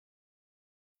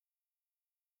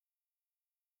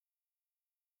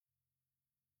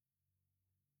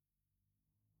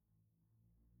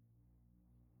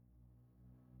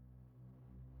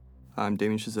I'm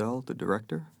Damien Chazelle, the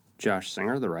director. Josh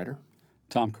Singer, the writer.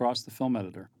 Tom Cross, the film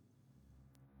editor.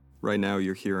 Right now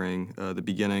you're hearing the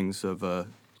beginnings of a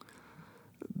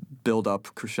build-up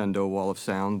crescendo wall of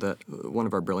sound that one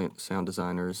of our brilliant sound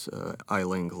designers,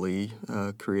 Eiling Lee,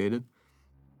 created.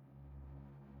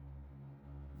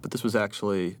 But this was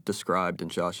actually described in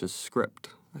Josh's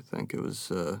script. I think it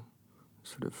was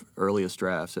sort of earliest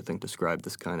drafts, I think, described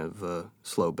this kind of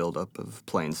slow build-up of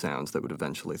plain sounds that would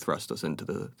eventually thrust us into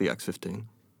the X-15.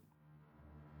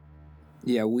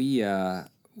 Yeah, we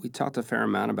talked a fair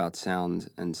amount about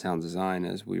sound and sound design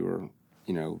as we were,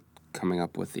 coming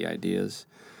up with the ideas,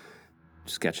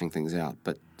 sketching things out,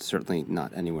 but certainly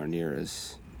not anywhere near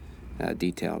as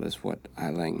detailed as what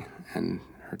Eiling and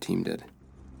her team did.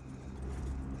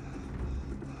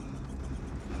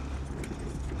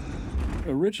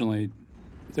 Originally,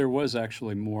 there was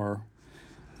actually more.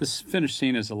 This finished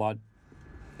scene is a lot.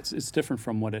 It's different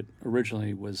from what it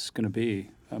originally was going to be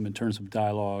in terms of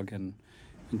dialogue and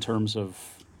in terms of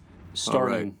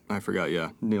starting. Oh, right. I forgot,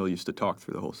 yeah. Neil used to talk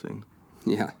through the whole scene.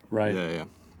 Yeah. Right. Yeah.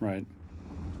 Right.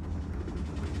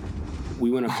 We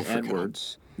went up to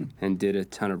Edwards and did a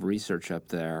ton of research up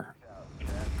there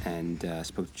and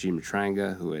spoke to Gene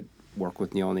Matranga, who had worked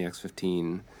with Neil on the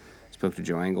X-15, spoke to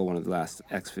Joe Engel, one of the last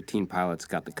X-15 pilots,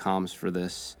 got the comms for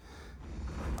this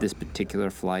particular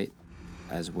flight,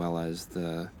 as well as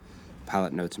the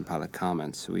pilot notes and pilot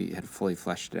comments. So we had fully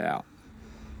fleshed it out,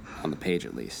 on the page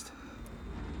at least.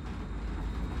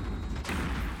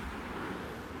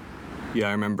 Yeah,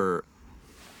 I remember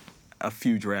a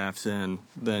few drafts in,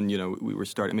 then, we were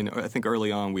starting. I mean, I think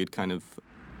early on we had kind of,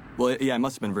 it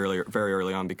must have been very, very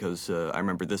early on because I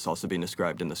remember this also being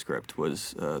described in the script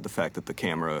was the fact that the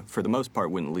camera, for the most part,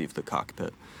 wouldn't leave the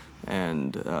cockpit.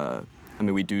 And,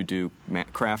 we do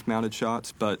craft-mounted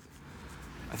shots, but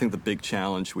I think the big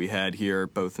challenge we had here,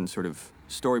 both in sort of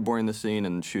storyboarding the scene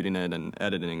and shooting it and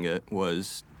editing it,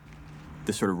 was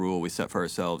this sort of rule we set for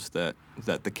ourselves that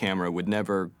the camera would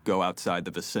never go outside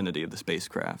the vicinity of the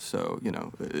spacecraft. So,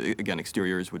 again,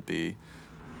 exteriors would be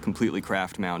completely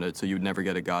craft-mounted, so you would never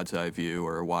get a god's eye view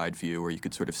or a wide view where you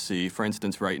could sort of see. For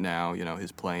instance, right now,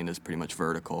 his plane is pretty much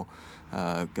vertical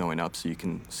going up, so you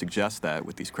can suggest that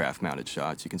with these craft-mounted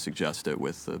shots. You can suggest it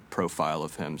with the profile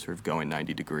of him sort of going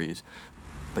 90 degrees,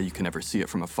 but you can never see it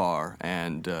from afar.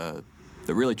 And the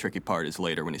really tricky part is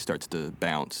later when he starts to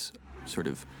bounce, sort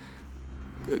of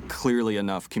clearly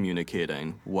enough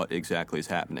communicating what exactly is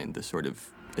happening, this sort of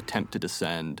attempt to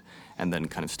descend and then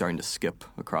kind of starting to skip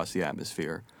across the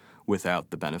atmosphere without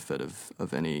the benefit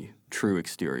of any true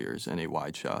exteriors, any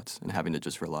wide shots, and having to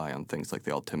just rely on things like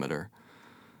the altimeter,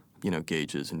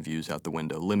 gauges and views out the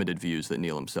window, limited views that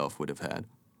Neil himself would have had.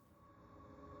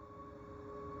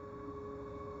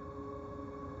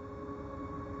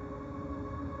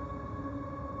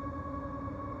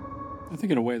 I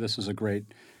think in a way this is a great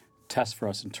test for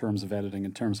us in terms of editing,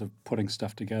 in terms of putting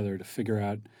stuff together to figure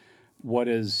out what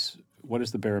is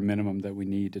the bare minimum that we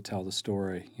need to tell the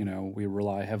story. We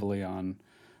rely heavily on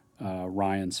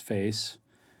Ryan's face.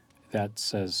 That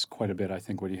says quite a bit, I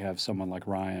think, when you have someone like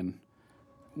Ryan,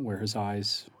 where his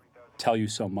eyes tell you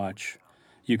so much.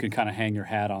 You can kind of hang your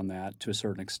hat on that to a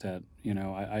certain extent.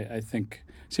 I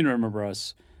seem to remember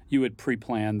us. You had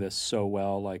pre-planned this so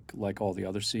well, like all the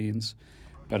other scenes,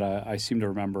 but I seem to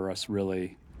remember us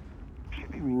really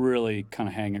kind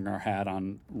of hanging our hat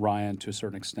on Ryan to a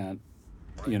certain extent,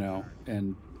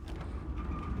 and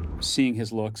seeing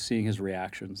his looks, seeing his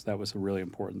reactions. That was a really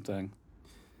important thing.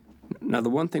 Now, the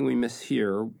one thing we miss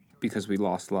here, because we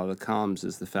lost a lot of the comms,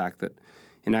 is the fact that,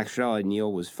 in actuality,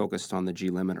 Neil was focused on the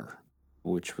G-limiter,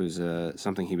 which was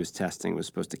something he was testing, was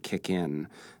supposed to kick in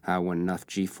when enough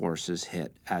G-forces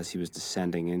hit as he was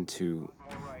descending into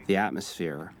the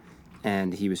atmosphere.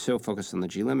 And he was so focused on the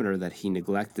G-limiter that he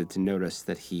neglected to notice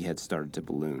that he had started to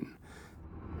balloon.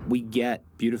 We get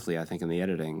beautifully, I think, in the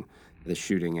editing, the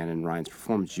shooting, and in Ryan's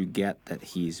performance, you get that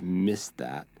he's missed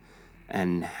that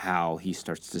and how he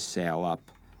starts to sail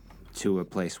up to a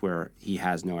place where he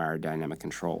has no aerodynamic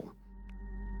control.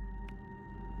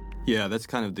 Yeah, that's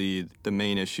kind of the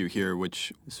main issue here,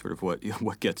 which is sort of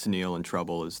what gets Neil in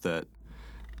trouble, is that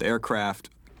the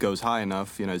aircraft goes high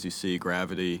enough, as you see,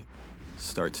 gravity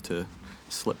starts to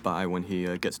slip by when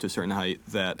he gets to a certain height,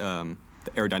 that the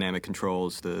aerodynamic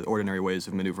controls, the ordinary ways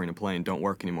of maneuvering a plane, don't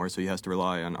work anymore, so he has to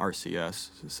rely on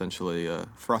RCS, essentially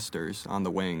thrusters on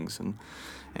the wings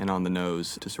and on the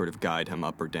nose to sort of guide him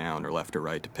up or down or left or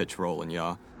right to pitch, roll, and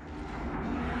yaw.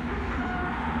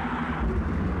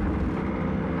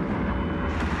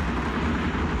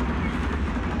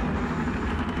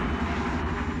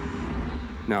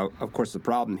 Now, of course, the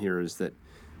problem here is that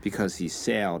because he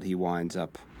sailed, he winds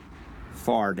up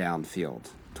far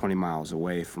downfield, 20 miles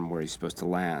away from where he's supposed to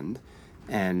land.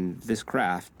 And this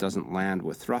craft doesn't land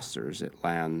with thrusters. It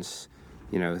lands,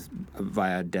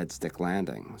 via dead stick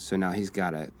landing. So now he's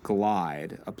got to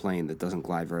glide a plane that doesn't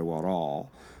glide very well at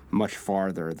all, much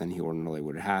farther than he ordinarily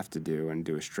would have to do, and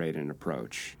do a straight-in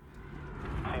approach.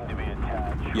 Seem to be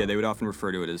attached. Yeah, they would often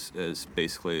refer to it as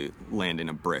basically landing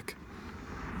a brick.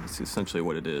 It's essentially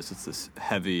what it is. It's this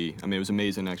heavy, it was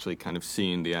amazing actually kind of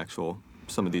seeing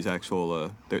some of these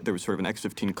actual, there was sort of an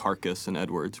X-15 carcass in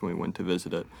Edwards when we went to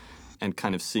visit it, and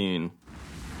kind of seeing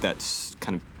that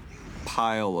kind of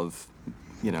pile of,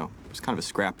 it's kind of a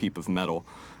scrap heap of metal,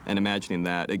 and imagining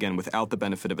that, again, without the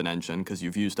benefit of an engine, because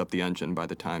you've used up the engine by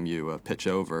the time you pitch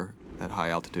over at high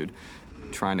altitude,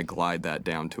 trying to glide that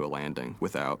down to a landing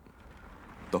without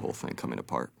the whole thing coming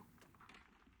apart.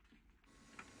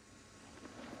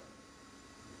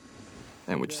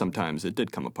 And which sometimes it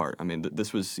did come apart.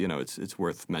 This was, it's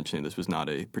worth mentioning, this was not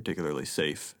a particularly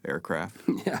safe aircraft.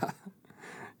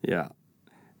 Yeah.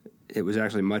 It was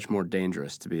actually much more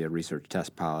dangerous to be a research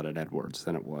test pilot at Edwards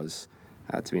than it was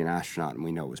to be an astronaut, and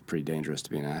we know it was pretty dangerous to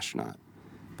be an astronaut.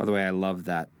 By the way, I love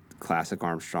that classic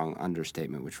Armstrong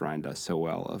understatement, which Ryan does so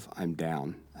well, of "I'm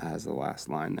down" as the last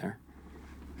line there.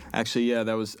 Actually, yeah,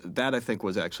 that I think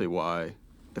was actually why,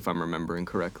 if I'm remembering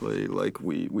correctly,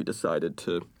 we decided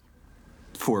to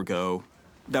forego.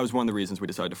 That was one of the reasons we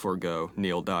decided to forego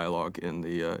Neil dialogue in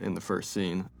the first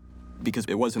scene, because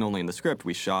it wasn't only in the script.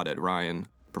 We shot it. Ryan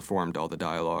performed all the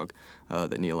dialogue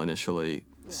that Neil initially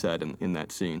said in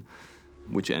that scene,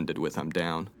 which ended with "I'm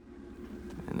down."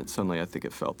 And suddenly I think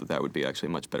it felt that would be actually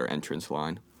a much better entrance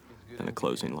line than a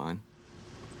closing line.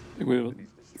 We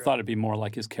thought it'd be more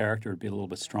like his character would be a little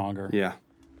bit stronger. Yeah.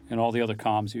 And all the other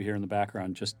comms you hear in the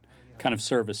background just kind of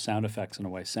serve as sound effects in a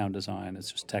way, sound design.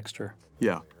 It's just texture.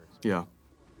 Yeah.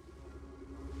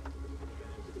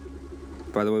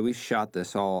 By the way, we shot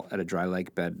this all at a dry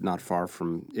lake bed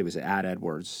it was at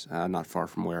Edwards, not far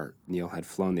from where Neil had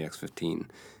flown the X-15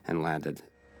 and landed.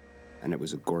 And it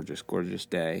was a gorgeous, gorgeous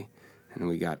day, and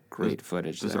we got great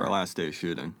footage there. This was our last day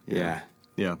shooting. Yeah.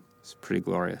 Yeah. It's pretty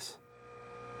glorious.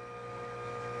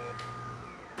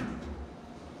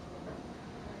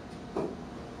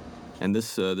 And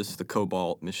this is the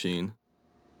Cobalt machine.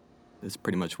 It's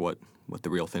pretty much what the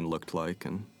real thing looked like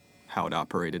and how it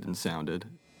operated and sounded.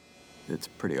 It's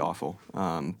pretty awful,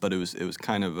 but it was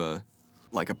kind of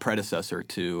like a predecessor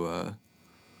to.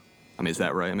 Is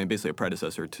that right? Basically a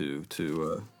predecessor to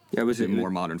Yeah, it was more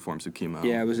modern forms of chemo.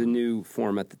 Yeah, it was a new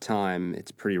form at the time.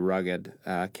 It's pretty rugged.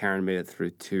 Karen made it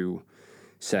through 2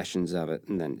 sessions of it,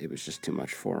 and then it was just too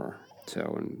much for her.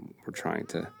 And we're trying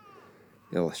to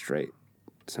illustrate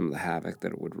some of the havoc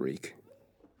that it would wreak.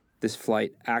 This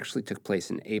flight actually took place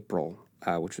in April,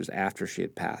 which was after she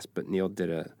had passed, but Neil did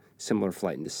a similar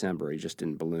flight in December. He just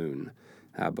didn't balloon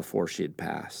before she had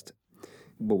passed.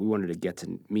 But we wanted to get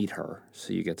to meet her,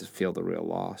 so you get to feel the real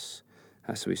loss.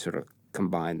 So we sort of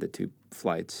combined the 2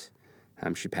 flights.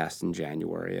 She passed in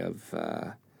January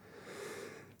of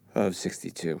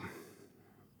 62.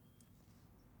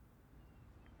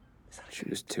 She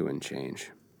was 2 and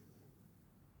change.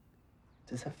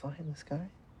 Does that fly in the sky?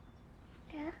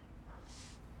 Yeah.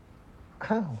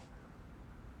 How?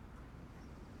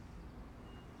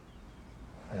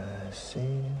 I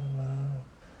see love,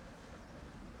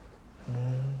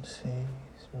 moon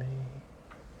sees me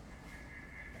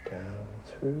down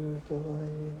through the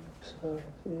waves of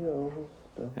the old.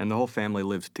 And the whole family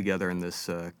lived together in this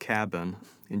cabin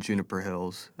in Juniper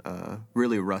Hills,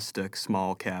 really rustic,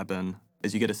 small cabin.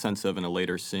 As you get a sense of in a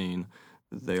later scene,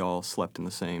 they all slept in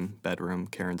the same bedroom,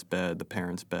 Karen's bed, the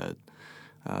parents' bed,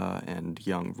 and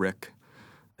young Rick,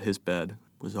 his bed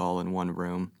was all in one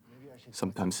room,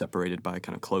 sometimes separated by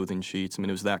kind of clothing sheets. It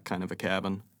was that kind of a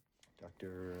cabin.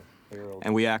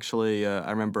 And we actually,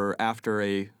 I remember after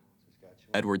a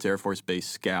Edwards Air Force Base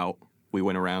scout, we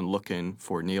went around looking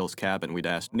for Neil's cabin. We'd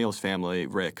asked Neil's family,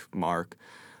 Rick, Mark,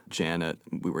 Janet.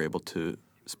 We were able to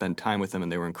spend time with them,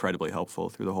 and they were incredibly helpful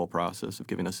through the whole process of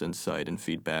giving us insight and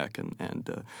feedback.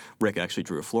 And Rick actually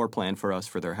drew a floor plan for us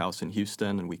for their house in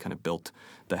Houston, and we kind of built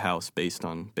the house based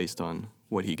on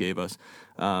what he gave us.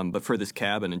 But for this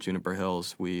cabin in Juniper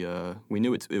Hills, we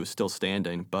knew it was still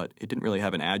standing, but it didn't really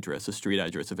have an address, a street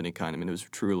address of any kind. It was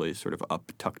truly sort of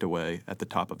up, tucked away at the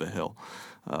top of a hill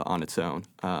on its own.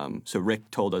 So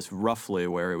Rick told us roughly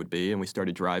where it would be, and we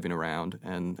started driving around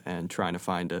and trying to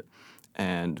find it.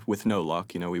 And with no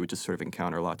luck, we would just sort of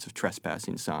encounter lots of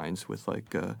trespassing signs with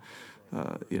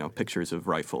pictures of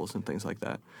rifles and things like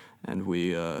that. And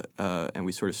we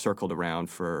sort of circled around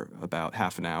for about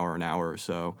half an hour or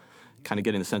so, kind of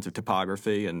getting the sense of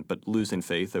topography, but losing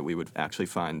faith that we would actually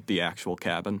find the actual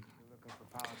cabin.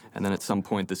 And then at some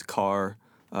point, this car,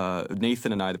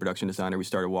 Nathan and I, the production designer, we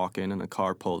started walking, and a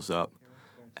car pulls up.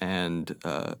 And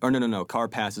car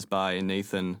passes by, and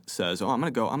Nathan says, "Oh, I'm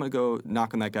gonna go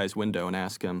knock on that guy's window and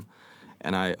ask him."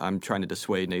 And I'm trying to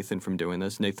dissuade Nathan from doing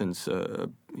this. Nathan's a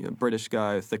British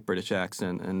guy, a thick British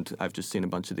accent, and I've just seen a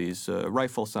bunch of these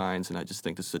rifle signs, and I just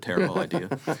think this is a terrible idea.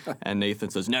 And Nathan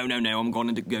says, "No, I'm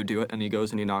going to go do it." And he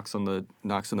goes and he knocks on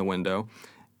the window.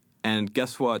 And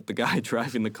guess what? The guy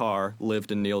driving the car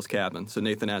lived in Neil's cabin. So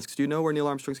Nathan asks, "Do you know where Neil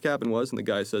Armstrong's cabin was?" And the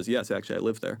guy says, "Yes, actually, I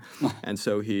live there." And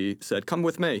so he said, "Come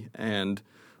with me." And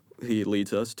he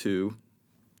leads us to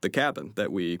the cabin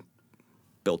that we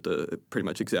built a pretty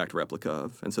much exact replica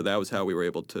of. And so that was how we were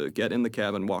able to get in the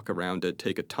cabin, walk around it,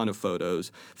 take a ton of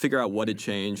photos, figure out what had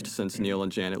changed since Neil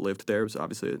and Janet lived there. It was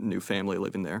obviously a new family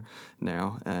living there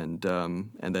now. And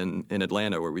then in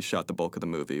Atlanta, where we shot the bulk of the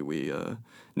movie, we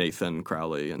Nathan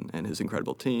Crowley and his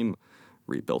incredible team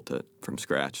rebuilt it from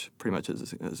scratch, pretty much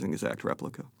as an exact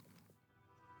replica.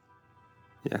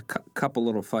 Yeah, couple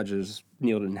little fudges.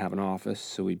 Neil didn't have an office,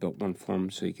 so we built one for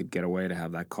him so he could get away to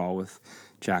have that call with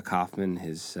Jack Hoffman.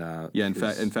 In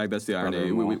fact, that's the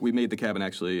irony. We made the cabin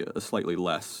actually slightly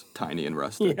less tiny and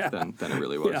rustic than it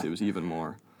really was. Yeah. It was even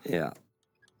more. Yeah.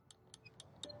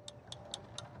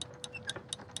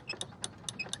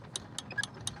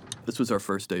 This was our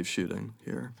first day of shooting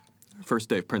here. First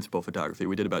day of principal photography.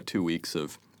 We did about 2 weeks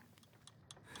of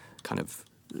kind of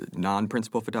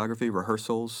non-principal photography,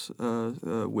 rehearsals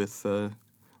with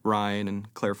Ryan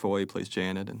and Claire Foy, who plays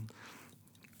Janet, and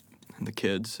the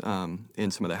kids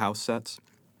in some of the house sets.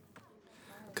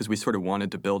 Because we sort of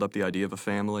wanted to build up the idea of a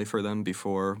family for them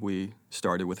before we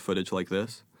started with footage like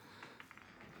this.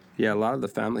 Yeah, a lot of the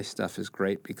family stuff is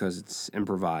great because it's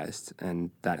improvised,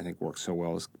 and that I think works so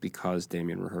well is because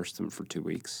Damien rehearsed them for 2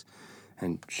 weeks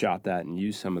and shot that and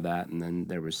used some of that, and then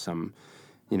there was some,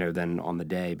 then on the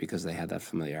day, because they had that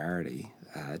familiarity,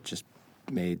 it just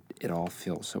made it all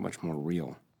feel so much more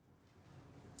real.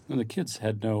 And the kids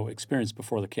had no experience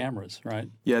before the cameras, right?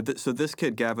 Yeah, so this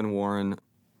kid, Gavin Warren,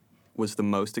 was the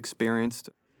most experienced,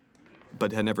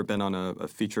 but had never been on a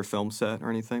feature film set or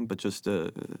anything, but just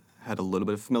had a little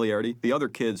bit of familiarity. The other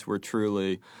kids were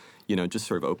truly, just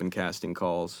sort of open casting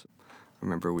calls. I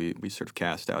remember we sort of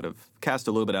cast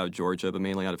a little bit out of Georgia, but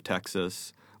mainly out of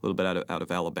Texas, a little bit out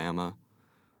of Alabama.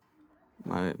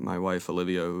 My wife,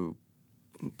 Olivia, who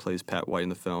plays Pat White in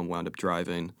the film, wound up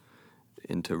driving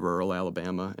into rural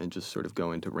Alabama and just sort of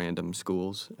going to random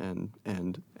schools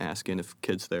and asking if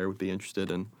kids there would be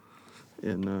interested in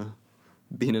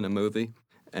being in a movie.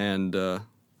 And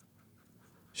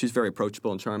she's very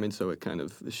approachable and charming, so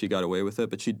she got away with it.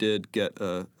 But she did get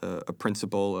a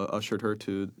principal ushered her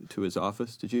to his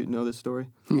office. Did you know this story?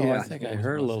 Yeah, I think I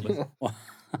heard a little bit.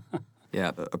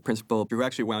 Yeah, a principal who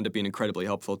actually wound up being incredibly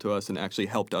helpful to us and actually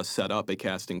helped us set up a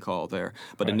casting call there.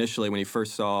 But initially, when he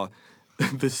first saw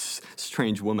this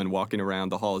strange woman walking around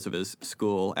the halls of his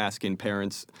school asking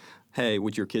parents, "Hey,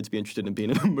 would your kids be interested in being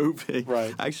in a movie?"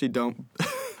 Right. I actually don't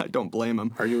blame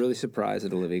him. Are you really surprised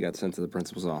that Olivia got sent to the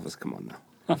principal's office? Come on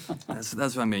now. That's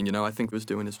what I mean. I think he was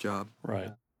doing his job.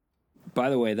 Right. By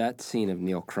the way, that scene of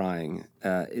Neil crying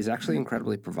is actually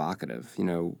incredibly provocative.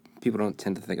 People don't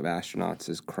tend to think of astronauts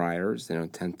as criers. They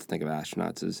don't tend to think of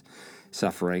astronauts as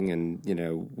suffering. And,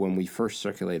 when we first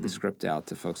circulated the script out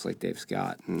to folks like Dave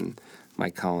Scott and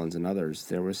Mike Collins and others,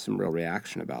 there was some real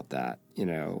reaction about that, and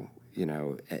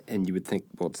you would think,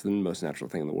 well, it's the most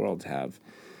natural thing in the world to have,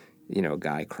 a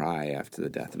guy cry after the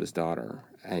death of his daughter.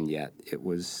 And yet it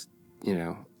was,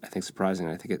 I think surprising.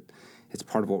 I think it's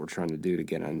part of what we're trying to do to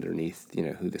get underneath,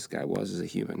 who this guy was as a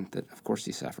human, that of course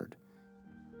he suffered.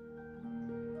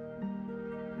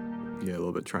 Yeah, a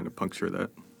little bit trying to puncture that.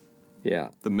 Yeah.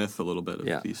 The myth a little bit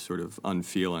of these sort of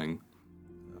unfeeling,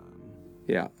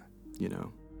 Yeah.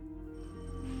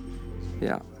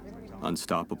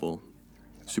 unstoppable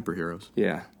superheroes.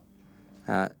 Yeah.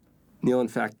 Neil, in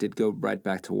fact, did go right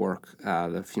back to work.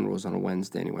 The funeral was on a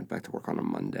Wednesday, and he went back to work on a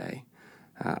Monday,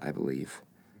 I believe.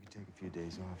 You could take a few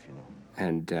days off,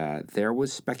 And there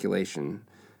was speculation,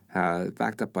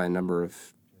 backed up by a number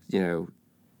of,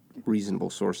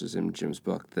 reasonable sources in Jim's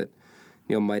book, that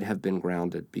Neil might have been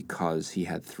grounded because he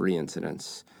had 3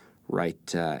 incidents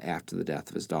right after the death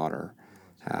of his daughter.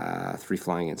 3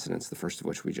 flying incidents, the first of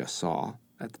which we just saw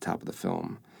at the top of the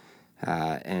film.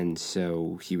 And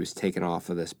so he was taken off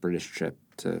of this British trip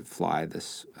to fly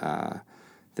this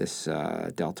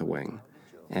Delta Wing.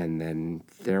 And then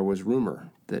there was rumor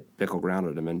that Bickle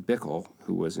grounded him. And Bickle,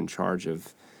 who was in charge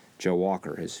of Joe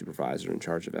Walker, his supervisor in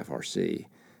charge of FRC,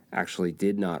 actually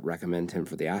did not recommend him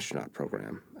for the astronaut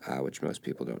program, which most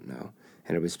people don't know.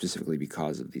 And it was specifically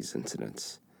because of these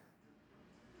incidents.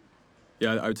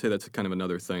 Yeah, I would say that's kind of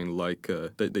another thing, like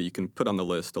that you can put on the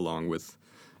list along with,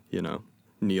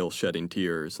 Neil shedding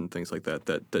tears and things like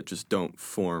that just don't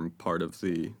form part of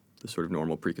the sort of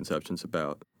normal preconceptions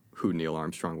about who Neil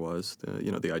Armstrong was.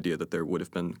 The idea that there would have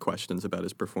been questions about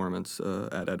his performance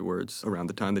at Edwards around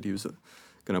the time that he was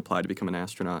going to apply to become an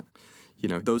astronaut.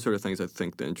 Those sort of things I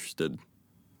think that interested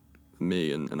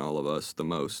me and all of us the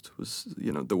most was,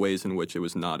 the ways in which it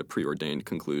was not a preordained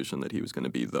conclusion that he was going to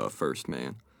be the first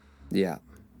man. Yeah.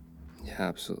 Yeah,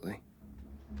 absolutely.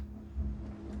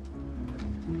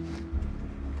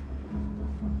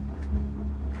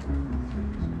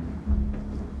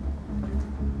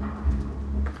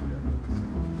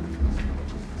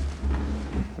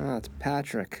 Oh, it's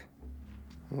Patrick.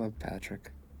 I love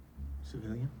Patrick.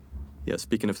 Civilian? Yeah,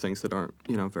 speaking of things that aren't,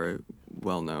 very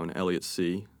well known, Elliot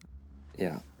C.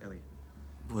 Yeah. Elliot.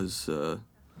 was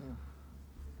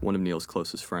one of Neil's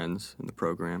closest friends in the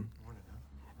program,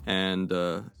 and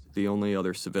the only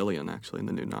other civilian, actually, in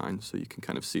the new nine. So you can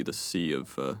kind of see the sea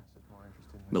of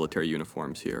military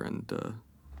uniforms here, and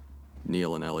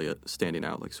Neil and Elliot standing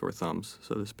out like sore thumbs,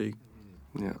 so to speak.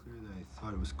 Yeah. I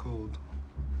thought it was cold.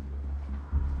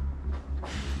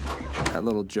 That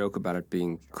little joke about it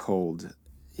being cold,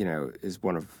 is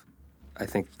one of, I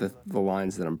think, the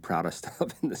lines that I'm proudest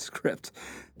of in the script,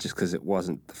 just because it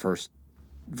wasn't the first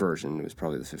version. It was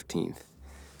probably the 15th.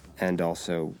 And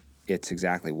also, it's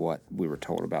exactly what we were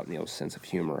told about Neil's sense of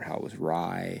humor, how it was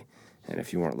wry, and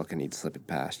if you weren't looking, he'd slip it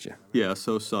past you. Yeah,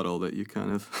 so subtle that you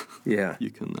kind of... Yeah.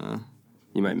 You can...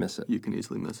 you might miss it. You can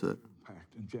easily miss it.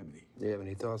 Packed in Germany. Do you have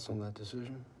any thoughts on that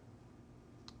decision?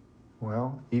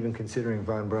 Well, even considering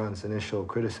von Braun's initial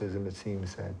criticism, it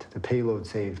seems that the payload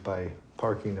saved by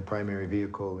parking the primary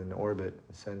vehicle in orbit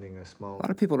and sending a small... A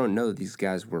lot of people don't know that these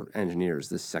guys were engineers,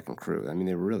 this second crew. I mean,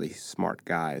 they were really smart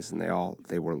guys, and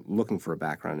they were looking for a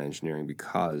background in engineering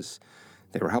because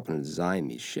they were helping to design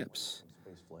these ships.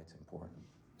 Space flight's important.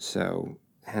 So,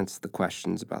 hence the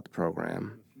questions about the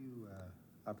program.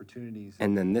 opportunities...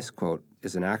 And then this quote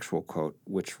is an actual quote,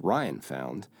 which Ryan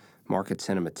found. Mark had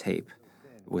sent him a tape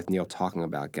with Neil talking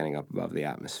about getting up above the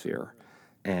atmosphere.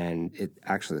 And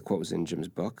the quote was in Jim's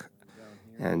book.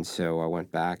 And so I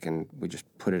went back and we just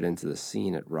put it into the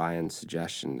scene at Ryan's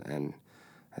suggestion. And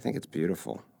I think it's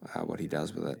beautiful, what he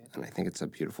does with it. And I think it's a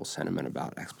beautiful sentiment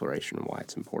about exploration and why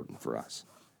it's important for us.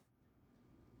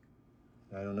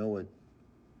 I don't know what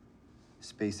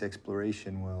space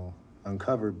exploration will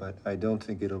uncover, but I don't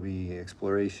think it'll be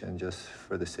exploration just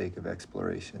for the sake of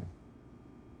exploration.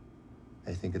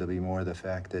 I think it'll be more the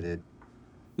fact that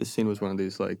This scene was one of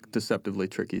these, deceptively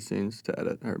tricky scenes to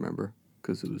edit, I remember,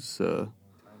 because it was,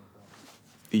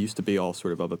 it used to be all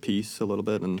sort of a piece a little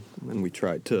bit, and we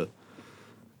tried to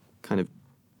kind of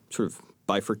sort of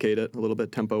bifurcate it a little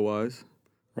bit tempo-wise.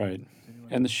 Right.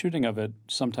 And the shooting of it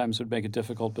sometimes would make it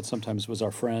difficult, but sometimes was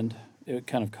our friend. It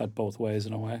kind of cut both ways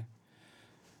in a way.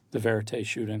 The verite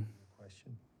shooting.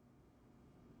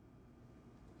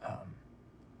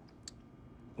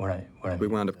 We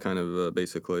wound up kind of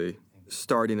basically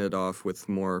starting it off with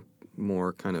more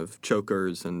kind of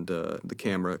chokers and the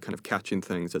camera kind of catching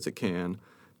things as it can,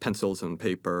 pencils and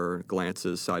paper,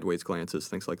 glances, sideways glances,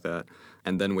 things like that.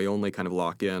 And then we only kind of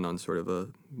lock in on sort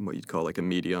of what you'd call like a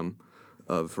medium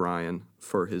of Ryan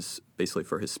for his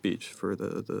speech, for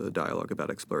the dialogue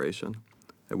about exploration,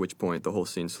 at which point the whole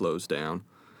scene slows down.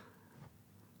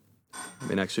 I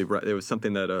mean, actually, it was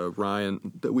something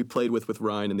that we played with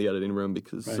Ryan in the editing room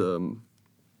because, right.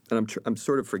 And I'm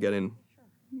sort of forgetting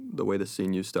the way the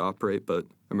scene used to operate, but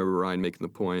I remember Ryan making the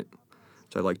point,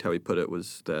 which I liked how he put it,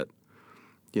 was that,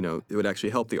 it would actually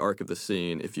help the arc of the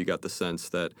scene if you got the sense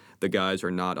that the guys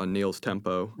are not on Neil's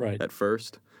tempo right. at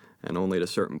first, and only at a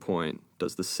certain point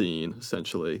does the scene,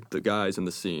 essentially, the guys in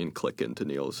the scene click into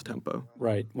Neil's tempo.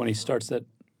 Right, when he starts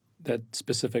that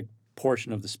specific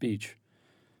portion of the speech.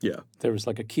 Yeah. There was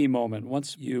like a key moment.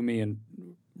 Once you, me, and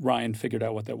Ryan figured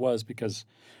out what that was, because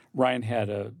Ryan had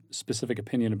a specific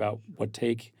opinion about what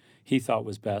take he thought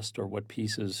was best or what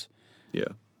pieces. Yeah.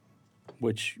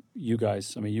 Which you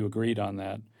guys, you agreed on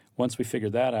that. Once we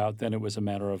figured that out, then it was a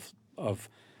matter of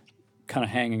kind of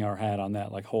hanging our hat on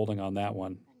that, like holding on that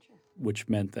one, which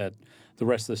meant that the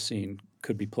rest of the scene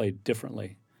could be played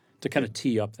differently to kind of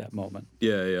tee up that moment.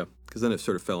 Yeah. Because then it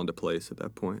sort of fell into place at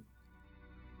that point.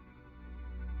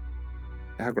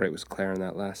 How great was Claire in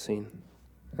that last scene?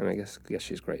 I guess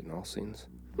she's great in all scenes.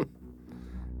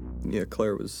 Yeah,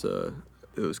 Claire was,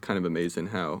 it was kind of amazing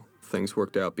how things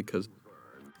worked out because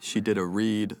she did a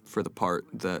read for the part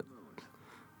that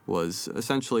was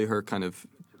essentially her kind of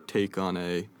take on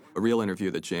a real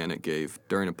interview that Janet gave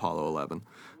during Apollo 11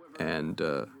 and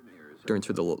during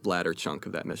sort of the latter chunk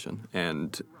of that mission.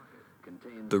 And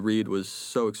the read was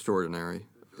so extraordinary.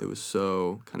 It was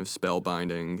so kind of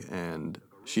spellbinding, and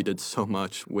she did so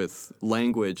much with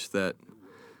language that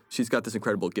she's got this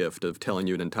incredible gift of telling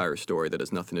you an entire story that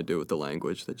has nothing to do with the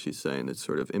language that she's saying. It's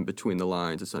sort of in between the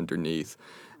lines, it's underneath.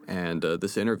 And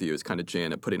this interview is kind of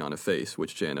Janet putting on a face,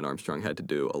 which Janet Armstrong had to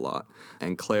do a lot.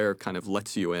 And Claire kind of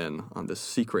lets you in on this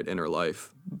secret inner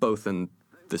life, both in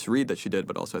this read that she did,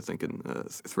 but also I think in,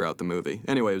 throughout the movie.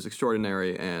 Anyway, it was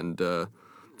extraordinary, and it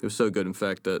was so good, in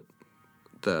fact, that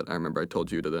I remember I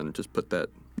told you to then just put that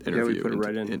interview we put it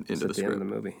right into the the script. end of the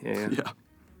movie. Yeah.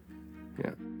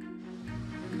 Yeah.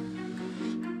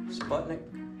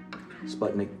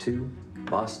 Sputnik 2,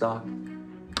 Vostok,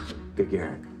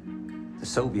 Gagarin. The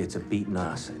Soviets have beaten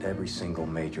us at every single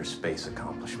major space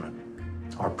accomplishment.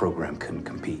 Our program couldn't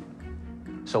compete.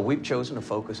 So we've chosen to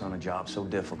focus on a job so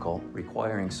difficult,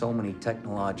 requiring so many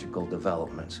technological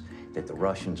developments, that the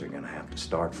Russians are going to have to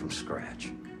start from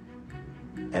scratch.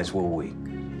 As will we.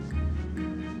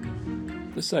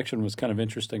 This section was kind of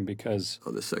interesting because...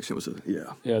 Oh, this section was,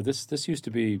 yeah. Yeah, this used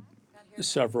to be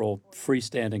several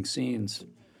freestanding scenes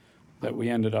that we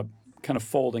ended up kind of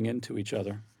folding into each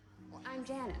other. I'm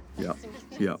Janet. Yeah,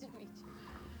 yeah.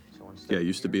 Yeah, it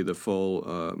used to be the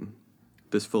full,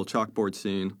 this full chalkboard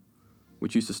scene,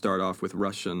 which used to start off with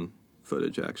Russian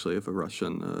footage, actually, of a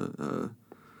Russian,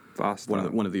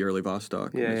 Vostok. one of the early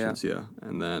Vostok Yeah, missions, yeah.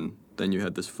 And then you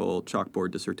had this full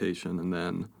chalkboard dissertation, and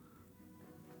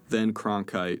then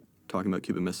Cronkite talking about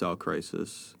Cuban Missile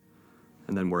Crisis,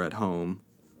 and then we're at home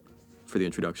for the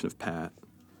introduction of Pat.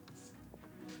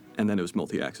 And then it was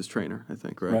multi-axis trainer, I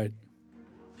think, right? Right.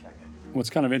 What's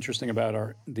kind of interesting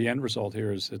about the end result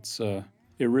here is it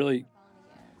really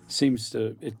seems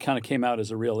to, it kind of came out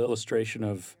as a real illustration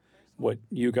of what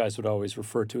you guys would always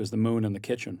refer to as the moon in the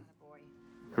kitchen.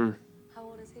 How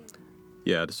old is he?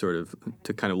 Yeah,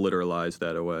 to kind of literalize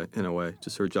that in a way,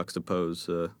 just sort of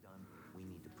juxtapose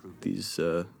these,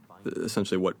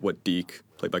 essentially what Deke,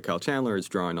 played by Kyle Chandler, is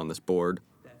drawing on this board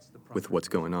with what's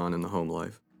going on in the home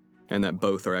life. And that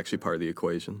both are actually part of the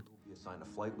equation. Be assigned a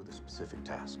flight with a specific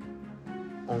task.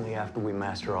 Only after we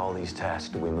master all these tasks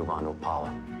do we move on to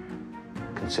Apollo.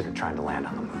 Consider trying to land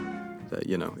on the moon. That,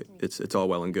 it's all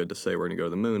well and good to say we're going to go to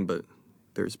the moon, but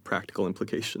there's practical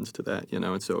implications to that,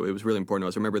 and so it was really important to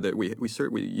us. I remember that we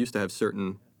used to have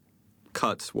certain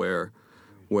cuts where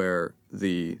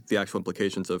the actual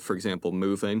implications of, for example,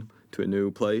 moving to a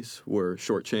new place were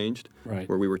shortchanged, right,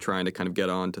 where we were trying to kind of get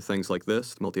on to things like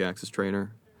this, the multi-axis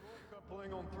trainer,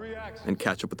 and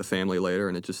catch up with the family later,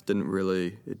 and it just didn't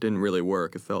really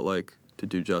work. It felt like, to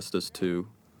do justice to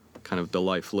kind of the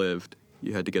life lived,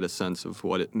 you had to get a sense of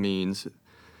what it means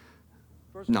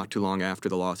not too long after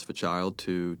the loss of a child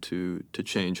to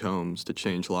change homes, to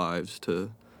change lives,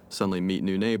 to suddenly meet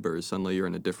new neighbors. Suddenly you're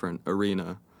in a different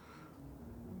arena.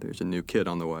 There's a new kid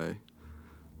on the way.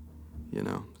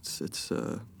 It's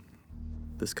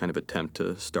this kind of attempt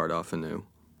to start off anew,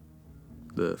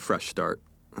 the fresh start,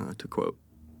 to quote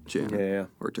Janet,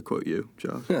 or to quote you,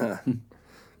 Josh. There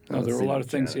were a lot of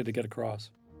things you had to get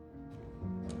across.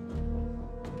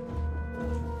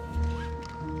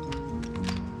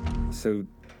 So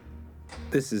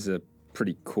this is a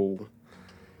pretty cool,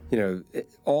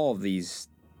 all of these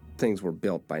things were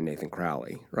built by Nathan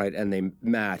Crowley, right? And they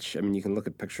match. I mean, you can look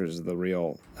at pictures of the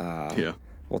real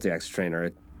multi-axis trainer.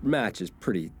 It matches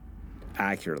pretty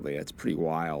accurately. It's pretty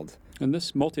wild. And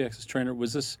this multi-axis trainer,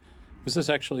 was this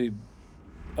actually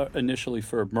initially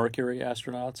for Mercury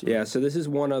astronauts? Yeah, so this is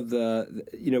one of the,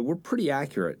 we're pretty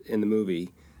accurate in the movie,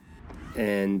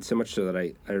 and so much so that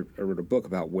I wrote a book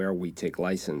about where we take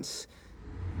license.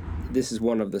 This is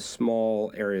one of the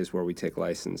small areas where we take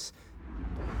license.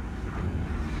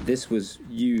 This was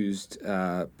used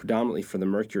predominantly for the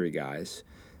Mercury guys,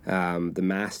 the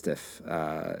Mastiff.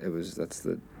 That's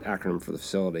the acronym for the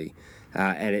facility,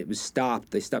 and it was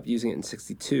stopped. They stopped using it in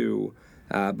 '62,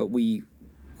 but we,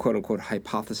 quote unquote,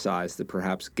 hypothesized that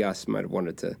perhaps Gus might have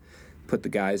wanted to put the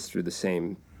guys through the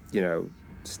same,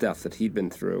 stuff that he'd been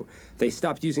through. They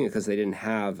stopped using it because they didn't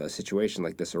have a situation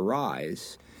like this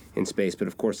arise in space. But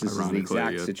of course, this is the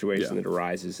exact situation that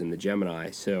arises in the Gemini.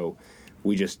 So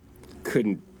we just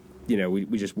couldn't.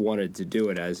 We just wanted to do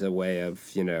it as a way of,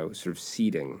 sort of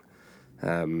seeding,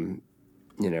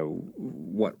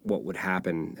 what would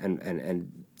happen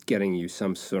and getting you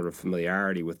some sort of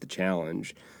familiarity with the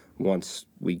challenge once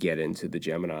we get into the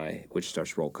Gemini, which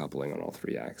starts roll coupling on all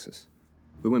three axes.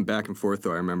 We went back and forth,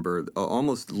 though. I remember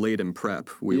almost late in prep.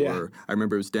 I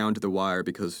remember it was down to the wire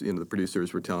because the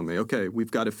producers were telling me, okay,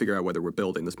 we've got to figure out whether we're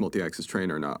building this multi-axis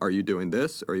trainer or not. Are you doing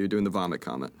this, or are you doing the vomit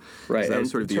comet? Right. That and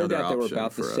was sort of it the turned other out they were option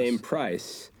about the for same us.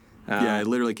 price. It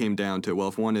literally came down to, well,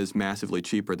 if one is massively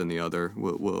cheaper than the other,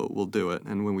 we'll do it.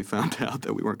 And when we found out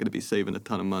that we weren't going to be saving a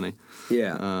ton of money, these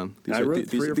are the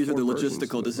the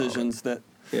logistical decisions that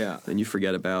then you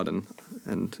forget about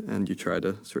and you try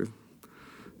to sort of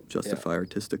justify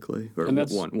artistically, or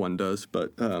one does,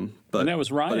 but and that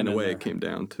was Ryan. But in a way, there. it came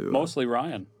down to mostly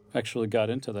Ryan actually got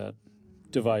into that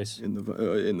device in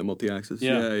the multi-axis.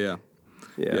 Yeah.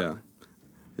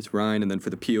 It's Ryan, and then for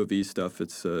the POV stuff,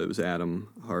 it was Adam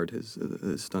Hart, his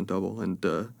stunt double, and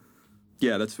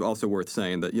that's also worth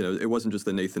saying that it wasn't just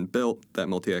that Nathan built that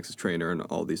multi-axis trainer and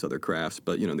all these other crafts,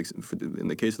 but in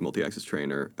the case of the multi-axis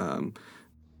trainer. When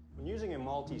using a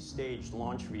multi-stage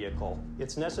launch vehicle,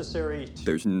 it's necessary to...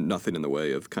 There's nothing in the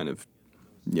way of kind of,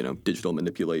 digital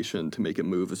manipulation to make it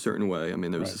move a certain way. I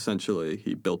mean, it was essentially,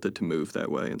 he built it to move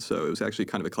that way. And so it was actually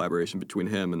kind of a collaboration between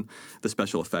him and the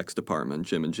special effects department,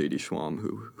 Jim and J.D. Schwam,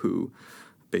 who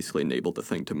basically enabled the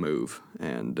thing to move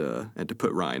and to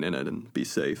put Ryan in it and be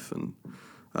safe and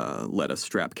let us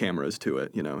strap cameras to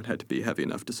it. It had to be heavy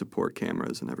enough to support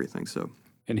cameras and everything, so...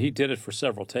 And he did it for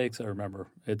several takes, I remember.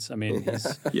 There was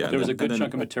a good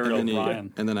chunk of material and with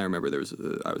Ryan. And then I remember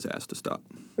I was asked to stop.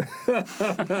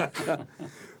 Well,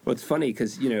 it's funny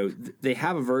because, they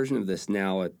have a version of this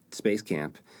now at Space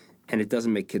Camp, and it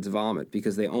doesn't make kids vomit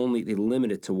because they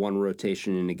limit it to one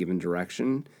rotation in a given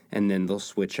direction, and then they'll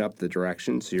switch up the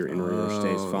direction so your inner ear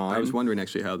stays fine. I was wondering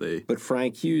actually how they... But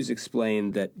Frank Hughes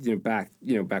explained that back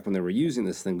when they were using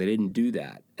this thing, they didn't do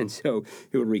that, and so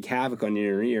it would wreak havoc on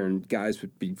your inner ear, and guys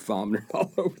would be vomiting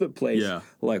all over the place,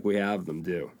 like we have them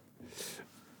do.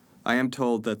 I am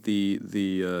told that the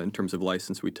in terms of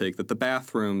license we take, that the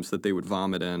bathrooms that they would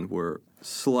vomit in were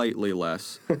slightly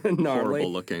less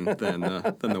horrible looking than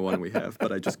the one we have.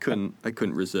 But I just couldn't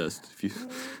resist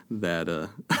the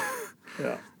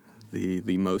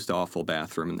most awful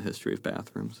bathroom in the history of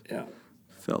bathrooms. Yeah,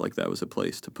 felt like that was a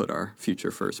place to put our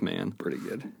future first man. Pretty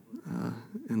good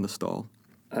in the stall.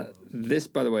 This,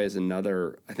 by the way, is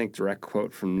another, I think, direct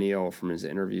quote from Neil from his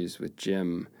interviews with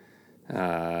Jim.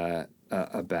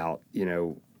 About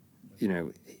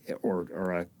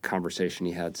or a conversation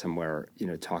he had somewhere,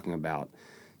 talking about,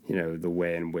 the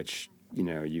way in which,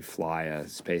 you fly a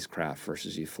spacecraft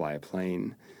versus you fly a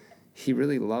plane. He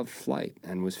really loved flight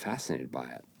and was fascinated by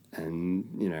it.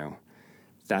 And,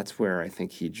 that's where I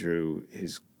think he drew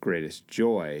his greatest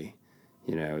joy,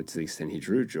 to the extent he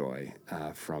drew joy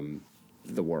from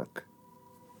the work.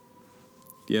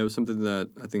 Yeah, it was something that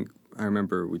I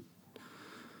remember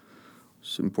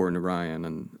it's important to Ryan,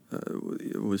 and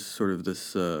it was sort of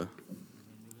this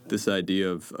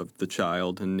idea of the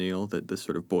child in Neil, that this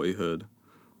sort of boyhood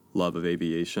love of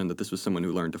aviation, that this was someone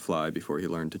who learned to fly before he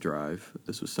learned to drive.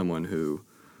 This was someone who,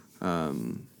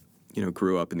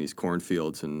 grew up in these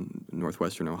cornfields in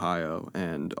northwestern Ohio,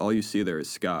 and all you see there is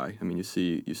sky. I mean, you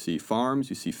see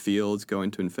farms, you see fields going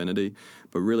to infinity,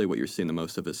 but really what you're seeing the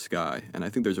most of is sky. And I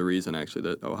think there's a reason, actually,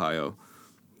 that Ohio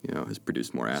has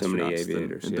produced more astronauts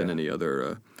than any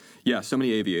other. So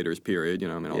many aviators, period.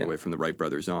 All the way from the Wright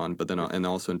brothers on. But then, and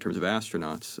also in terms of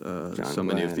astronauts, so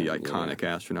many of the iconic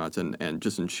astronauts, and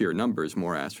just in sheer numbers,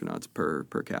 more astronauts per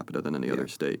capita than any other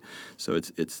state. So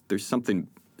there's something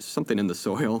in the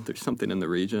soil. There's something in the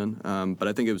region. But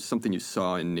I think it was something you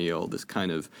saw in Neil. This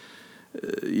kind of.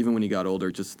 Even when he got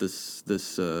older, just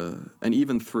this, and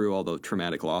even through all the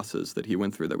traumatic losses that he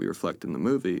went through that we reflect in the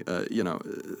movie,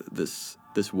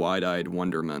 this wide-eyed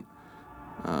wonderment,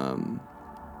 and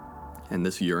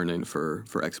this yearning for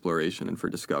exploration and for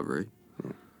discovery.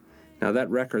 Now, that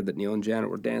record that Neil and Janet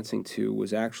were dancing to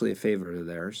was actually a favorite of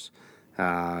theirs,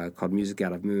 called Music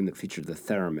Out of Moon, that featured the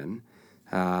theremin,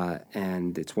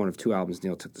 and it's one of two albums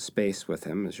Neil took to space with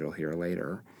him, as you'll hear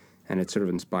later, and it sort of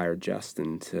inspired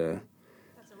Justin to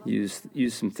use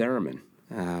some theremin,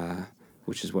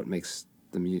 which is what makes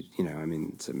the music.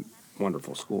 It's a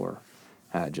wonderful score.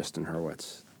 Justin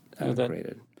Hurwitz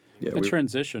created. The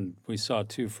transition we saw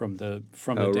too from the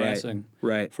dancing,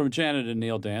 right, from Janet and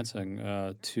Neil dancing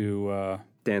to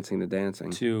dancing to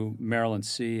dancing to Marilyn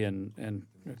C and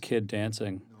a kid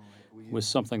dancing was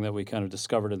something that we kind of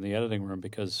discovered in the editing room,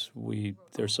 because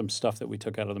there's some stuff that we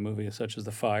took out of the movie, such as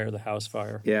the house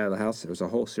fire. Yeah, the house. There was a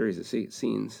whole series of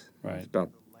scenes. Right. It's about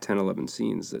 10, 11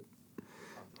 scenes that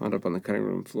wound up on the cutting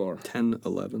room floor. 10,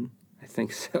 11? I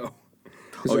think so.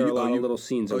 Because there are a lot of little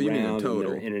scenes around. You mean in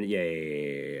total?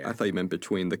 Yeah. I thought you meant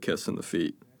between the kiss and the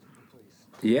feet.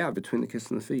 Yeah, between the kiss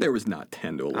and the feet. There was not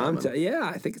 10 to 11.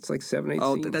 Yeah, I think it's like 7, 8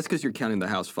 Oh, scenes. that's because you're counting the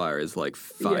house fire as like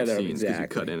 5 scenes because you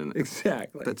cut in. And,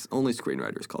 exactly. That's only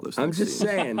screenwriters call those things I'm just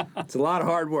scenes. saying, it's a lot of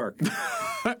hard work.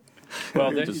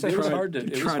 Well, You're it just was hard to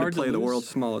trying to play the lose. world's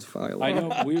smallest violin. I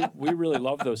know we really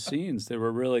loved those scenes. They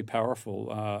were really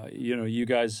powerful. You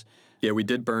guys. Yeah, we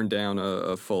did burn down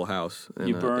a full house.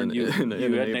 You burned. You had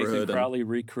Nathan neighborhood. Crowley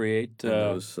recreate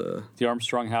the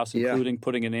Armstrong house, including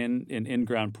putting it in an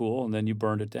in-ground pool, and then you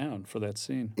burned it down for that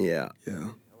scene. Yeah.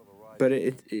 But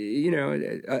I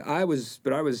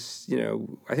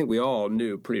think we all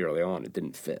knew pretty early on it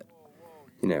didn't fit.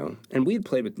 And we'd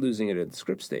played with losing it at the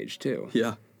script stage too.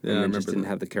 Yeah. And then just didn't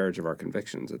have the courage of our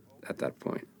convictions at that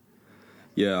point.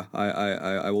 Yeah,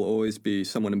 I will always be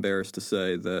somewhat embarrassed to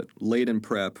say that late in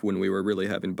prep, when we were really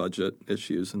having budget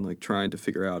issues and like trying to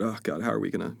figure out, oh God, how are we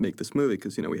going to make this movie?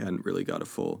 Because we hadn't really got a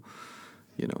full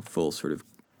sort of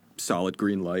solid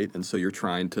green light, and so you're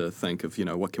trying to think of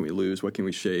what can we lose, what can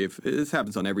we shave. This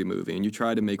happens on every movie, and you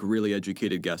try to make really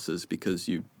educated guesses because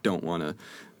you don't want to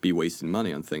be wasting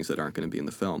money on things that aren't going to be in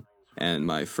the film. And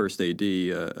my first AD,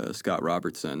 Scott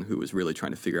Robertson, who was really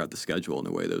trying to figure out the schedule in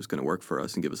a way that was going to work for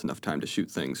us and give us enough time to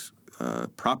shoot things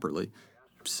properly,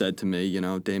 said to me,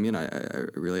 Damien, I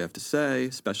really have to say,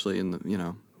 especially in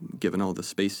the, given all the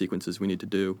space sequences we need to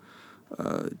do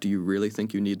you really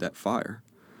think you need that fire?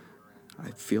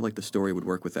 I feel like the story would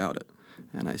work without it.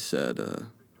 And I said,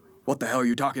 what the hell are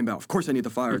you talking about? Of course I need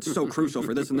the fire. It's so crucial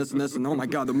for this and this and this. And oh my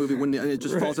God, the movie wouldn't. It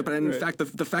just falls apart. And in fact, the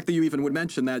fact that you even would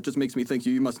mention that just makes me think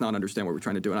you must not understand what we're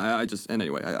trying to do. And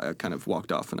anyway, I kind of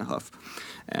walked off in a huff,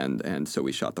 and so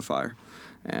we shot the fire,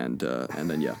 and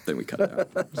then we cut it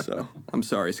out. So I'm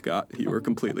sorry, Scott. You were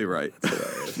completely right.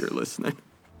 If you're listening,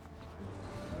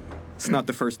 it's not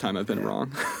the first time I've been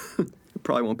wrong. It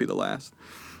probably won't be the last.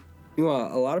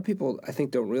 Well, a lot of people I think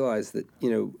don't realize that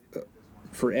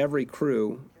for every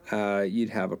crew.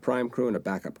 You'd have a prime crew and a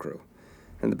backup crew.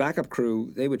 And the backup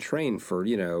crew, they would train for,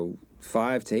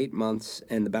 5 to 8 months,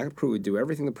 and the backup crew would do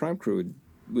everything the prime crew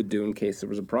would do in case there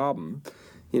was a problem,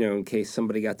 in case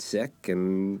somebody got sick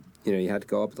and, you had to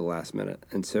go up at the last minute.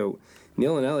 And so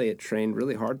Neil and Elliot trained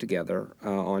really hard together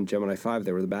on Gemini 5.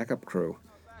 They were the backup crew.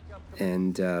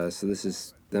 And so this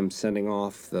is them sending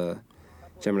off the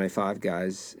Gemini 5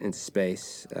 guys into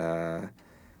space,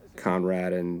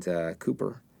 Conrad and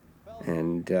Cooper.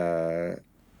 And there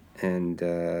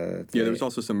was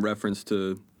also some reference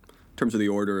to, in terms of the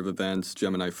order of events,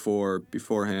 Gemini 4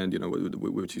 beforehand,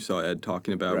 which you saw Ed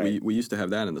talking about. Right. We used to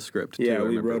have that in the script, too. Yeah,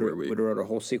 we wrote a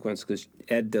whole sequence, because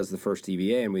Ed does the first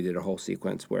EVA, and we did a whole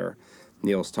sequence where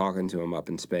Neil's talking to him up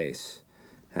in space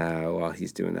while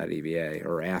he's doing that EVA,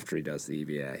 or after he does the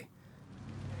EVA.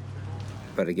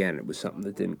 But again, it was something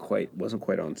that wasn't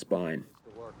quite on spine.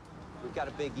 We've got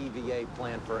a big EVA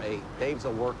planned for 8. Dave's a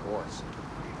workhorse.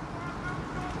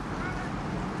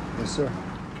 Yes, sir.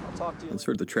 I'll talk to you. And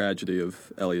sort of the tragedy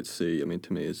of Elliot C. I mean,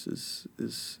 to me, is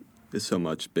so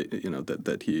much,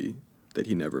 that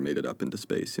he never made it up into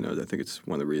space. I think it's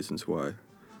one of the reasons why,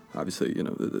 obviously,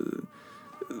 the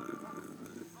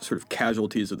sort of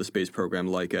casualties of the space program,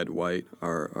 like Ed White,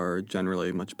 are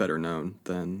generally much better known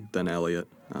than Elliot.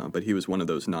 But he was one of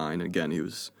those 9. Again, he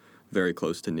was very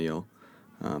close to Neil.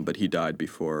 But he died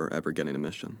before ever getting a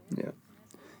mission. Yeah.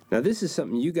 Now, this is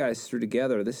something you guys threw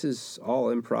together. This is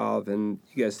all improv, and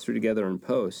you guys threw together in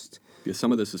post. Yeah,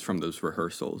 some of this is from those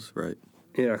rehearsals, right?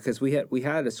 Yeah, because we had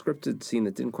a scripted scene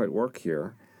that didn't quite work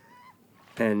here,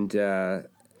 and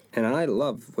I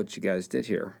love what you guys did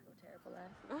here.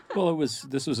 Well,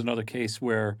 this was another case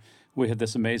where we had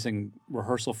this amazing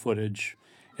rehearsal footage,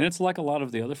 and it's like a lot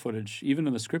of the other footage, even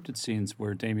in the scripted scenes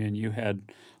where, Damien, you had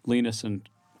Linus and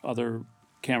other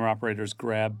camera operators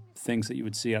grab things that you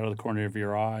would see out of the corner of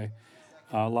your eye.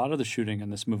 A lot of the shooting in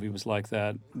this movie was like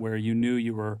that, where you knew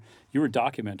you were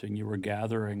documenting, you were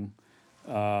gathering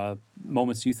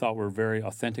moments you thought were very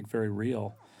authentic, very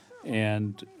real,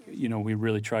 and we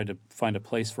really tried to find a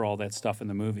place for all that stuff in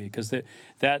the movie, because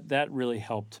that really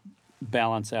helped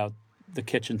balance out the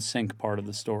kitchen sink part of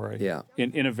the story. Yeah.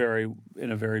 in a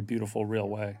very beautiful, real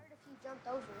way.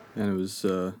 And it was.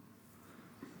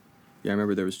 I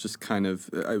remember there was just kind of,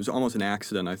 it was almost an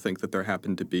accident, I think, that there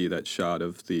happened to be that shot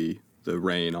of the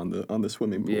rain on the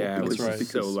swimming pool. Yeah, it was right.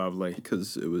 So lovely.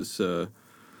 Because it was,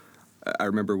 I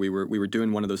remember we were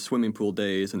doing one of those swimming pool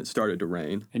days, and it started to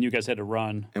rain. And you guys had to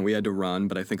run. And we had to run,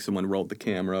 but I think someone rolled the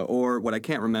camera, or what I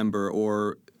can't remember,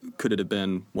 or could it have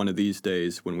been one of these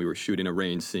days when we were shooting a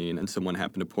rain scene and someone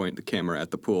happened to point the camera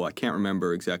at the pool. I can't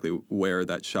remember exactly where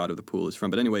that shot of the pool is from,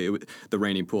 but anyway, the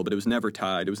raining pool, but it was never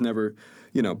tied. It was never,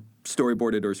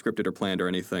 storyboarded or scripted or planned or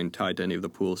anything tied to any of the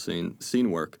pool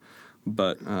scene work.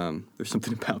 But there's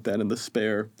something about that in the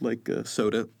spare, like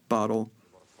soda bottle.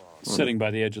 Sitting by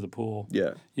the edge of the pool.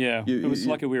 Yeah. Yeah. It was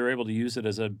lucky we were able to use it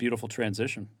as a beautiful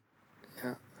transition.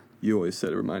 Yeah. You always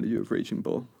said it reminded you of Raging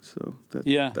Bull, so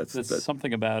that's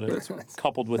something about it,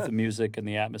 coupled with the music and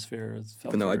the atmosphere.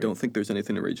 Even though I don't think there's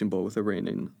anything in Raging Bull with a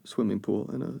raining swimming pool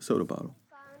and a soda bottle.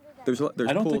 There's I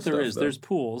don't pool think there stuff, is. though. There's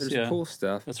pools. There's pool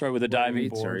stuff. That's right, with a diving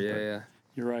Meets her, board. yeah.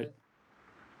 You're right.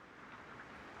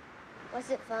 Was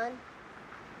it fun?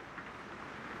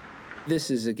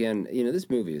 This is, again, this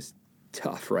movie is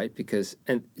tough, right? Because,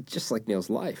 and just like Neil's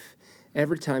life,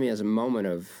 every time he has a moment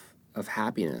of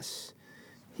happiness,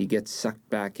 he gets sucked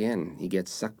back in. He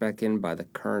gets sucked back in by the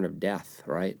current of death,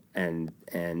 right? And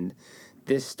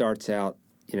this starts out,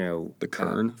 The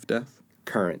current of death?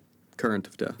 Current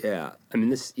of death. Yeah. I mean,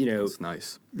 this, That's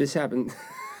nice. This happened...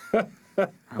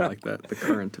 I like that, the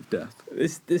current of death.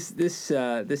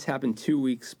 This happened 2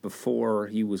 weeks before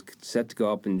he was set to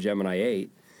go up in Gemini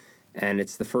 8, and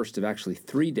it's the first of actually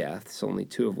 3 deaths, only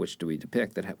 2 of which do we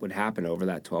depict, that would happen over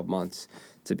that 12 months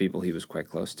to people he was quite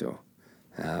close to.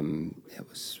 It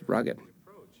was rugged.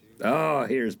 Oh,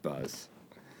 here's Buzz.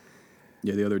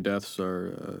 Yeah, the other deaths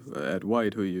are Ed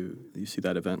White, who you see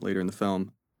that event later in the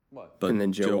film. But And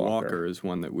then Joe Walker is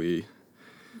one that we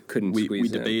couldn't we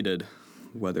squeeze in. debated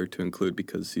whether to include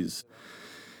because he's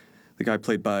the guy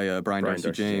played by Brian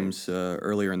Darcy James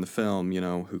earlier in the film,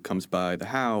 who comes by the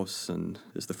house and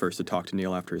is the first to talk to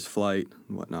Neil after his flight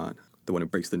and whatnot. The one who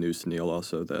breaks the news to Neil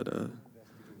also that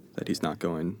he's not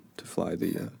going to fly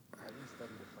the...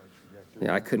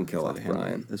 Yeah, I couldn't kill off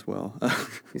Brian as well.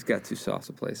 He's got too soft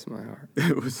a place in my heart.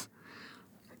 It was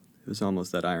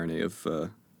almost that irony of...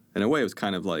 in a way, it was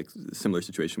kind of like a similar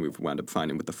situation we've wound up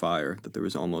finding with the fire, that there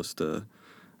was almost a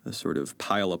sort of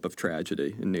pileup of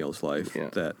tragedy in Neil's life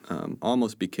that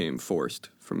almost became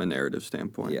forced from a narrative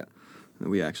standpoint. Yeah. And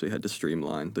we actually had to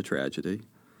streamline the tragedy.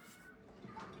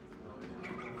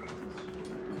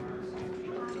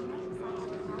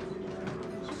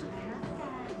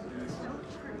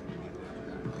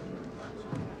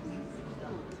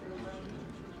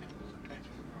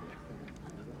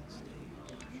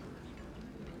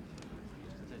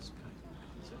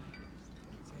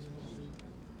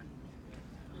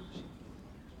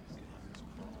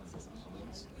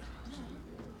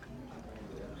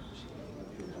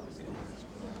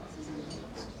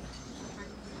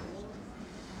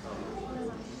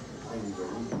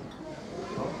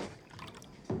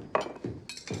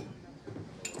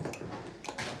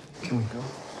 Can we go?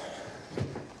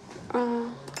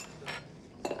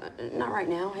 Not right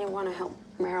now. I want to help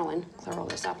Marilyn clear all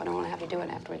this up. I don't want to have to do it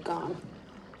after we've gone.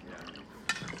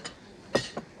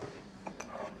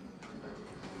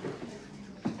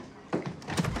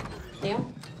 Neil?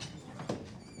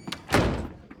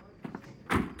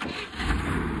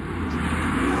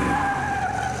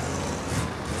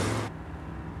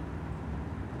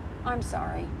 I'm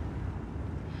sorry.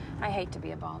 I hate to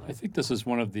be a bother. I think this is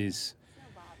one of these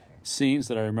scenes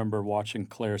that I remember watching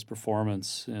Claire's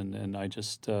performance, and I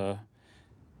just, an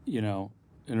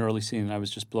early scene, I was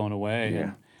just blown away. Yeah.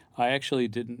 And I actually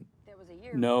didn't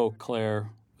know Claire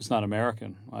was not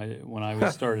American. When I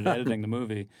started editing the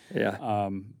movie,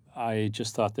 I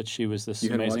just thought that she was this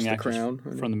amazing actress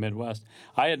from the Midwest.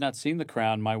 I had not seen The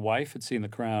Crown. My wife had seen The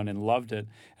Crown and loved it,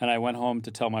 and I went home to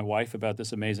tell my wife about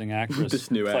this amazing actress, this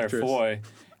new Claire actress. Foy.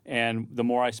 And the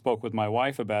more I spoke with my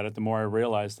wife about it, the more I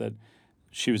realized that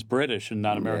she was British and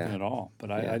not American at all.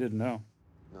 But I didn't know.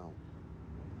 No.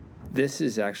 This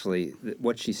is actually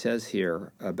what she says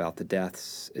here about the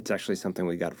deaths. It's actually something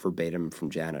we got verbatim from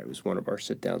Janet. It was one of our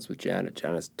sit-downs with Janet.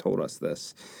 Janet told us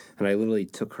this, and I literally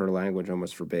took her language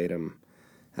almost verbatim.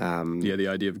 The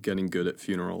idea of getting good at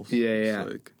funerals. Yeah.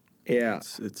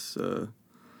 It's Well,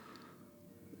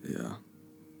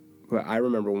 I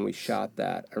remember when we shot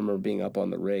that, I remember being up on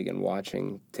the rig and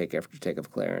watching take after take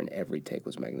of Claire, and every take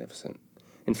was magnificent.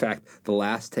 In fact, the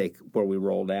last take where we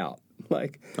rolled out,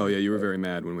 oh yeah, you were very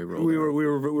mad when we rolled. We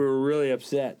were really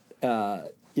upset. No,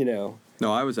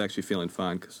 I was actually feeling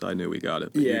fine because I knew we got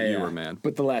it. But you were mad.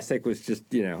 But the last take was just,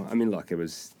 look, it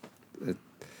was.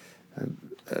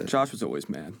 Josh was always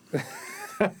mad.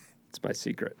 It's my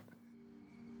secret.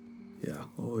 Yeah,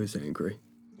 always angry.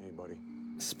 Hey, buddy.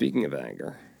 Speaking of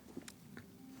anger.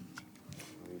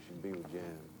 You should be with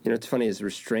Jan. It's funny, as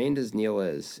restrained as Neil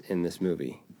is in this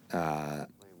movie,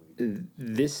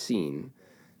 this scene,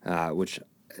 which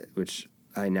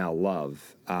I now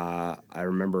love, I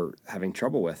remember having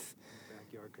trouble with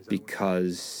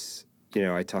because,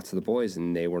 I talked to the boys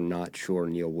and they were not sure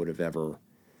Neil would have ever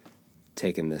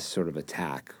taken this sort of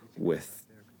attack with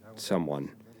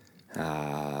someone,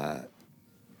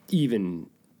 even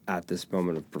at this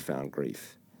moment of profound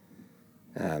grief.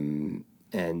 And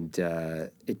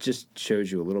it just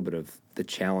shows you a little bit of the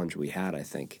challenge we had, I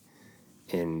think,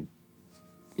 in,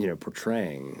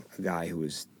 portraying a guy who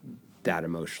was that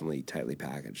emotionally tightly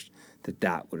packaged,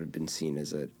 that would have been seen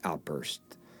as an outburst,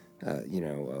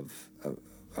 of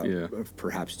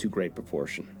perhaps too great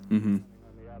proportion. Mm-hmm.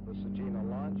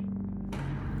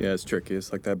 Yeah, it's tricky.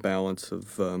 It's like that balance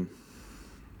of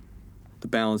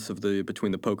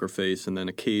between the poker face and then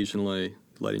occasionally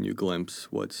letting you glimpse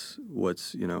what's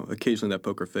occasionally that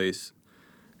poker face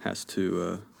has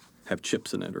to have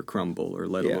chips in it or crumble or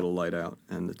let a little light out,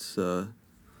 and it's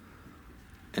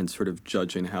and sort of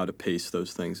judging how to pace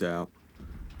those things out.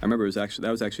 I remember that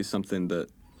was actually something that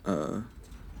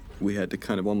we had to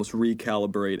kind of almost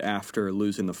recalibrate after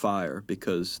losing the fire,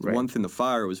 because the one thing the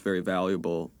fire was very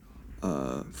valuable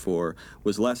for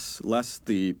was less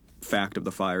the fact of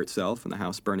the fire itself and the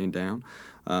house burning down,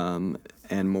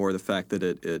 and more the fact that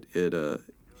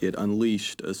it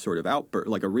unleashed a sort of outburst,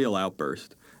 like a real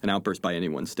outburst, an outburst by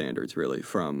anyone's standards, really,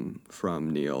 from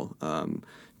Neil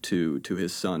to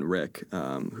his son Rick,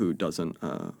 who doesn't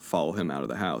follow him out of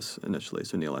the house initially.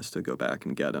 So Neil has to go back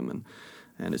and get him,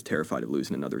 and is terrified of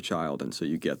losing another child, and so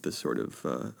you get this sort of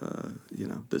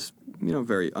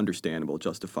very understandable,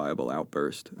 justifiable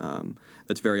outburst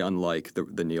that's very unlike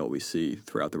the Neil we see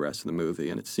throughout the rest of the movie,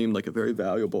 and it seemed like a very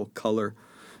valuable color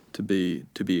to be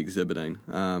exhibiting,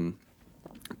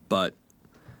 but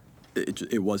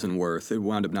it wasn't worth. It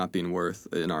wound up not being worth,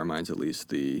 in our minds at least,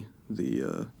 the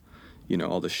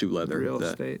all the shoe leather, the real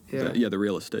estate, the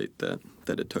real estate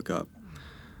that it took up.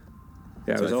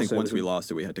 Yeah, so I think once we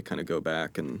lost it, we had to kind of go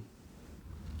back and.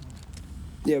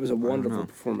 Yeah, it was a wonderful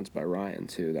performance by Ryan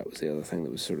too. That was the other thing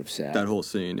that was sort of sad. That whole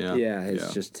scene, yeah. Yeah,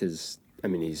 it's just his. I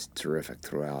mean, he's terrific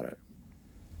throughout it.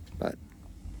 But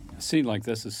a scene like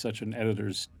this is such an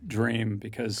editor's dream,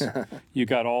 because you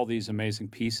got all these amazing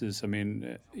pieces. I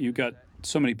mean, you got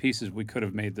so many pieces. We could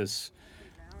have made this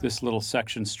little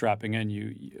section strapping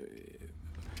in.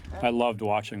 I loved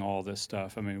watching all this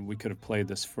stuff. I mean, we could have played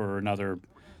this for another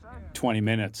 20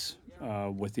 minutes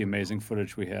with the amazing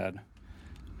footage we had,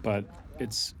 but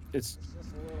it's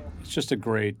just a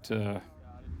great.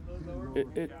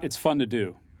 It's fun to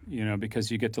do, because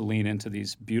you get to lean into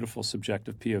these beautiful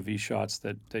subjective POV shots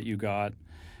that you got,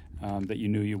 that you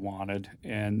knew you wanted,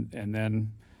 and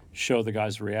then show the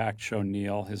guys react, show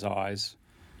Neil his eyes,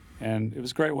 and it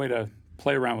was a great way to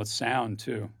play around with sound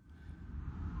too.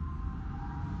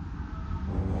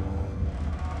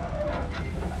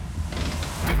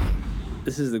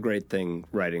 This is the great thing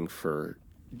writing for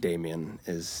Damien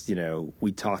is,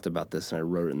 we talked about this and I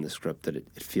wrote in the script that it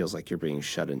feels like you're being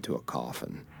shut into a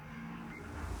coffin.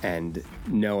 And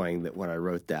knowing that when I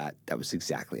wrote that was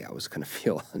exactly how I was going to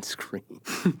feel on screen.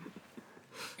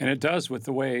 And it does, with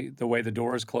the way the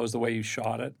doors close, the way you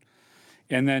shot it.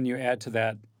 And then you add to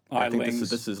that I think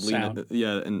this is sound.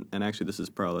 and actually this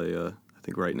is probably, I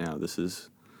think right now,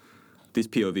 these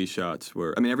POV shots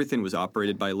were, everything was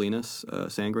operated by Linus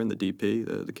Sandgren, the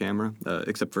DP, the camera,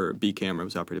 except for B camera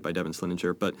was operated by Devin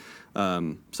Slininger. But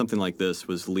something like this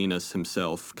was Linus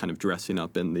himself kind of dressing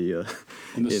up in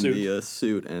the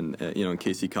suit, and in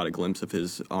case he caught a glimpse of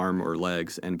his arm or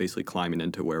legs, and basically climbing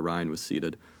into where Ryan was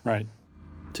seated. Right.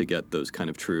 To get those kind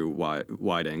of true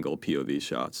wide-angle POV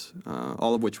shots,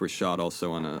 all of which were shot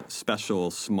also on a special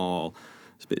small,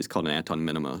 it's called an Anton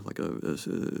Minima, like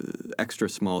a extra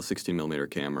small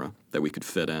 16mm camera that we could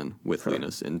fit in with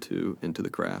Linus into the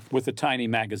craft. With a tiny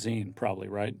magazine, probably,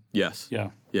 right? Yes. Yeah.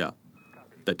 Yeah.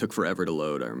 That took forever to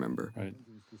load, I remember. Right.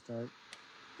 Start.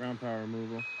 Ground power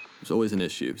removal. There's always an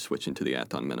issue switching to the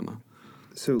Anton Minima.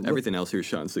 So everything else here is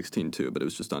shot in 16 too, but it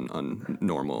was just on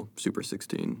normal Super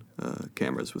 16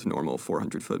 cameras with normal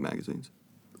 400-foot magazines.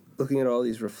 Looking at all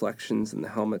these reflections in the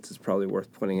helmets, it's probably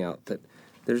worth pointing out that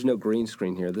there's no green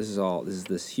screen here. This is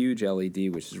this huge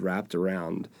LED which is wrapped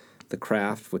around the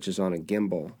craft, which is on a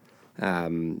gimbal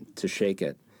to shake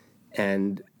it,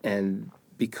 and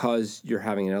because you're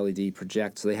having an LED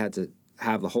project, so they had to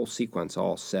have the whole sequence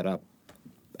all set up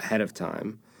ahead of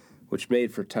time, which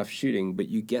made for tough shooting, but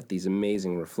you get these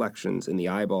amazing reflections in the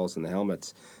eyeballs and the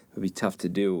helmets. It would be tough to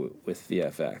do with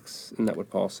VFX. Isn't that what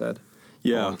Paul said?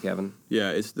 Yeah, Paul and Kevin.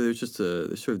 Yeah, there's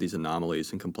sort of these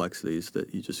anomalies and complexities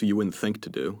that you wouldn't think to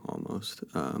do almost.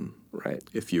 Right.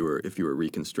 If you were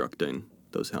reconstructing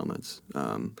those helmets.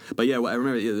 But yeah, I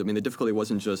remember. The difficulty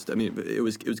wasn't just. It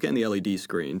was getting the LED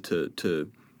screen to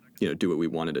do what we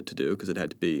wanted it to do, because it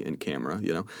had to be in camera,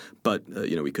 But,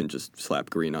 we couldn't just slap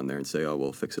green on there and say, oh,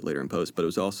 we'll fix it later in post. But it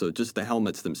was also just the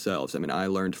helmets themselves. I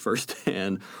learned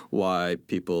firsthand why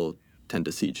people tend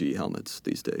to CG helmets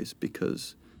these days,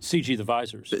 because CG the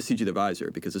visors. CG the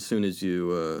visor, because as soon as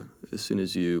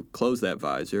you close that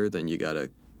visor, then you gotta.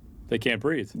 They can't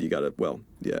breathe. You gotta. Well,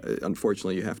 yeah.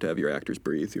 Unfortunately, you have to have your actors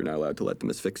breathe. You're not allowed to let them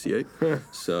asphyxiate.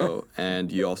 So,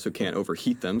 and you also can't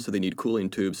overheat them. So they need cooling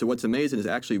tubes. So what's amazing is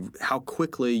actually how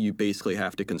quickly you basically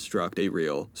have to construct a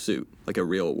real suit, like a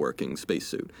real working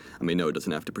spacesuit. I mean, no, it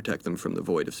doesn't have to protect them from the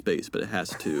void of space, but it has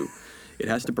to. It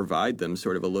has to provide them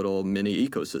sort of a little mini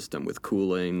ecosystem with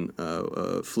cooling,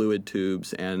 fluid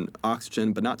tubes, and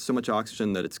oxygen, but not so much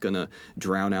oxygen that it's going to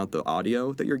drown out the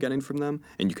audio that you're getting from them.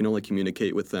 And you can only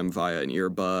communicate with them via an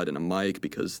earbud and a mic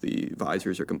because the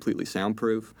visors are completely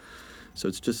soundproof. So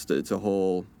it's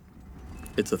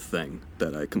a thing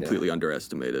that I completely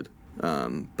underestimated.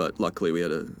 But luckily we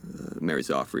had Mary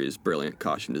Zoffrey's brilliant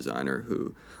costume designer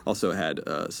who also had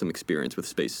some experience with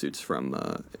spacesuits from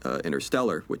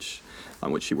Interstellar,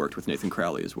 on which she worked with Nathan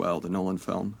Crowley as well, the Nolan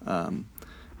film. And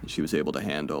she was able to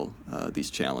handle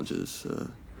these challenges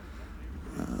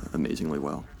amazingly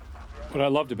well. What I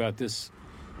loved about this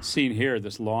scene here,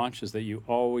 this launch, is that you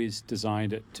always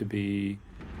designed it to be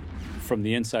from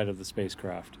the inside of the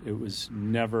spacecraft. It was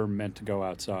never meant to go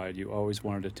outside. You always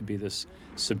wanted it to be this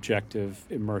subjective,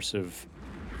 immersive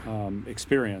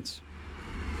experience.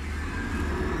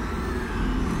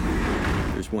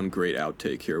 There's one great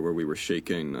outtake here where we were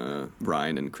shaking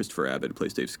Ryan and Christopher Abbott, who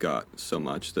plays Dave Scott, so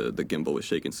much. The gimbal was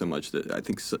shaking so much that I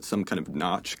think some kind of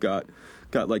notch got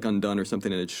like undone or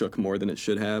something, and it shook more than it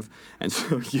should have. And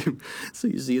so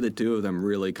you see the two of them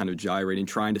really kind of gyrating,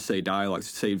 trying to say dialogue,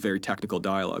 say very technical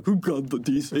dialogue. Who got the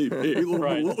DC?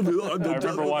 Right. I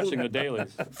remember watching the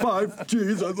dailies.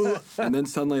 5Gs. And then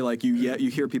suddenly, like you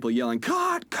hear people yelling,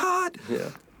 "Cut! Cut!"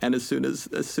 Yeah. And as soon as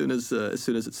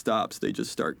it stops, they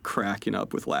just start cracking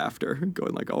up with laughter,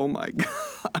 going like, "Oh my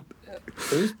god!"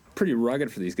 It was pretty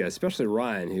rugged for these guys, especially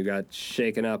Ryan, who got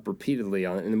shaken up repeatedly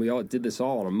on it. And we all did this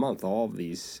all in a month, all of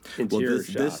these interior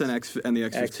shots. This and the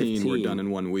X-15 were done in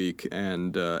 1 week,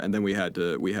 and then we had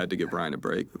to give Ryan a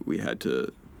break. We had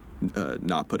to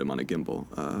not put him on a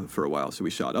gimbal for a while, so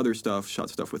we shot other stuff, shot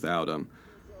stuff without him.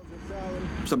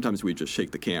 Sometimes we just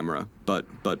shake the camera, but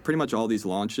pretty much all these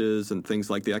launches and things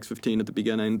like the X-15 at the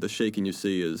beginning, the shaking you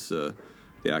see is the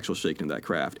actual shaking of that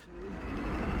craft.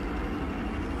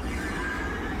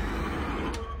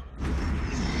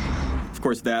 Of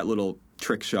course, that little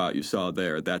trick shot you saw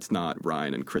there, that's not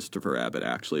Ryan and Christopher Abbott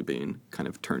actually being kind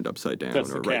of turned upside down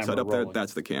or right side up there.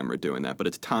 That's the camera doing that, but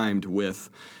it's timed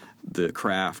with the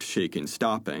craft shaking,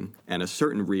 stopping, and a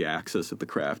certain re-axis of the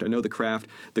craft. I know the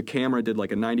camera did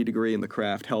like a 90 degree, and the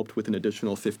craft helped with an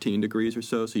additional 15 degrees or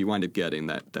so, so you wind up getting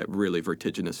that really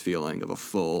vertiginous feeling of a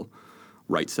full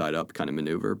right side up kind of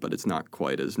maneuver, but it's not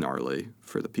quite as gnarly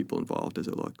for the people involved as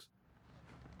it looks.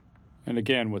 And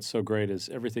again, what's so great is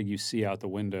everything you see out the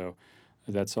window,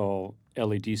 that's all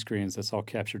LED screens, that's all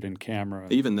captured in camera.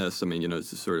 Even this, I mean,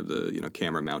 it's sort of the,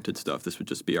 camera-mounted stuff. This would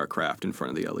just be our craft in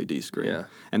front of the LED screen. Yeah.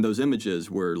 And those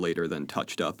images were later then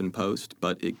touched up in post,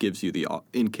 but it gives you the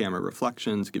in-camera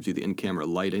reflections, gives you the in-camera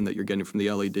lighting that you're getting from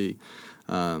the LED,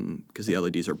 because the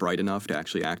LEDs are bright enough to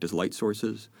actually act as light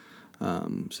sources.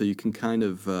 So you can kind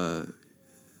of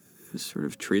sort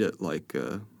of treat it like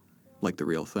the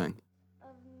real thing.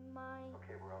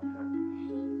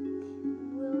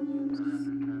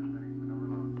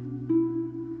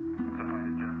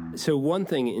 So one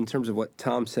thing in terms of what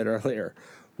Tom said earlier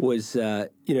was,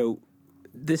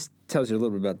 this tells you a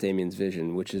little bit about Damien's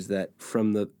vision, which is that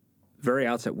from the very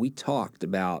outset, we talked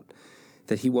about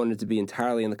that he wanted to be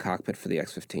entirely in the cockpit for the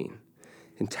X-15,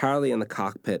 entirely in the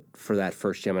cockpit for that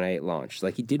first Gemini 8 launch.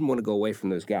 Like, he didn't want to go away from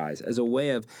those guys as a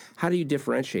way of, how do you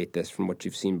differentiate this from what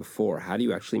you've seen before? How do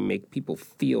you actually make people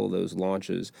feel those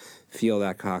launches, feel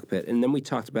that cockpit? And then we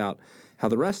talked about how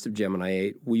the rest of Gemini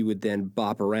 8, we would then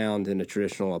bop around in a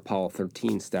traditional Apollo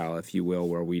 13 style, if you will,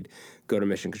 where we'd go to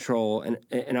mission control.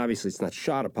 And obviously it's not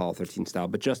shot Apollo 13 style,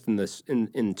 but just in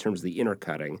terms of the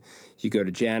intercutting. You go to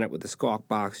Janet with the squawk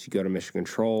box, you go to mission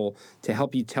control to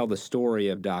help you tell the story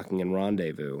of docking and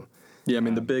rendezvous. Yeah, I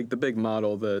mean, the big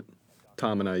model that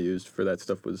Tom and I used for that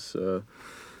stuff was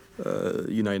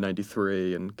United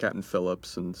 93 and Captain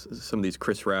Phillips and some of these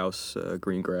Chris Rouse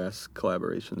Greengrass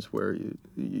collaborations where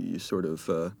you sort of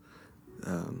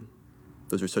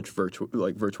those are such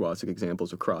virtuosic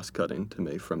examples of cross-cutting to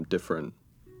me from different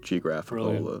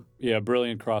geographical.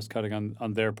 Brilliant cross-cutting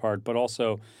on their part, but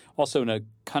also in a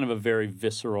kind of a very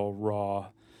visceral, raw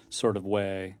sort of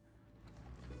way.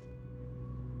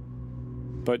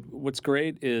 But what's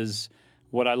great is,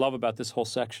 what I love about this whole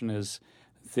section is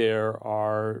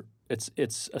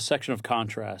it's a section of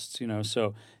contrasts,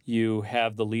 so you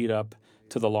have the lead up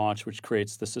to the launch, which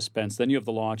creates the suspense. Then you have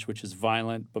the launch, which is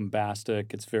violent,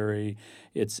 bombastic. It's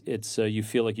you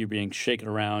feel like you're being shaken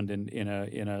around in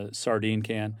a sardine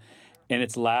can, and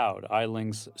it's loud.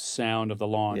 Eiling's sound of the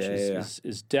launch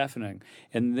is deafening,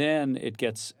 and then it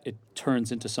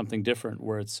turns into something different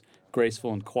where it's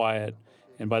graceful and quiet.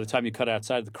 And by the time you cut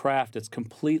outside the craft, it's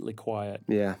completely quiet.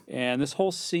 Yeah. And this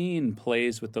whole scene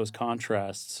plays with those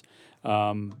contrasts,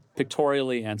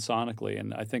 pictorially and sonically.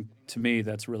 And I think, to me,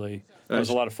 that was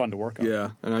a lot of fun to work on.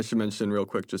 Yeah, and I should mention real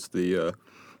quick just the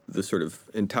sort of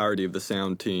entirety of the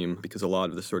sound team, because a lot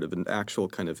of the sort of actual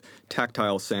kind of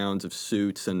tactile sounds of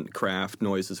suits and craft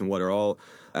noises and what are all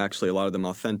actually a lot of them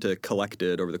authentic,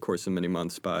 collected over the course of many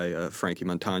months by Frankie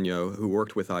Montagno, who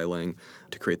worked with Eiling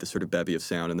to create this sort of bevy of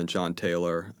sound, and then John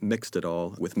Taylor mixed it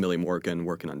all with Millie Morgan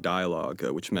working on dialogue,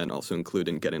 which meant also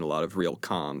including getting a lot of real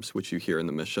comms, which you hear in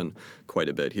the mission quite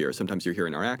a bit here. Sometimes you're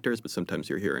hearing our actors, but sometimes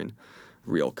you're hearing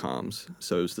real comms.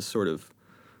 So it was this sort of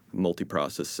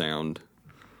multi-process sound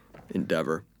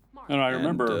endeavor. And I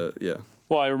remember, yeah.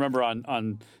 Well, I remember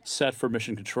on set for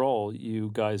Mission Control,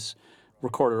 you guys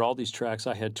recorded all these tracks.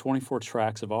 I had 24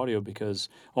 tracks of audio because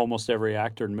almost every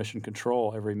actor in Mission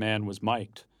Control, every man was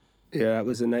mic'd. Yeah, it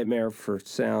was a nightmare for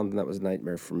sound, and that was a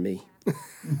nightmare for me.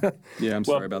 Yeah, I'm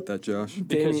sorry about that, Josh.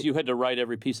 Because you had to write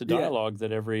every piece of dialogue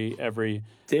that every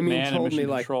Damien man told in Mission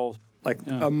me, Control...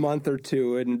 a month or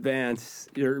two in advance,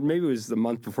 or maybe it was the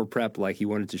month before prep, like he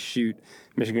wanted to shoot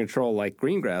Mission Control like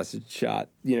Greengrass had shot,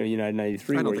 United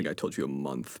 93. I don't think I told you a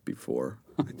month before.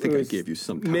 I think I gave you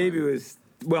some time. Maybe it was...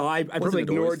 Well, I probably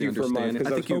ignored you for a month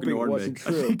because I was hoping it wasn't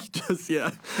true. I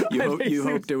think you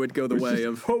hoped it would go the way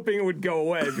of... hoping it would go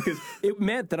away because it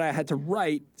meant that I had to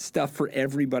write stuff for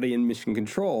everybody in Mission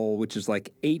Control, which is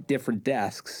like 8 different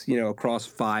desks, across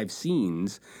 5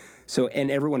 scenes. So,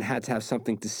 and everyone had to have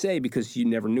something to say because you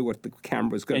never knew what the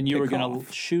camera was going to pick off. And you were going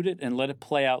to shoot it and let it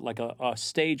play out like a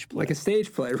stage play. Like a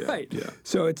stage play, right. Yeah.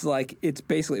 So it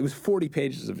was 40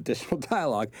 pages of additional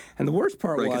dialogue. And the worst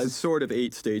part was... it's sort of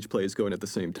 8 stage plays going at the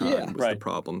same time was the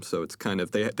problem. So it's kind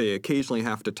of, they occasionally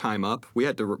have to time up. We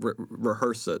had to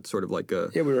rehearse it sort of like a...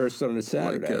 Yeah, we rehearsed it on a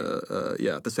Saturday.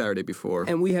 The Saturday before.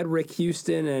 And we had Rick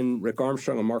Houston and Rick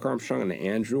Armstrong and Mark Armstrong and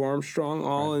Andrew Armstrong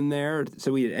all in there.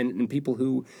 So we had, and people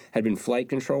who had been flight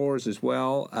controllers as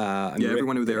well.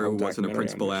 Everyone who there who wasn't a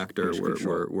principal actor were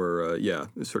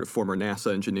sort of former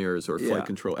NASA engineers or flight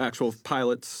control, actual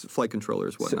pilots, flight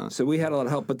controllers, whatnot. So we had a lot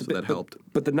of help. That helped.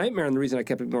 But the nightmare, and the reason I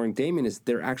kept ignoring Damien, is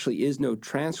there actually is no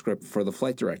transcript for the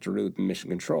flight director in Mission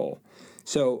Control.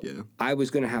 So I was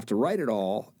going to have to write it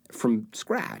all from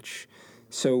scratch.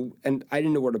 So, and I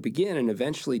didn't know where to begin, and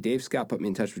eventually Dave Scott put me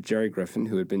in touch with Jerry Griffin,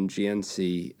 who had been the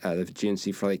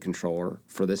GNC flight controller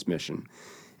for this mission.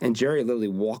 And Jerry literally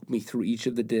walked me through each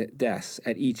of the desks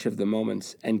at each of the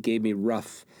moments and gave me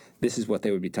this is what they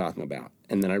would be talking about.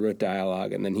 And then I wrote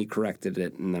dialogue, and then he corrected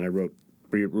it, and then I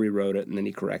rewrote it, and then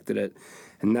he corrected it.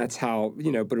 And that's how,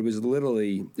 but it was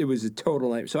a total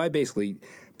nightmare. So I basically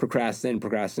procrastinated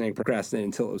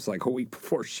until it was like a week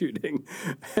before shooting.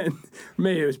 And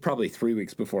maybe it was probably 3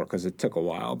 weeks before because it took a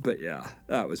while. But yeah,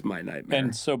 that was my nightmare.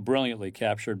 And so brilliantly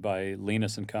captured by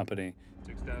Linus and company.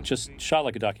 Just shot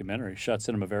like a documentary, shot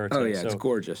cinema verite. Oh, yeah, it's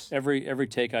gorgeous. Every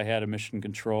take I had of Mission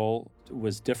Control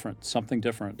was different, something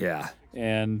different. Yeah.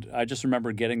 And I just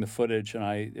remember getting the footage, and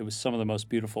it was some of the most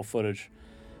beautiful footage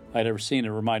I'd ever seen. It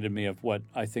reminded me of what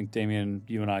I think, Damien,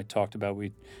 you and I talked about.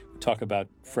 We talk about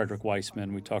Frederick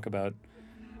Weissman. We talk about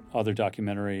other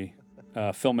documentary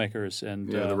filmmakers and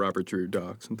the Robert Drew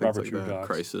docs and things like that,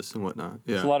 Crisis and whatnot.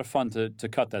 Yeah, it's a lot of fun to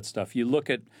cut that stuff. You look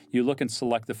and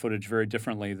select the footage very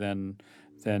differently than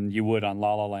you would on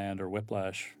La La Land or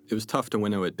Whiplash. It was tough to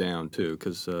winnow it down too,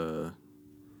 because it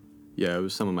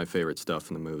was some of my favorite stuff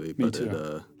in the movie. Me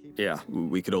too.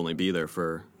 We could only be there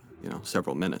for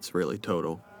several minutes really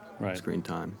total screen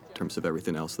time in terms of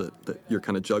everything else that you're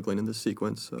kind of juggling in this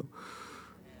sequence. So.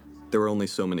 There were only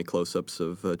so many close-ups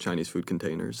of Chinese food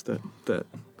containers that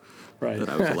I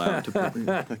was allowed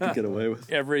to I could get away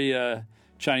with. Every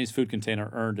Chinese food container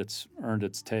earned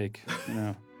its take,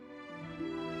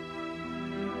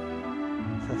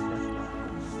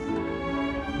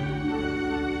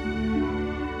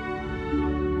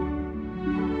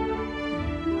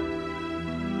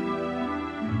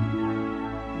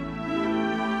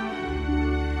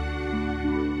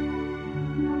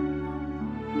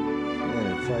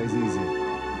 Flies easy.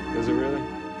 Is it really?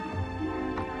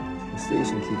 The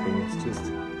station keeping, it's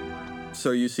just...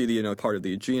 So you see the part of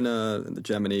the Aegina and the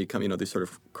Gemini come, these sort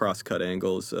of cross-cut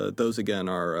angles. Those again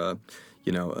are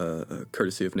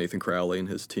courtesy of Nathan Crowley and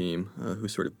his team, who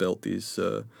sort of built these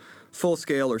full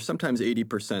scale or sometimes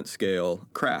 80% scale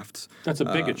crafts. That's a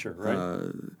bigature,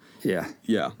 right?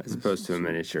 Yeah. As opposed to a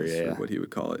miniature, Sort of what he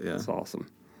would call it, yeah. That's awesome.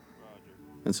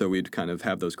 And so we'd kind of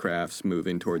have those crafts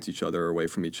moving towards each other, away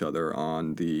from each other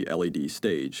on the LED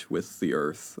stage with the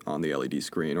Earth on the LED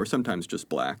screen, or sometimes just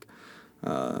black.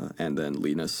 And then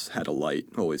Linus had a light,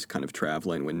 always kind of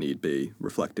traveling when need be,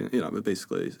 reflecting,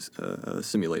 basically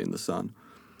simulating the sun.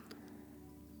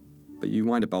 But you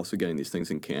wind up also getting these things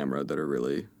in camera that are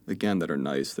really, again, that are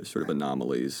nice. They're sort of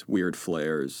anomalies, weird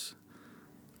flares,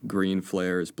 green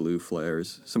flares, blue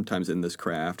flares. Sometimes in this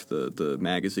craft, the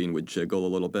magazine would jiggle a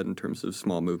little bit in terms of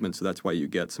small movements, so that's why you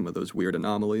get some of those weird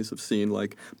anomalies of seeing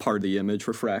like part of the image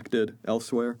refracted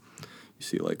elsewhere. You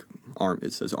see like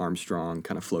it says Armstrong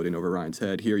kind of floating over Ryan's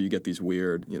head. Here you get these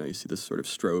weird, you see this sort of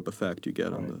strobe effect you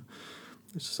get on the.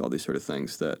 There's just all these sort of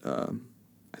things that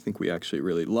I think we actually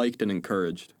really liked and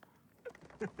encouraged.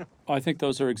 I think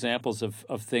those are examples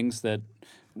of things that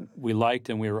we liked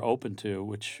and we were open to,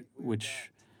 which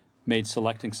made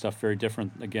selecting stuff very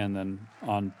different, again, than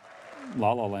on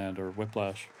La La Land or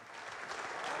Whiplash.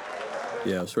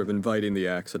 Yeah, sort of inviting the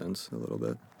accidents a little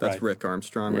bit. That's Right. Rick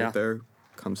Armstrong right there.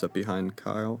 Comes up behind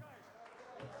Kyle.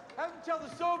 Have them tell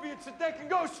the Soviets that they can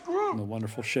go screw. And the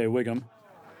wonderful Shea Wiggum.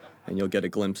 And you'll get a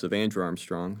glimpse of Andrew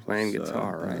Armstrong. Playing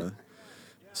guitar, right?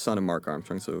 Son of Mark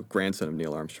Armstrong, so grandson of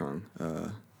Neil Armstrong,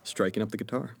 striking up the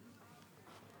guitar.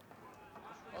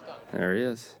 There he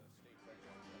is.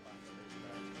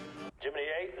 Jiminy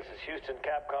 8, this is Houston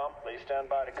Capcom. Please stand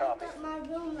by to copy. My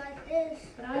room like this.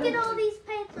 Look at all these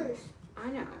papers.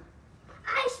 I know.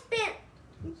 I spent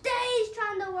days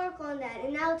trying to work on that,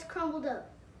 and now it's crumbled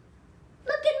up.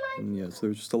 Look at my... And yes,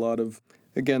 there's just a lot of,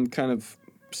 again, kind of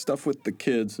stuff with the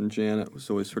kids, and Janet was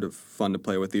always sort of fun to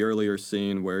play with. The earlier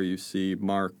scene where you see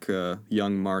Mark,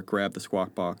 young Mark, grab the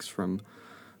squawk box from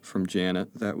Janet,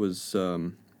 that was...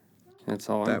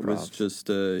 That's all that improv. was just,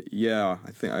 I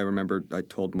remember I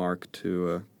told Mark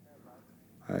to,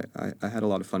 I had a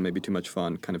lot of fun, maybe too much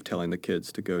fun, kind of telling the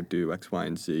kids to go do X, Y,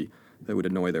 and Z that would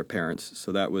annoy their parents.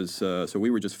 So that was, so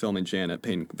we were just filming Janet,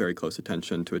 paying very close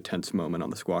attention to a tense moment on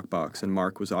the squawk box, and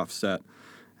Mark was offset,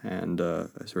 and I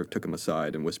sort of took him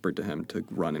aside and whispered to him to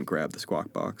run and grab the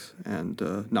squawk box and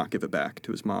not give it back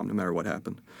to his mom, no matter what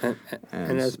happened.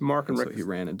 And as Mark and Rick... So he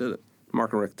ran and did it.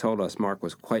 Mark and Rick told us Mark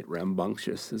was quite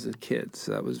rambunctious as a kid,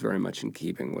 so that was very much in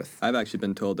keeping with... I've actually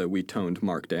been told that we toned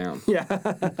Mark down. Yeah.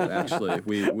 Actually, that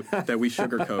we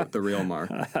sugarcoat the real Mark.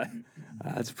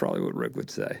 That's probably what Rick would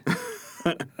say.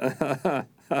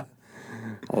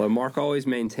 Although Mark always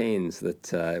maintains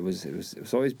that it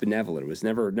was always benevolent. It was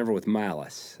never with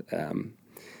malice.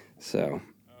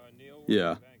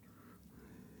 Yeah.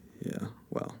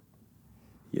 Well,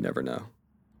 you never know.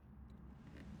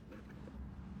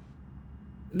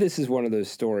 This is one of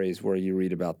those stories where you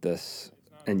read about this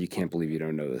and you can't believe you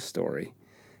don't know this story.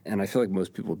 And I feel like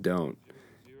most people don't.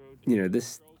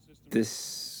 This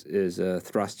is a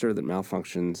thruster that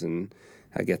malfunctions and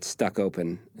gets stuck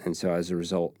open. And so as a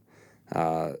result,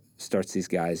 starts these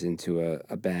guys into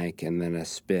a bank and then a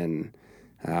spin,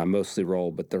 mostly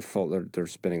roll, but they're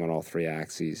spinning on all three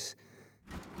axes.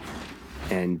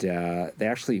 And they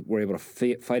actually were able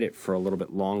to fight it for a little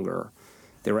bit longer.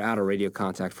 They were out of radio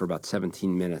contact for about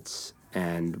 17 minutes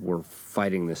and were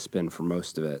fighting the spin for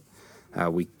most of it.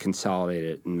 We consolidate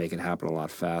it and make it happen a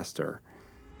lot faster.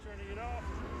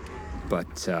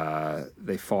 But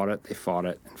they fought it,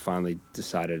 and finally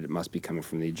decided it must be coming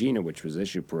from the Aegina, which was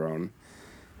Issuperone,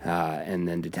 and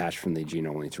then detached from the Aegina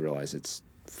only to realize it's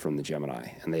from the Gemini.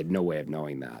 And they had no way of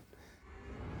knowing that.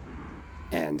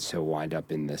 And so wind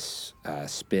up in this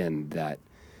spin that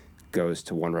goes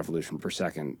to 1 revolution per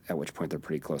second, at which point they're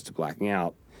pretty close to blacking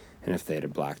out. And if they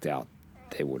had blacked out,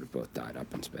 they would have both died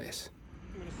up in space.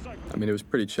 I mean, it was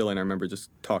pretty chilling. I remember just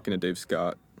talking to Dave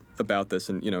Scott about this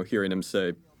and, hearing him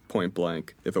say point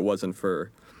blank, if it wasn't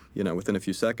for, within a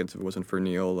few seconds, if it wasn't for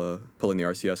Neil pulling the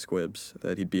RCS squibs,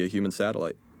 that he'd be a human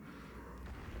satellite.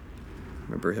 I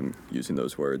remember him using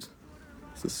those words.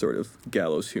 It's this sort of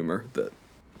gallows humor that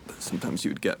sometimes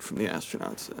you would get from the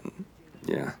astronauts. And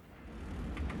yeah.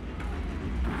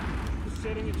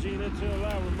 Setting Aegina to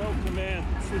allow remote command.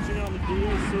 Switching on the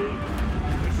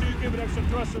DAC. Make sure you give it extra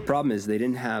thrust. The problem is they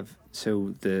didn't have,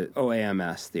 so the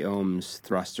OAMS, the OMS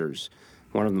thrusters,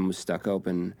 one of them was stuck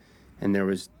open, and there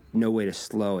was no way to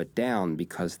slow it down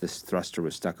because this thruster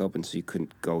was stuck open, so you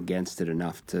couldn't go against it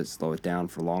enough to slow it down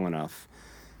for long enough.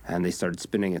 And they started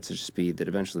spinning at such a speed that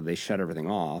eventually they shut everything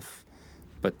off,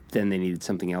 but then they needed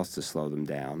something else to slow them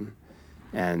down.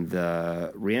 And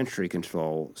the reentry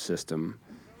control system,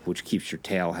 which keeps your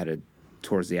tail headed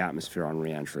towards the atmosphere on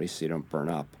reentry so you don't burn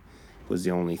up, was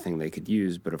the only thing they could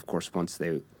use. But of course, once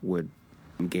they would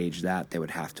engage that, they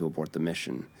would have to abort the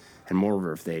mission. And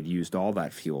moreover, if they had used all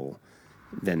that fuel,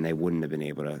 then they wouldn't have been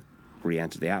able to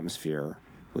re-enter the atmosphere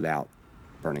without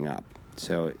burning up.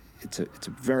 So it's a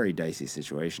very dicey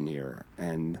situation here,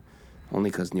 and only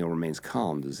because Neil remains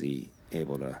calm is he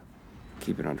able to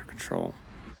keep it under control.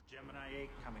 Gemini 8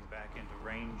 coming back into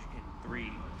range in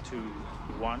 3, 2,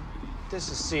 1. This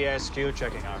is CSQ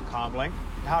checking our comm link.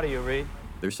 How do you read?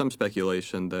 There's some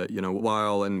speculation that,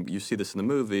 while, and you see this in the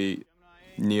movie,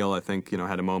 Neil, I think,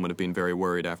 had a moment of being very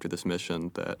worried after this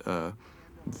mission that,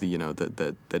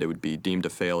 that it would be deemed a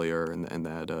failure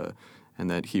and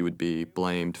that he would be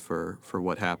blamed for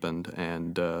what happened,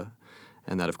 and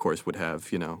that, of course, could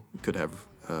have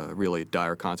really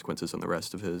dire consequences on the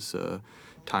rest of his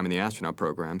time in the astronaut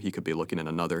program. He could be looking at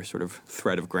another sort of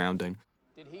threat of grounding.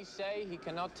 Did he say he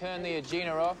cannot turn the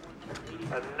Agena off?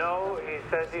 No, he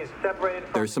says he's separated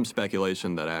from... There's some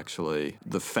speculation that actually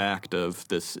the fact of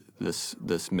this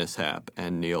mishap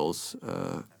and Neil's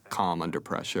calm under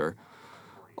pressure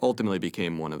ultimately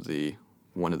became one of the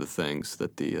things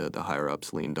that the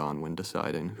higher-ups leaned on when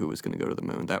deciding who was going to go to the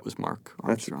moon. That was Mark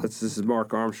Armstrong. This is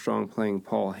Mark Armstrong playing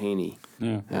Paul Haney.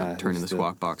 Yeah, turning the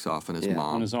squawk box off on his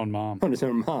mom. On his own mom. On his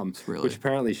own mom, really... which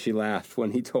apparently she laughed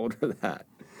when he told her that.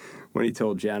 When he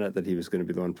told Janet that he was going to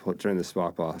be the one turning the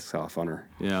squawk box off on her.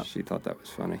 Yeah. She thought that was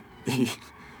funny.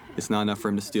 It's not enough for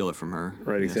him to steal it from her.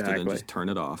 Right, exactly. He has to then just turn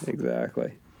it off.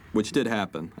 Exactly. Which did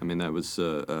happen. I mean, that was...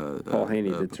 Paul Haney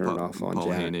did turn it off on Paul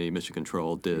Janet. Haney, Mission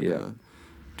Control, did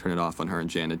turn it off on her, and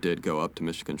Janet did go up to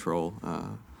Mission Control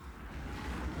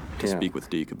to speak with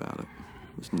Deke about it.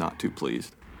 Was not too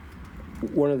pleased.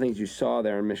 One of the things you saw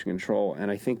there in Mission Control, and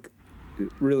I think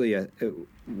really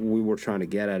we were trying to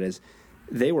get at, is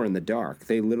they were in the dark.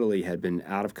 They literally had been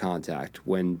out of contact.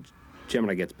 When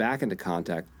Gemini gets back into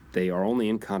contact, they are only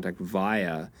in contact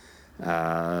via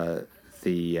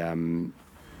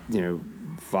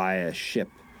via ship,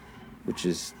 which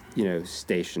is,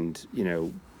 stationed,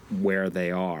 where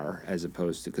they are, as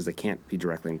opposed to, because they can't be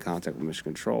directly in contact with Mission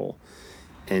Control.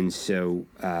 And so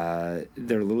they're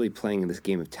literally playing this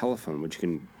game of telephone, which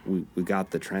we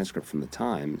got the transcript from the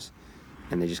Times,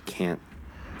 and they just can't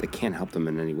help them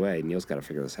in any way. Neil's got to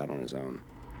figure this out on his own.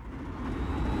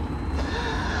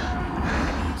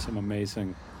 Some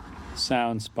amazing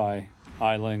sounds by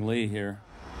Eiling Lee here.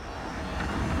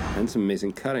 And some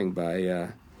amazing cutting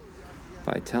by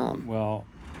Tom. Well,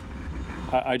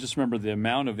 I just remember the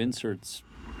amount of inserts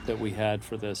that we had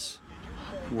for this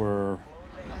were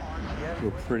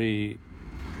pretty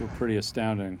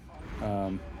astounding.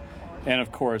 And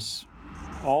of course,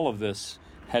 all of this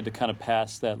had to kind of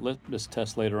pass that litmus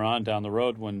test later on down the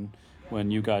road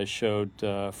when you guys showed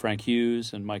Frank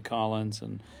Hughes and Mike Collins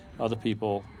and other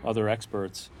people, other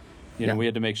experts. We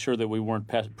had to make sure that we weren't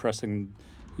pressing,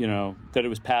 that it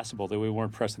was passable, that we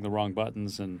weren't pressing the wrong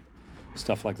buttons and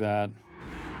stuff like that.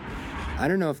 I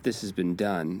don't know if this has been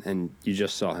done, and you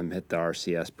just saw him hit the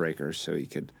RCS breakers, so he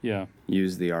could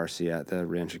use the RCS, the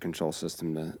reentry control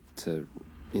system, to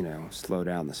slow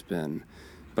down the spin.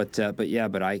 But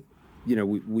I,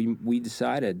 we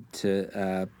decided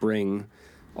to bring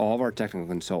all of our technical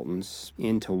consultants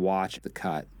in to watch the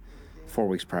cut 4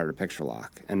 weeks prior to picture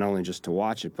lock, and not only just to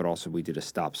watch it, but also we did a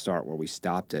stop-start where we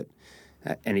stopped it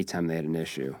anytime they had an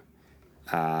issue.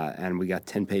 And we got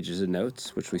 10 pages of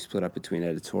notes, which we split up between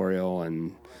editorial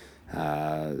and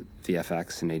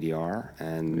VFX and ADR.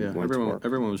 And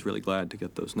everyone was really glad to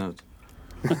get those notes.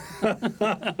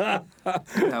 that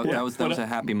was a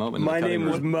happy moment. My name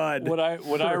was Mud. What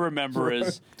I remember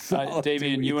is,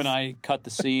 Damien, you and I cut the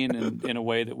scene in a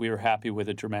way that we were happy with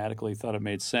it dramatically, thought it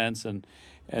made sense, and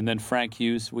then Frank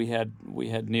Hughes, we had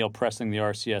Neil pressing the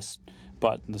RCS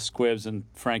button, the squibs, and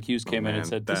Frank Hughes came in and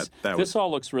said, this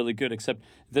all looks really good, except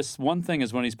this one thing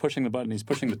is when he's pushing the button, he's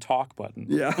pushing the talk button.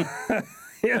 Yeah.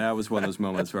 That was one of those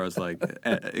moments where I was like,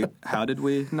 how did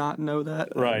we not know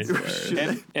that? Right.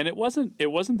 and it wasn't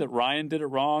that Ryan did it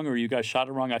wrong or you guys shot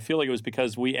it wrong. I feel like it was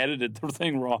because we edited the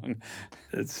thing wrong.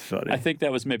 It's funny. I think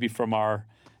that was maybe from our,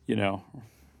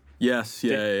 Yes,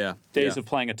 days of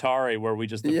playing Atari where we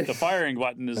just, the firing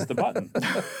button is the button.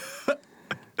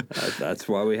 That's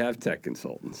why we have tech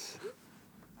consultants.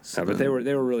 But they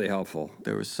were really helpful.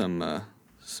 There was some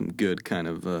good kind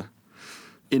of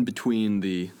in between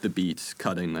the beats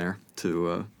cutting there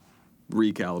to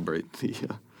recalibrate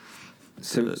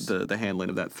the handling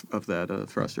of that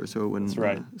thruster, so it wouldn't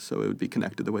so it would be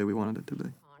connected the way we wanted it to be.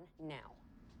 Now.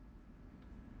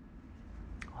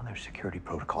 On their security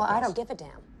protocol. Well, I don't give a damn.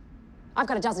 I've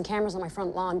got a dozen cameras on my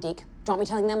front lawn, Deke. Do you want me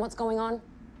telling them what's going on?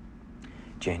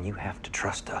 Jen, you have to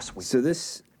trust us. So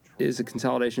this is a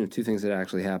consolidation of two things that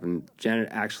actually happened. Janet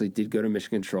actually did go to Mission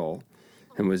Control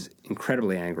and was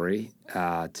incredibly angry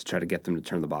to try to get them to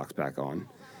turn the box back on.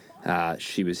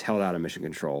 She was held out of Mission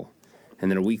Control. And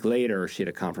then a week later, she had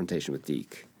a confrontation with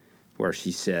Deke, where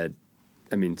she said,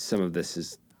 I mean, some of this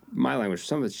is my language,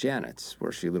 some of it's Janet's,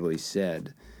 where she literally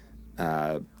said,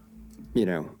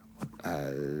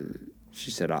 she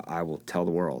said, I will tell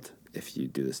the world if you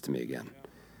do this to me again.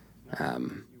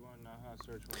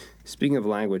 Speaking of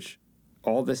language,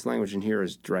 all this language in here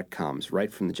is direct comms,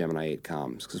 right from the Gemini 8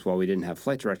 comms, because while we didn't have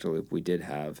flight director loop, we did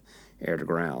have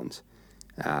air-to-ground.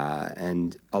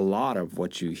 And a lot of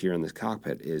what you hear in this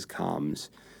cockpit is comms,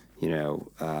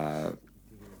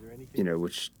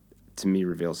 which to me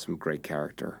reveals some great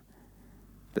character.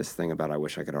 This thing about I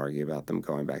wish I could argue about them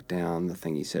going back down, the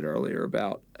thing he said earlier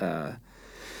about how,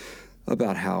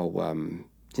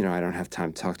 I don't have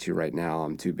time to talk to you right now,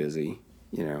 I'm too busy,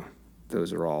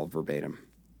 those are all verbatim.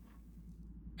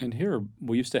 And here,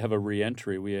 we used to have a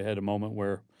re-entry. We had a moment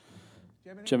where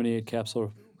Gemini 8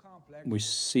 capsule, we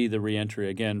see the re-entry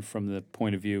again from the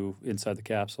point of view inside the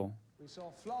capsule.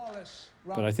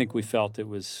 But I think we felt it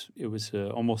was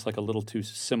almost like a little too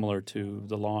similar to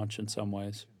the launch in some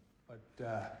ways.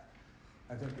 But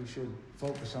I think we should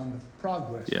focus on the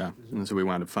progress. Yeah, and so we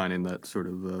wound up finding that sort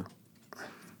of,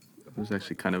 it was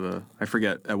actually kind of I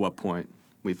forget at what point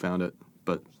we found it,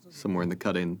 but somewhere in the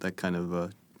cutting, that kind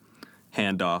of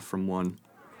handoff from one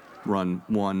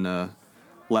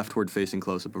leftward facing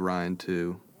close-up of Ryan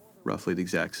to roughly the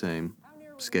exact same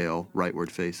scale, rightward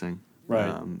facing,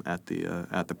 right. At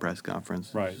the press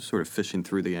conference. Right. Sort of fishing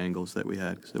through the angles that we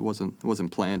had, because it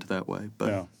wasn't planned that way. But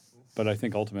yeah. But I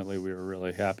think ultimately we were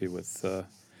really happy with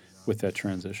that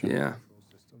transition. Yeah.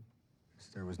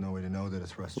 There was no way to know that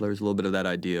it's Russell. Well, there's a little bit of that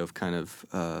idea of kind of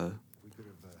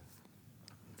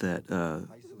that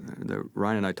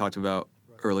Ryan and I talked about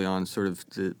early on, sort of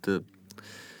the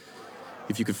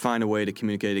if you could find a way to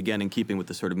communicate, again, in keeping with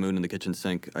the sort of moon in the kitchen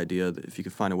sink idea, that if you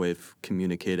could find a way of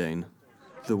communicating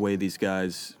the way these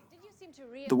guys,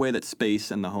 the way that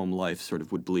space and the home life sort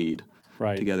of would bleed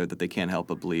together, that they can't help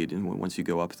but bleed. And once you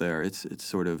go up there, it's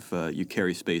sort of, you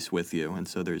carry space with you. And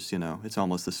so there's, it's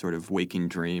almost this sort of waking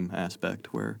dream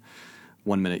aspect where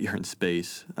 1 minute you're in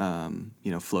space,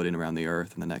 floating around the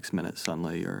Earth, and the next minute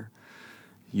suddenly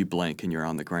you blink and you're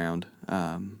on the ground.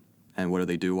 And what do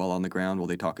they do while on the ground? Well,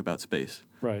 they talk about space.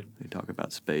 Right. They talk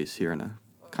about space here in a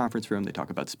conference room. They talk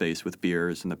about space with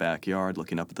beers in the backyard,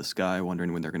 looking up at the sky,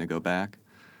 wondering when they're going to go back.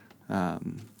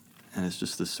 And it's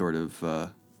just this sort of, I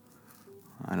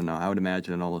don't know, I would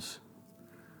imagine it almost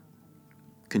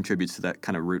contributes to that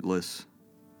kind of rootless,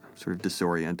 sort of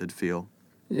disoriented feel.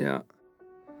 Yeah.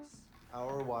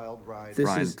 Our wild ride.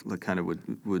 Ryan kind of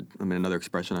would, another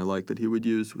expression I like that he would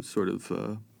use was sort of,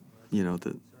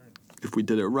 that if we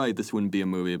did it right, this wouldn't be a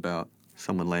movie about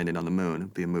someone landing on the moon.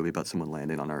 It'd be a movie about someone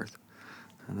landing on Earth.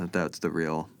 And that's the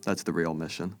real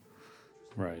mission.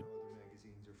 Right.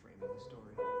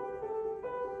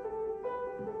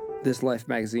 This Life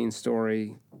magazine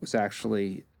story was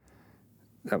actually,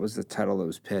 that was the title that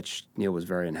was pitched. Neil was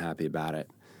very unhappy about it.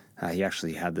 He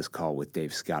actually had this call with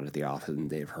Dave Scott at the office, and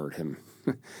Dave heard him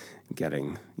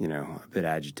getting, a bit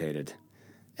agitated.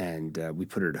 And we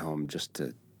put it at home just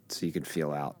so you could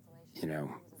feel out,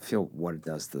 feel what it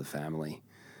does to the family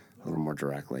a little more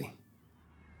directly.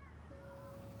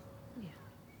 Yeah.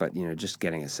 But, just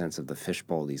getting a sense of the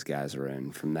fishbowl these guys are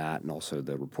in from that, and also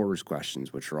the reporters'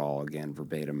 questions, which are all, again,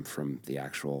 verbatim from the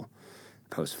actual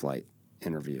post-flight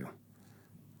interview.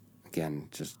 Again,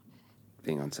 just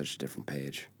being on such a different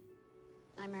page.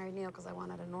 I married Neil because I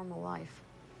wanted a normal life.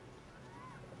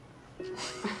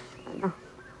 I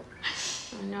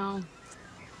know.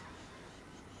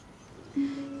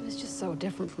 It was just so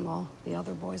different from all the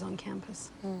other boys on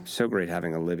campus. So great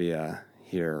having Olivia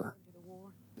here,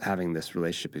 having this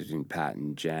relationship between Pat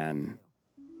and Jan.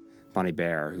 Bonnie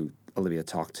Bear, who Olivia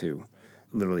talked to,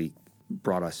 literally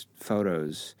brought us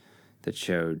photos that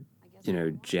showed,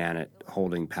 Janet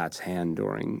holding Pat's hand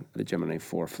during the Gemini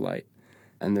 4 flight.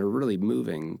 And they're really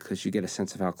moving because you get a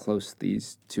sense of how close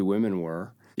these two women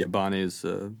were. Yeah, Bonnie is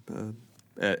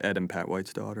Ed and Pat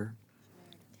White's daughter.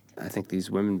 I think these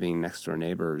women being next door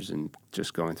neighbors and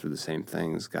just going through the same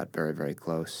things got very, very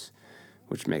close,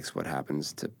 which makes what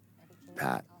happens to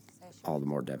Pat all the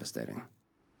more devastating.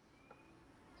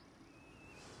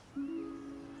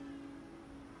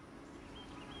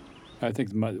 I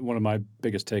think one of my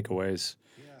biggest takeaways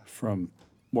from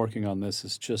working on this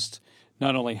is just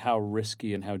not only how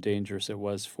risky and how dangerous it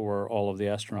was for all of the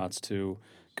astronauts to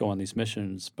go on these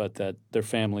missions, but that their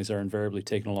families are invariably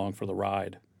taken along for the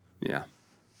ride. Yeah.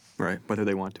 Right, whether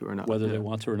they want to or not. Whether they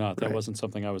want to or not. That Right. wasn't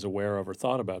something I was aware of or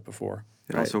thought about before.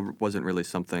 It also wasn't really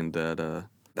something that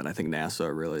I think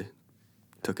NASA really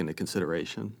took into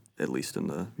consideration, at least in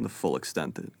the full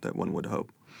extent that one would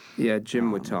hope. Yeah,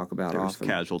 Jim would talk about there was often.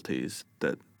 casualties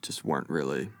that just weren't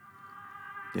really,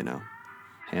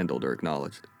 handled or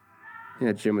acknowledged.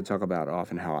 Yeah, Jim would talk about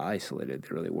often how isolated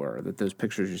they really were. That those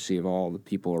pictures you see of all the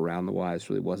people around the Wise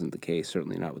really wasn't the case.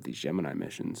 Certainly not with these Gemini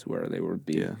missions, where they would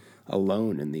be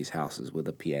alone in these houses with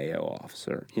a PAO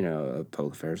officer, a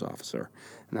public affairs officer,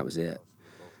 and that was it.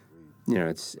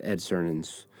 It's Ed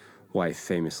Cernan's wife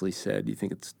famously said, "You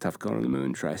think it's tough going to the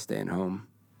moon? Try staying home."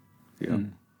 Yeah.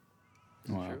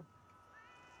 Wow.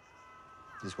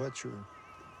 Is what true?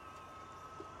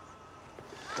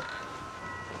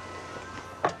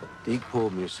 Deke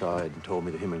pulled me aside and told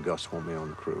me that him and Gus want me on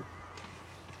the crew.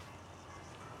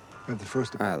 At the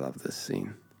first. I love this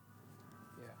scene.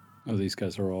 Oh, these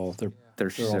guys are all they're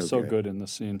so all so good. good in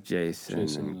this scene. Jason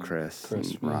and Chris and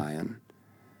yeah. Ryan.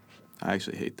 I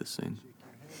actually hate this scene.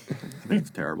 I think it's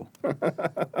terrible. I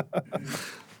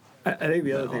think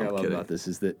the other thing I I'm love kidding. about this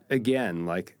is that, again,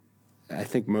 I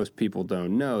think most people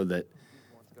don't know that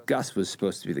Gus was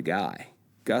supposed to be the guy.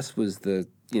 Gus was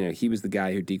he was the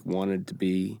guy who Deke wanted to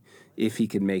be, if he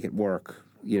could make it work,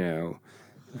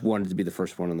 wanted to be the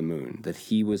first one on the moon. That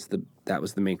that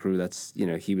was the main crew. That's,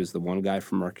 he was the one guy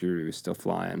from Mercury who was still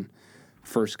flying,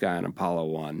 first guy on Apollo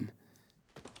 1.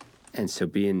 And so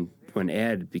when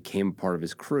Ed became a part of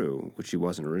his crew, which he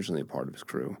wasn't originally a part of his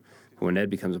crew, but when Ed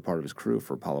becomes a part of his crew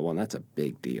for Apollo 1, that's a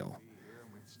big deal.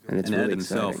 And it's really Ed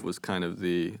himself exciting. was kind of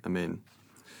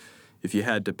if you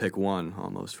had to pick one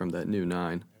almost from that new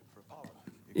 9,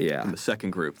 yeah, and the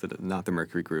second group, not the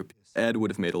Mercury group, Ed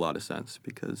would have made a lot of sense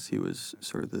because he was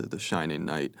sort of the shining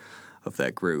knight of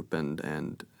that group,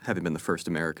 and having been the first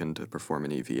American to perform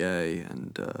an EVA,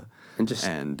 and just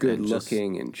good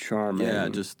looking and charming. Yeah,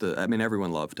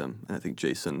 everyone loved him, and I think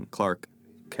Jason Clarke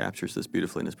captures this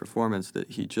beautifully in his performance.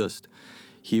 That he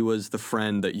was the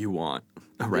friend that you want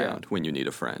around when you need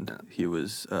a friend. He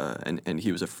was, and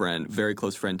he was a friend, very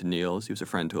close friend to Niels. He was a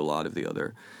friend to a lot of the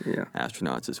other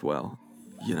astronauts as well.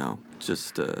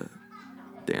 Just a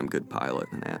damn good pilot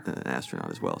and an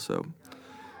astronaut as well. So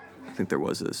I think there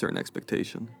was a certain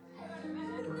expectation.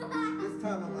 This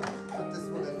time I'm gonna put this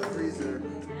one in the freezer.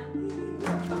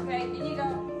 Okay, in you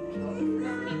go.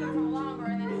 Keep it for longer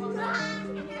and then it goes out.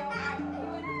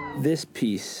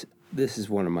 This is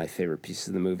one of my favorite pieces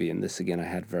of the movie, and this, again, I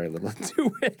had very little to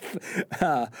do with.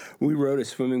 We wrote a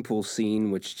swimming pool scene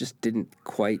which just didn't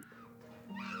quite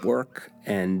work,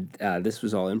 and this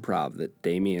was all improv that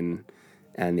Damien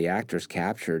and the actors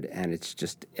captured, and it's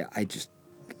just,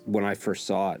 when I first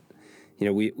saw it,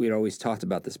 we'd always talked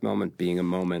about this moment being a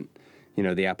moment,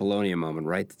 the Apollonia moment,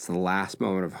 right? It's the last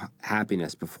moment of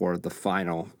happiness before the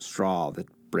final straw that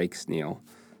breaks Neil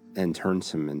and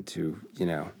turns him into,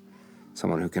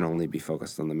 someone who can only be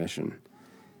focused on the mission.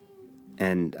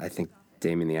 And I think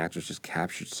Damien, the actors, just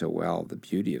captured so well the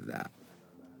beauty of that.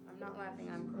 I'm not laughing,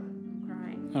 I'm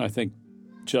crying. And I think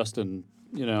Justin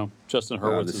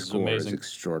Hurwitz's the score amazing. is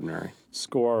extraordinary.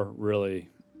 Score really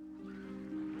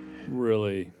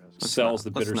sells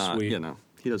the bittersweet.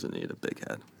 He doesn't need a big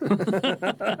head.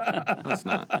 Let's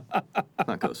not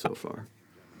go so far.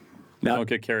 Now, don't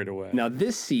get carried away. Now,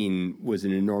 this scene was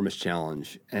an enormous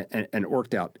challenge and it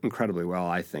worked out incredibly well,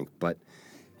 I think. But,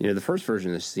 the first version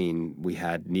of this scene, we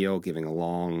had Neil giving a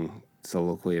long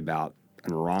soliloquy about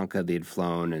an Aranca they had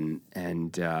flown, and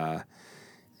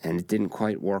it didn't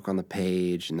quite work on the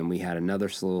page. And then we had another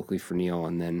soliloquy for Neil,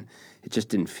 and then it just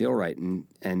didn't feel right.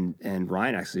 And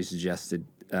Ryan actually suggested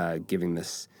giving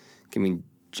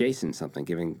Jason something,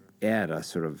 giving Ed a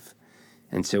sort of.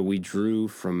 And so we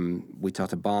talked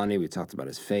to Bonnie, we talked about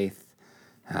his faith,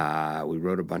 we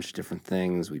wrote a bunch of different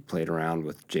things, we played around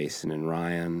with Jason and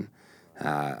Ryan.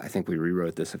 I think we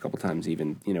rewrote this a couple times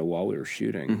even, while we were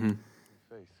shooting. Mm-hmm.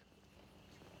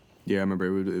 Yeah, I remember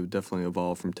it would definitely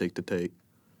evolve from take to take.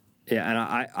 Yeah, and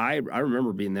I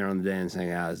remember being there on the day and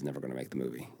saying, I was never going to make the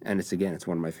movie. And it's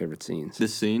one of my favorite scenes.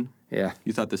 This scene? Yeah.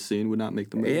 You thought this scene would not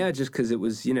make the movie? Yeah, just because it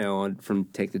was, from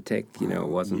take to take, it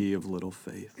wasn't. Ye of little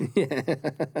faith.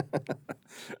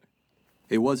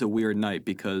 It was a weird night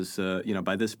because,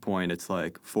 by this point it's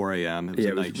like 4 a.m. It was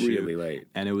a night shoot. Really late.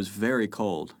 And it was very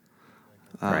cold.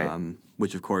 Right.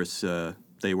 Which, of course,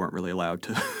 they weren't really allowed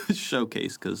to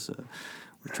showcase because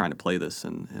we're trying to play this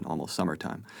in almost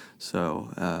summertime. So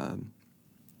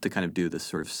to kind of do this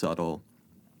sort of subtle,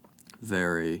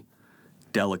 very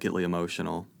delicately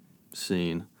emotional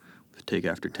scene, take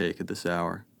after take at this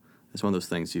hour, it's one of those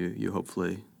things you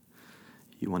hopefully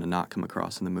you want to not come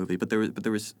across in the movie. But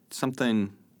there was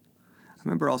something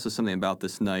remember also something about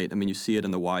this night. I mean, you see it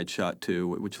in the wide shot too,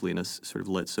 which Lena sort of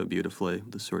lit so beautifully.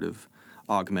 The sort of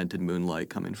augmented moonlight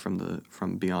coming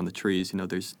from beyond the trees. You know,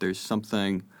 there's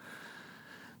something.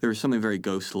 There was something very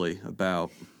ghostly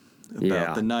about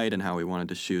the night and how we wanted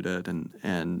to shoot it,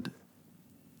 and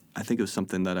I think it was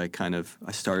something that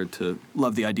I started to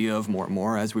love the idea of more and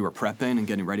more as we were prepping and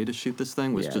getting ready to shoot this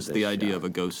thing. Was just the idea of a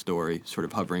ghost story sort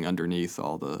of hovering underneath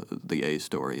all the A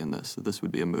story in this. This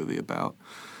would be a movie about.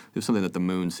 It was something that the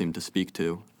moon seemed to speak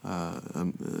to.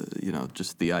 You know,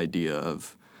 just the idea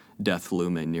of death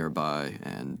looming nearby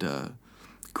and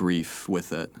grief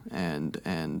with it, and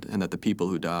that the people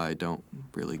who die don't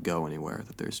really go anywhere.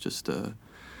 That there's just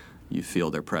you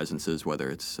feel their presences, whether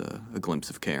it's a glimpse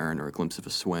of Karen or a glimpse of a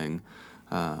swing,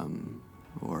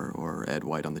 or Ed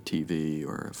White on the TV,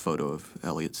 or a photo of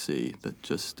Elliot C. That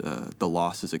just the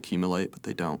losses accumulate, but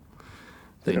they don't.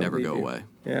 They never go away,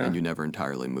 and you never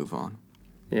entirely move on.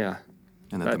 Yeah,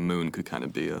 and that the moon could kind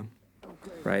of be a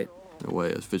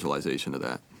way, a visualization of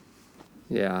that.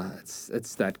 Yeah,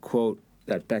 it's that quote,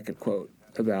 that Beckett quote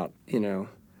about, you know,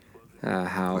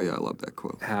 how. Oh yeah, I love that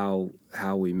quote.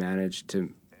 How we managed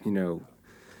to, you know,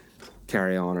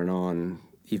 carry on and on,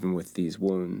 even with these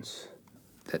wounds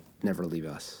that never leave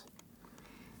us.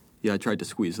 Yeah, I tried to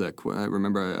squeeze that quote. I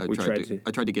remember I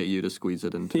tried to get you to squeeze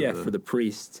it into. For the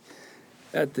priest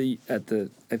at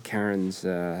Karen's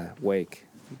wake.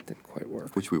 It didn't quite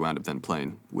work. Which we wound up then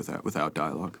playing without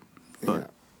dialogue,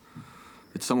 but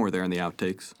it's somewhere there in the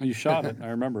outtakes. Oh, you shot it. I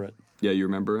remember it. Yeah, you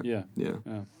remember it. Yeah. Hold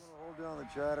down the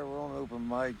chatter. We're on open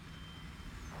mic.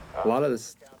 A lot of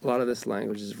this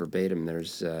language is verbatim.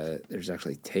 There's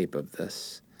actually tape of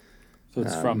this. So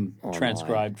it's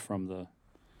transcribed from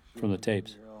the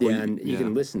tapes. Yeah, and you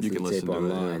can listen to the tape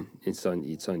online. It's on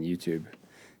YouTube.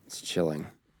 It's chilling.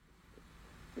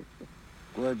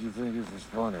 Glad you think this is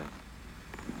funny.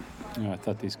 You know, I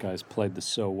thought these guys played this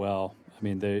so well. I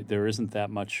mean, there isn't that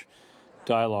much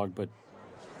dialogue, but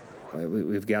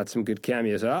we've got some good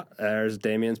cameos. There's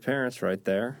Damien's parents right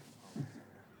there.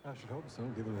 I should hope so,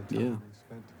 given the time we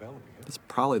spent developing it. That's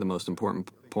probably the most important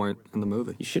point in the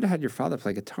movie. You should have had your father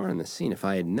play guitar in the scene. If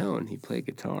I had known he played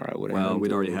guitar, I would have. Well,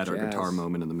 we'd already had our guitar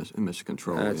moment in Mission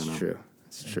Control. That's true.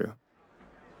 That's true.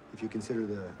 If you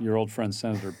consider your old friend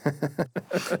Senator,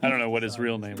 I don't know what his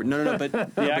real name is. No, but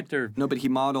the actor. No, but he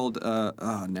modeled. Now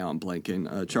I'm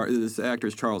blanking. This actor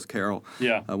is Charles Carroll.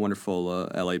 Yeah, a wonderful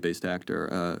LA-based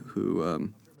actor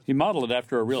who. He modeled it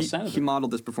after a real senator. He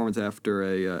modeled this performance after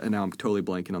and now I'm totally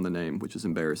blanking on the name, which is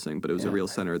embarrassing, but it was a real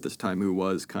senator at this time who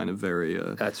was kind of very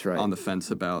that's right. on the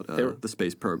fence about the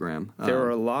space program. There were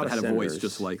a lot of had senators. a voice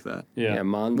just like that. Yeah,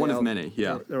 Mondale, one of many,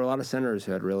 yeah. There were a lot of senators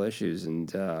who had real issues, and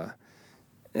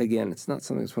again, it's not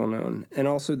something that's well known. And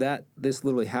also that this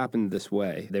literally happened this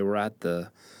way. They were at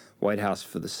the White House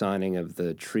for the signing of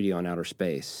the Treaty on Outer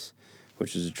Space,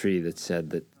 which is a treaty that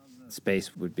said that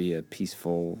space would be a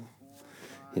peaceful,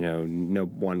 you know, no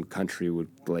one country would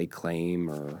lay claim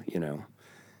or, you know,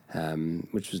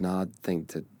 which was an odd thing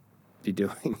to be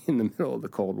doing in the middle of the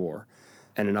Cold War,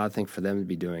 and an odd thing for them to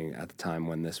be doing at the time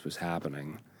when this was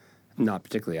happening. Not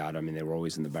particularly odd. I mean, they were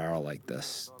always in the barrel like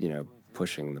this, you know,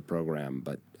 pushing the program,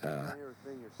 but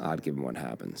odd given what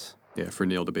happens. Yeah, for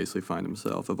Neil to basically find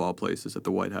himself, of all places, at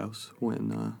the White House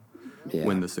when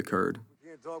this occurred. You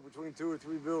can't talk between 2 or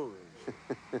 3 buildings.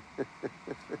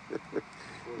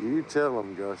 You tell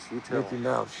them, Gus. You tell them.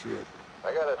 Now, shit.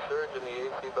 I got a surge in the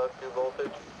AC bus 2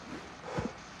 voltage.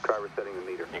 Try resetting the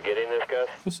meter. You getting this,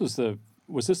 Gus?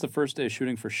 Was this the first day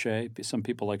shooting for Shay? Some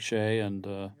people like Shay and.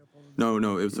 No,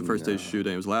 it was the first day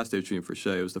shooting. It was the last day shooting for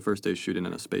Shay. It was the first day shooting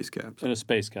in a space capsule. In a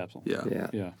space capsule.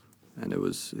 Yeah. And it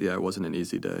wasn't an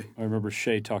easy day. I remember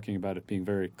Shay talking about it being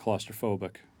very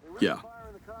claustrophobic. Yeah.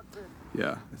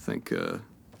 I think it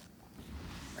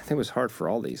was hard for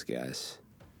all these guys.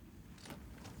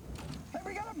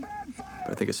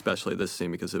 I think especially this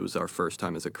scene because it was our first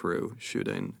time as a crew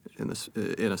shooting in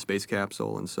a space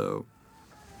capsule, and so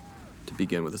to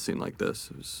begin with a scene like this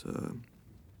was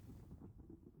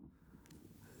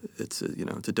it's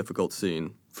a difficult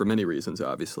scene for many reasons,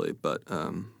 obviously, but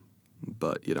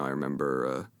you know, I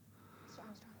remember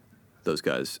those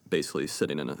guys basically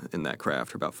sitting in that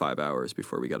craft for about 5 hours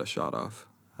before we got a shot off.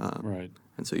 Right.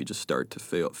 And so you just start to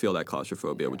feel that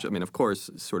claustrophobia, which, I mean, of course,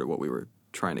 is sort of what we were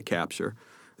trying to capture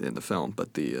in the film,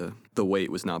 but the weight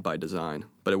was not by design.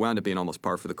 But it wound up being almost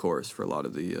par for the course for a lot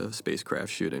of the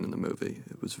spacecraft shooting in the movie.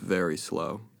 It was very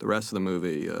slow. The rest of the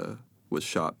movie was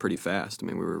shot pretty fast. I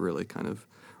mean, we were really kind of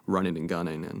running and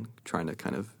gunning and trying to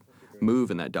kind of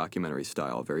move in that documentary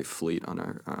style, very fleet on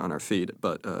our feet.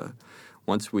 But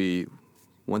once we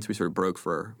once we sort of broke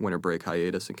for winter break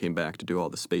hiatus and came back to do all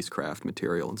the spacecraft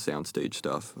material and soundstage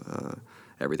stuff,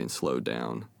 everything slowed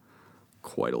down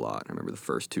quite a lot. I remember the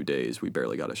first 2 days we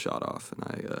barely got a shot off,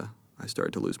 and I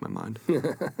started to lose my mind.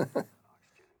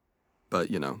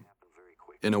 But, you know,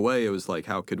 in a way, it was like,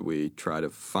 how could we try to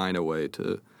find a way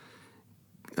to,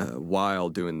 while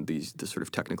doing this sort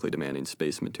of technically demanding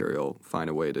space material, find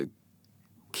a way to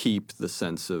keep the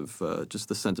sense of, just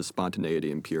the sense of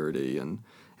spontaneity and purity and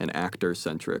an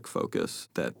actor-centric focus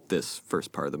that this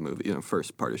first part of the movie, you know,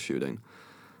 first part of shooting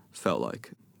felt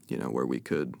like, you know, where we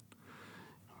could,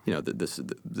 you know, this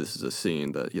is a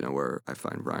scene that, you know, where I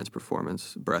find Ryan's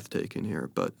performance breathtaking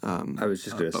here. But I was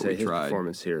just going to say his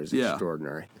performance here is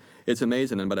extraordinary. It's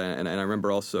amazing, and I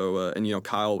remember also, and you know,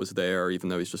 Kyle was there, even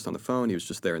though he's just on the phone. He was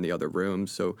just there in the other room.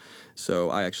 So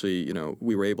I actually, you know,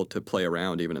 we were able to play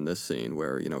around even in this scene,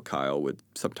 where you know, Kyle would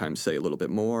sometimes say a little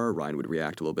bit more, Ryan would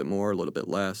react a little bit more, a little bit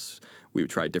less. We would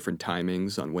try different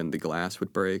timings on when the glass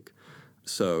would break.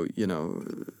 So you know,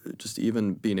 just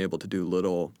even being able to do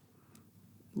little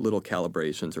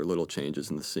calibrations or little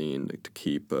changes in the scene to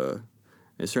keep.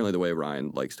 And certainly the way Ryan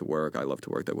likes to work, I love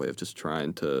to work that way, of just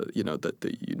trying to, you know, that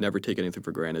you never take anything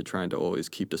for granted, trying to always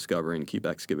keep discovering, keep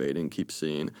excavating, keep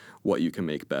seeing what you can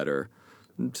make better.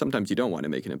 Sometimes you don't want to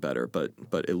make it better, but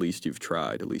at least you've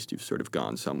tried, at least you've sort of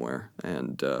gone somewhere.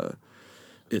 And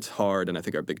it's hard, and I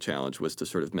think our big challenge was to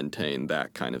sort of maintain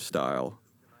that kind of style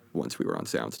once we were on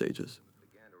sound stages.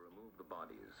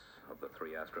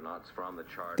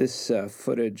 This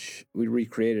footage, we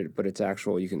recreated it, but it's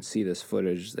actual. You can see this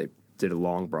footage. They did a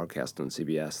long broadcast on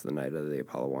CBS the night of the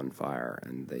Apollo 1 fire,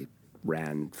 and they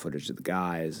ran footage of the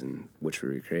guys, and which we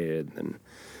recreated, and,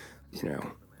 you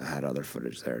know, I had other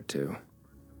footage there, too.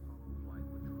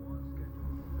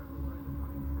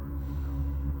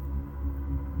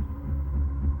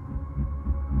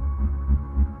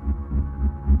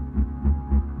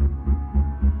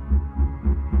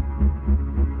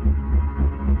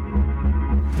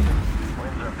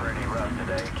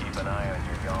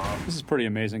 This is pretty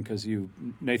amazing because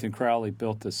Nathan Crowley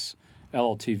built this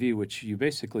LLTV, which you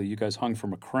guys hung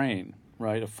from a crane,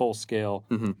 right? A full-scale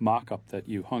mock-up that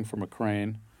you hung from a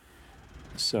crane.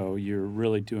 So you're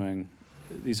really doing,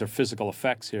 these are physical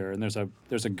effects here. And there's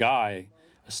a guy,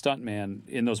 a stuntman,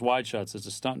 in those wide shots, there's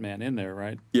a stuntman in there,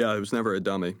 right? Yeah, it was never a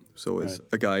dummy. So it was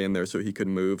a guy in there so he could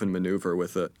move and maneuver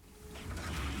with it.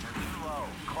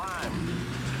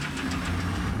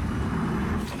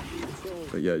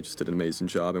 But yeah, he just did an amazing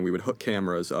job, and we would hook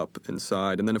cameras up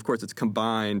inside. And then, of course, it's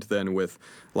combined then with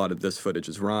a lot of this footage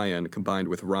is Ryan, combined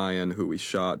with Ryan, who we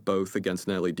shot both against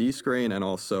an LED screen and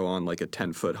also on like a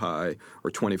 10-foot high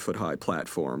or 20-foot high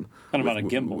platform. Kind of on a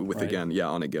gimbal, with right? Again, yeah,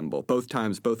 on a gimbal. Both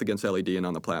times, both against LED and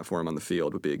on the platform on the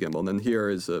field would be a gimbal. And then here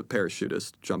is a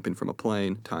parachutist jumping from a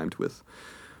plane, timed with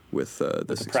this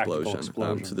explosion.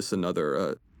 So this is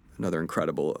another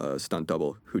incredible stunt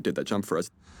double who did that jump for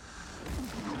us.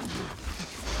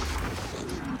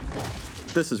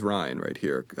 This is Ryan right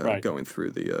here, going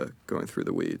through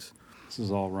the weeds. This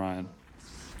is all Ryan.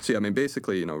 So yeah, I mean,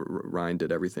 basically, you know, Ryan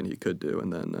did everything he could do,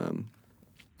 and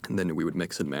then we would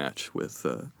mix and match with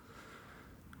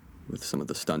some of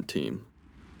the stunt team.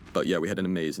 But yeah, we had an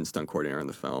amazing stunt coordinator in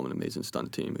the film, an amazing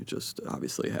stunt team who just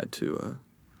obviously had to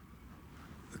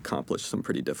accomplish some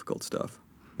pretty difficult stuff.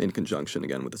 In conjunction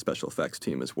again with the special effects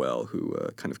team as well, who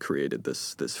kind of created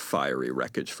this fiery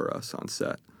wreckage for us on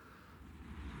set.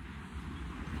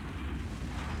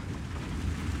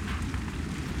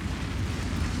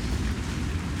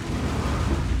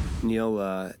 Neil,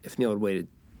 if Neil had waited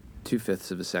 2/5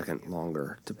 of a second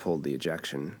longer to pull the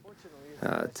ejection,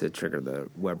 to trigger the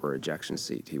Weber ejection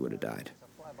seat, he would have died.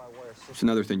 It's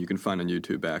another thing you can find on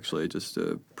YouTube, actually, just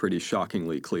a pretty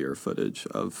shockingly clear footage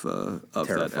of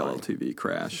that LLTV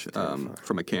crash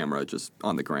from a camera just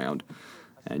on the ground,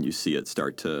 and you see it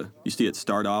start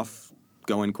off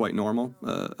going quite normal,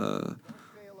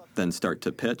 then start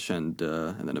to pitch, and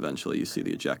then eventually you see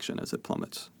the ejection as it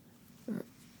plummets.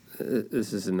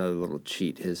 This is another little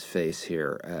cheat. His face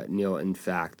here. Neil, in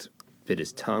fact, bit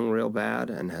his tongue real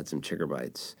bad and had some chigger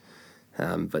bites,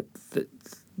 but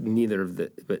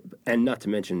and not to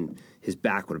mention his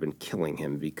back would have been killing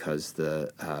him because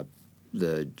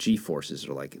the G forces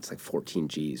are it's like 14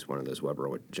 Gs, one of those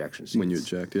Weber ejection seats. When you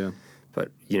eject, yeah.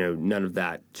 But, you know, none of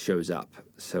that shows up.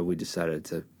 So we decided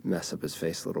to mess up his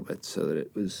face a little bit so that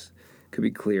it could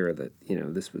be clear that, you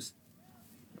know, this was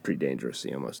pretty dangerous.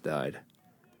 He almost died.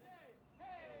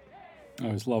 I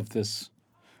always love this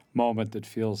moment that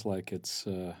feels like it's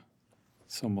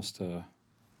almost a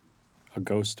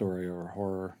ghost story or a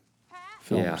horror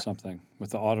film or something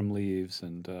with the autumn leaves,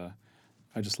 and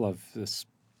I just love this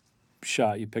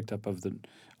shot you picked up of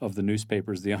the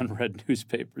newspapers, the unread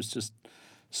newspapers, just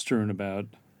strewn about.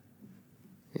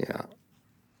 Yeah.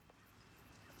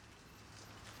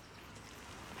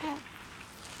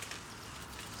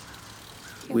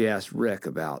 We asked Rick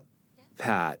about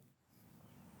Pat,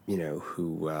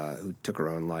 who took her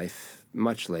own life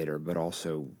much later, but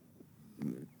also,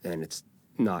 and it's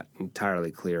not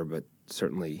entirely clear, but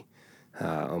certainly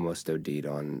almost OD'd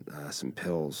on some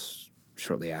pills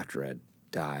shortly after Ed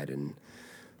died. And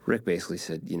Rick basically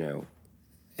said,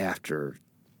 after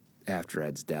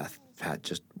Ed's death, Pat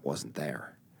just wasn't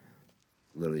there.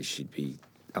 Literally, she'd be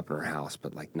up in her house,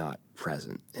 but not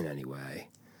present in any way.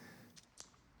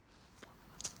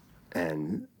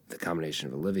 And the combination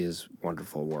of Olivia's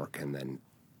wonderful work and then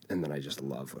I just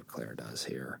love what Claire does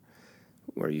here,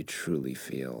 where you truly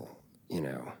feel,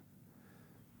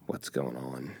 what's going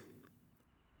on.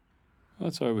 Well,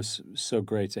 that's why it was so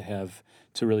great to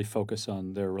really focus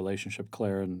on their relationship,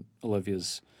 Claire and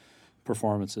Olivia's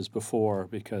performances before,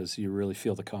 because you really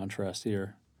feel the contrast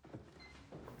here.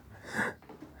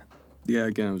 Yeah,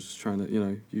 again, I was just trying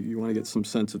to, you want to get some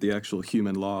sense of the actual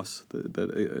human loss.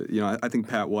 I think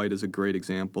Pat White is a great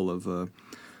example of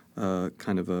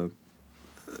kind of a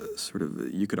sort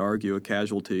of, you could argue, a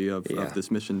casualty of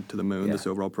this mission to the moon, this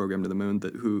overall program to the moon,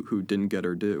 that who didn't get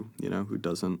her due,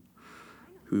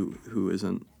 who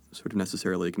isn't sort of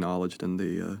necessarily acknowledged in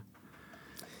the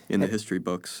history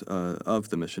books of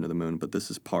the mission to the moon. But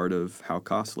this is part of how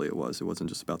costly it was. It wasn't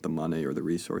just about the money or the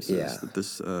resources. Yeah.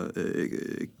 This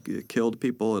it killed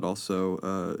people. It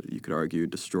also, you could argue,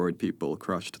 destroyed people,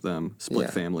 crushed them,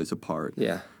 split families apart.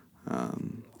 Yeah. I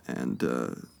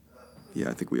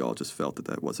think we all just felt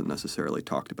that wasn't necessarily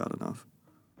talked about enough.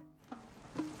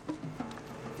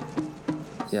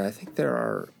 Yeah, I think there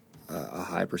are a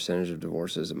high percentage of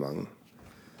divorces among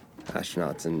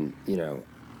astronauts, and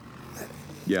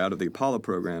Yeah, out of the Apollo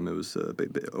program, it was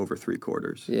over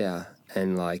 3/4. Yeah,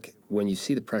 and when you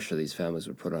see the pressure these families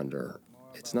were put under,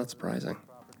 it's not surprising.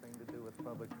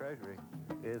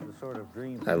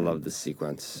 I love this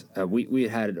sequence. We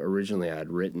had originally, I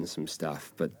had written some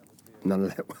stuff, but none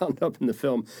of that wound up in the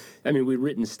film. I mean, we'd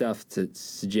written stuff to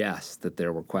suggest that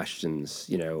there were questions,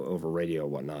 over radio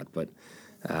and whatnot, but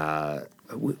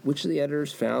which of the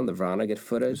editors found the Vonnegut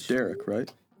footage? Derek,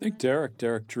 right? I think Derek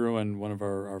Druin, one of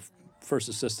our first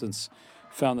assistants,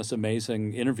 found this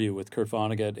amazing interview with Kurt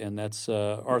Vonnegut, and that's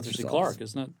Arthur C. Clarke,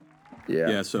 isn't it?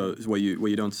 Yeah. So what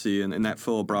you don't see in that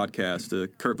full broadcast,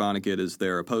 Kurt Vonnegut is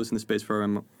there opposing the space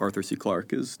program. Arthur C.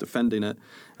 Clarke is defending it,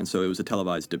 and so it was a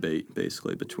televised debate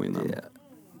basically between them. Yeah.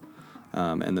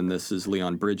 And then this is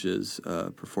Leon Bridges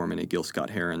performing a Gil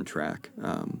Scott-Heron track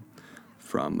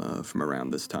from around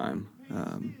this time,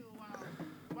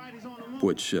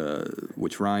 which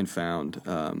Ryan found.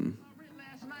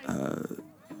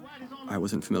 I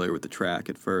wasn't familiar with the track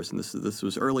at first, and this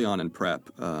was early on in prep.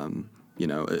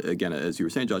 Again, as you were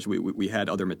saying, Josh, we had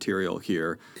other material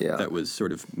here that was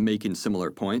sort of making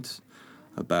similar points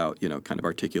about, kind of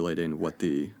articulating what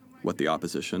the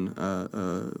opposition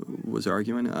was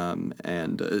arguing,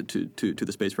 and to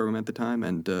the space program at the time,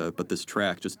 and but this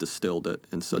track just distilled it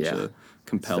in such a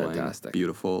compelling,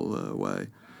 beautiful way,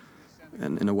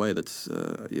 and in a way that's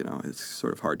it's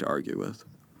sort of hard to argue with.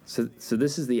 So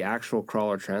this is the actual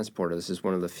crawler transporter. This is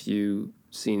one of the few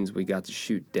scenes we got to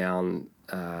shoot down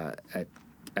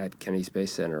at Kennedy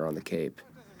Space Center on the Cape.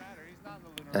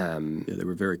 They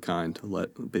were very kind to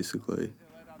basically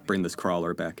bring this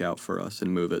crawler back out for us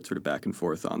and move it sort of back and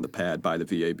forth on the pad by the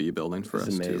VAB building for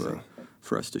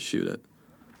us to shoot it.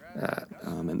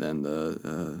 And then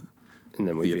the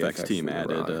VFX team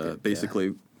added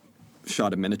basically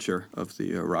shot a miniature of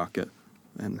the rocket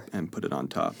and put it on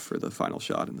top for the final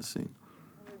shot in the scene.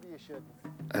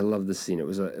 I love this scene. It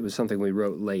was something we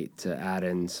wrote late to add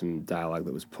in some dialogue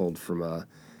that was pulled from a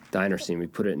diner scene. We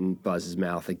put it in Buzz's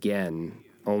mouth again.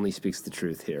 Only speaks the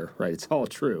truth here, right? It's all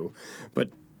true, but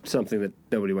something that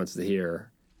nobody wants to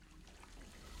hear.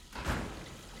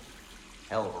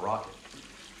 Hell of a rocket.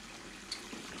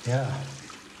 Yeah.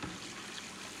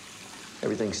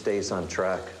 Everything stays on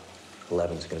track.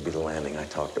 11's going to be the landing. I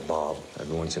talked to Bob.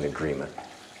 Everyone's in agreement.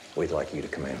 We'd like you to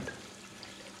command.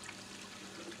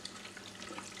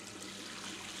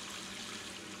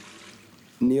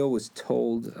 Neil was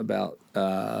told about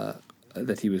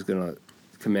that he was going to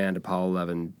command Apollo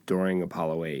 11 during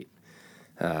Apollo 8.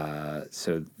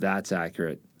 So that's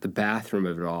accurate. The bathroom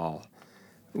of it all,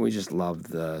 we just love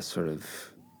the sort of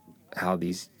how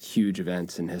these huge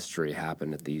events in history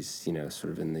happen at these,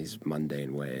 sort of in these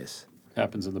mundane ways.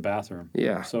 Happens in the bathroom.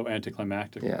 Yeah. So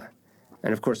anticlimactic. Yeah.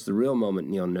 And of course, the real moment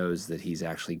Neil knows that he's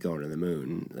actually going to the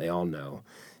moon, they all know,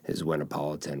 is when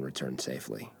Apollo 10 returned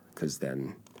safely, because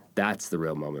then that's the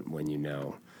real moment when you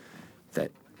know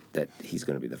that he's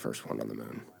going to be the first one on the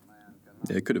moon.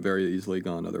 It could have very easily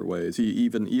gone other ways.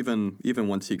 Even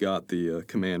once he got the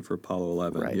command for Apollo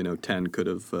 11, right. 10 could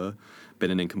have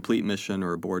been an incomplete mission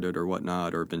or aborted or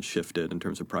whatnot, or been shifted in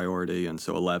terms of priority, and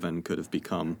so 11 could have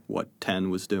become what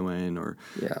 10 was doing, or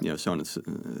so on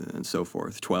and so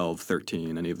forth. 12,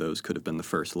 13, any of those could have been the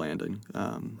first landing.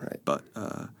 Right.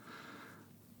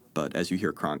 But as you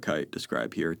hear Cronkite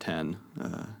describe here, 10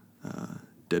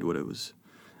 did what it was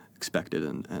expected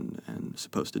and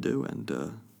supposed to do,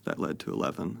 and that led to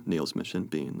 11, Neil's mission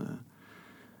being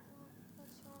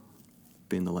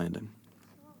the landing,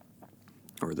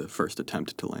 or the first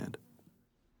attempt to land.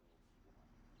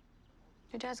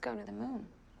 Your dad's going to the moon.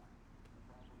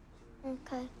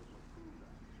 Okay.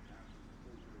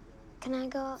 Can I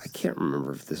go? I can't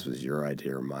remember if this was your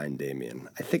idea or mine, Damien.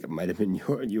 I think it might have been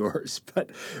yours, but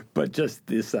just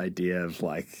this idea of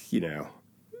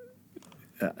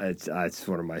it's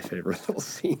one of my favorite little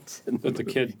scenes. But the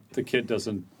kid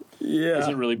isn't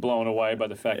really blown away by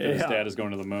the fact that his dad is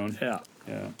going to the moon. Yeah.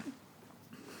 Every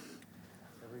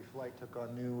flight took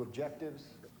on new objectives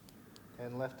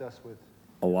and left us with...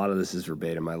 A lot of this is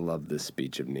verbatim. I love this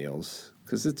speech of Neil's,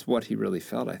 because it's what he really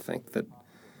felt, I think, that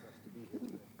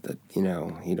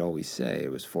he'd always say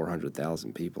it was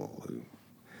 400,000 people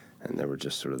and they were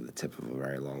just sort of the tip of a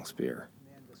very long spear.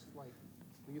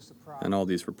 And all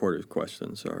these reporters'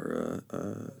 questions are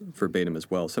verbatim as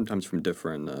well, sometimes from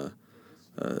different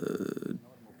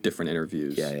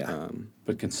interviews.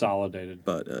 But consolidated.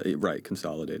 But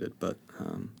consolidated. But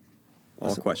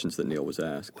all questions that Neil was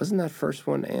asked. Wasn't that first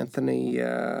one Anthony?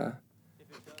 Yeah.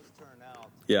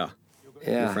 Your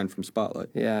friend from Spotlight.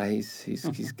 Yeah,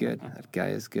 he's good. That guy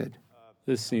is good.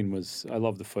 This scene I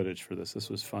love the footage for this. This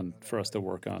was fun for us to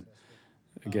work on.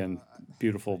 Again,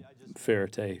 beautiful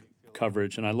Faraday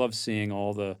coverage, and I love seeing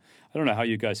I don't know how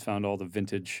you guys found all the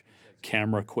vintage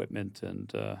camera equipment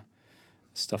and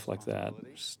stuff like that.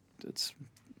 It's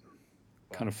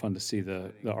kind of fun to see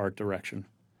the art direction.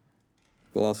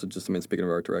 Well, also speaking of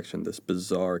art direction, this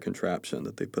bizarre contraption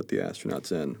that they put the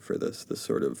astronauts in for this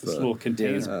sort of... This little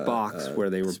container box where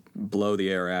they were... Blow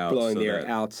the air out. Blowing the air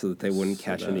out so that they wouldn't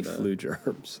catch any flu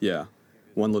germs. Yeah.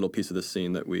 One little piece of the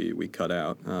scene that we cut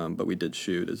out, but we did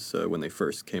shoot, is when they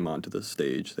first came onto the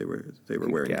stage, they were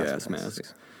wearing gas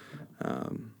masks.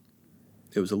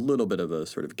 It was a little bit of a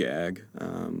sort of gag,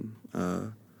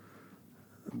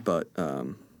 but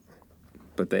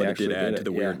they actually did add to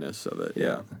the weirdness of it.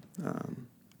 Yeah.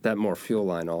 That more fuel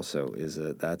line also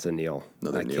that's a Neil.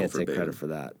 I can't take credit for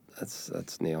that.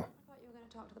 That's Neil. I thought you were going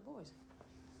to talk to the boys.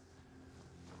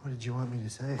 What did you want me to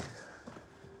say?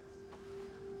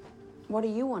 What do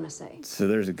you want to say? So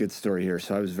there's a good story here.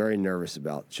 So I was very nervous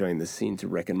about showing this scene to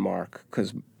Rick and Mark,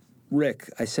 because Rick,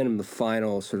 I sent him the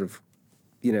final sort of,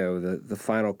 the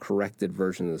final corrected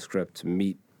version of the script to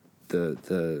meet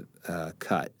the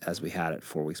cut as we had it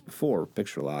 4 weeks before,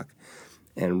 picture lock.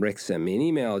 And Rick sent me an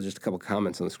email, just a couple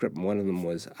comments on the script, and one of them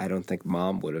was, I don't think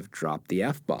Mom would have dropped the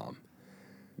F-bomb.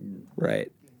 Right.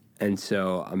 And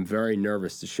so I'm very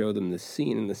nervous to show them this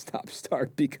scene in the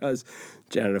stop-start, because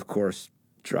Janet, of course,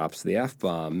 drops the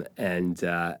F-bomb, and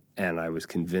I was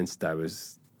convinced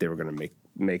they were going to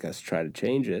make us try to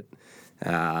change it.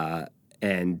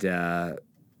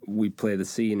 We play the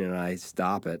scene, and I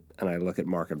stop it, and I look at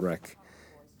Mark and Rick,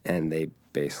 and they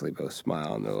basically both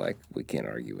smile, and they're like, we can't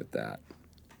argue with that.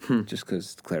 Just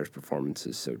because Claire's performance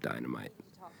is so dynamite.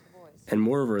 And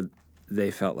moreover,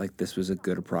 they felt like this was a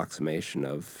good approximation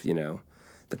of, the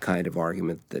kind of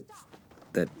argument that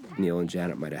Neil and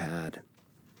Janet might have had.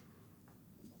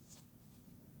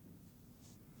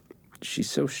 She's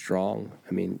so strong.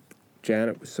 I mean,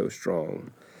 Janet was so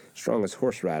strong as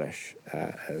horseradish,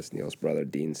 as Neil's brother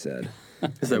Dean said.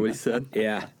 Is that what he said?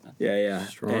 Yeah.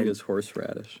 Strong as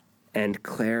horseradish. And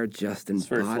Claire just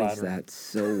embodies that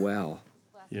so well.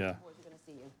 Yeah.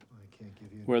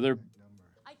 Where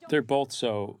they're both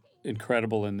so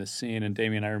incredible in this scene. And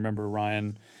Damien, I remember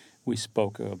Ryan, we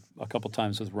spoke a couple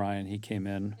times with Ryan. He came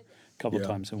in a couple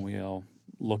times, and we all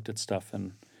looked at stuff,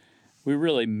 and we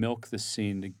really milk this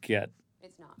scene to get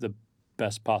the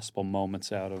best possible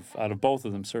moments out of both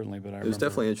of them, certainly. But it was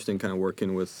definitely interesting, kind of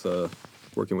working with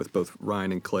both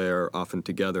Ryan and Claire often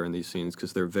together in these scenes,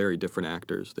 because they're very different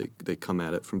actors. They come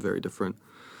at it from very different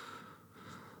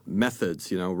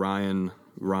methods. Ryan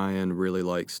really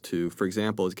likes to, for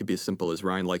example, it could be as simple as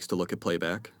Ryan likes to look at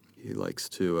playback. He likes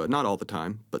to, not all the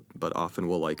time, but often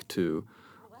will like to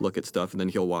look at stuff, and then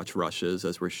he'll watch rushes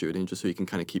as we're shooting, just so he can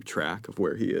kind of keep track of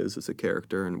where he is as a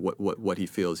character and what he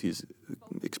feels he's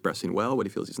expressing well, what he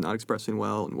feels he's not expressing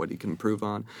well, and what he can improve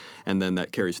on. And then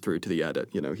that carries through to the edit.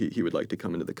 He would like to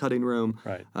come into the cutting room.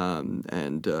 Right.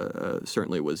 And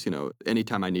certainly was,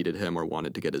 anytime I needed him or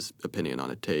wanted to get his opinion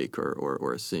on a take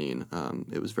or a scene,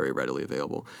 it was very readily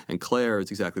available. And Claire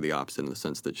is exactly the opposite in the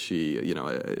sense that she,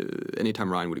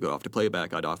 anytime Ryan would go off to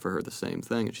playback, I'd offer her the same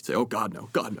thing. And she'd say, oh, God, no.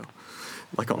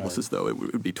 Like almost as though it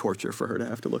would be torture for her to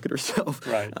have to look at herself.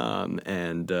 Right.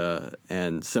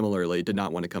 And similarly, did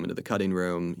not want to come into the cutting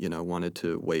room, wanted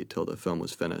to wait till the film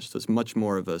was finished. So it's much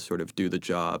more of a sort of do the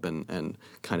job and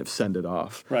kind of send it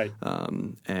off. Right.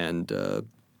 So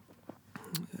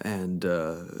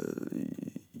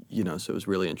it was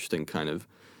really interesting kind of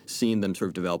seeing them sort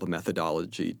of develop a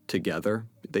methodology together.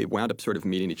 They wound up sort of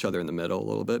meeting each other in the middle a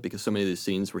little bit because so many of these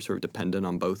scenes were sort of dependent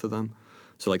on both of them.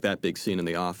 So like that big scene in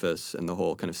the office and the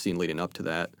whole kind of scene leading up to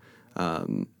that,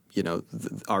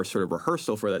 our sort of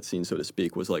rehearsal for that scene, so to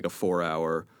speak, was like a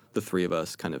 4-hour, the three of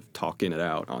us kind of talking it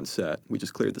out on set. We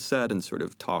just cleared the set and sort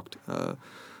of talked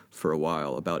for a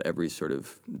while about every sort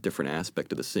of different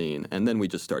aspect of the scene. And then we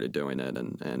just started doing it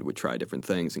and would try different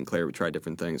things, and Claire would try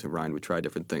different things, and Ryan would try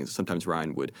different things. Sometimes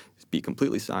Ryan would be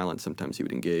completely silent, sometimes he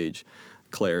would engage.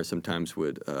 Claire sometimes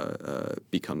would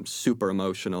become super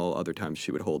emotional, other times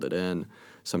she would hold it in,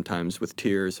 sometimes with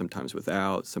tears, sometimes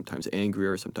without, sometimes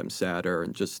angrier, sometimes sadder,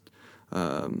 and just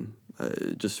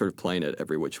sort of playing it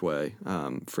every which way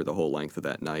for the whole length of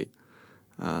that night.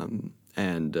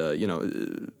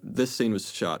 This scene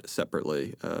was shot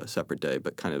separately, separate day,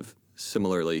 but kind of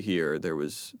similarly here, there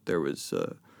was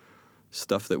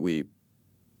stuff that we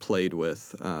played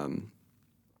with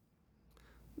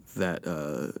that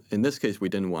in this case we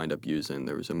didn't wind up using.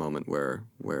 There was a moment where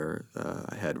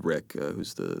I had Rick,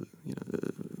 who's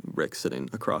Rick sitting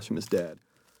across from his dad,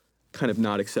 kind of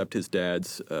not accept his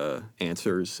dad's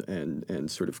answers and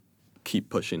sort of keep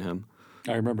pushing him.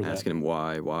 I remember that. Asking him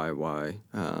why.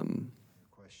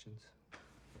 Questions?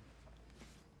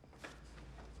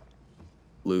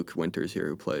 Luke Winters here,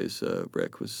 who plays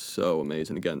Rick, was so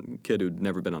amazing. Again, kid who'd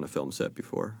never been on a film set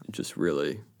before. Just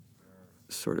really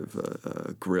sort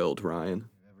of grilled Ryan.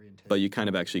 But you kind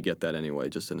of actually get that anyway,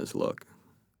 just in his look.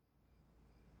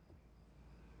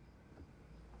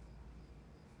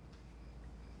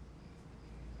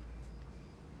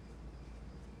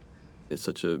 It's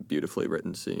such a beautifully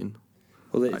written scene.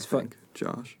 Well, it's fun,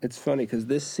 Josh. It's funny because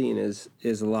this scene is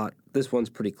a lot. This one's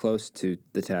pretty close to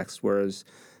the text, whereas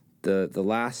the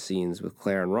last scenes with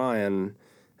Claire and Ryan,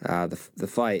 the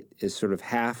fight is sort of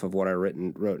half of what I wrote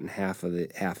and half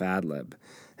ad lib.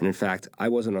 And in fact, I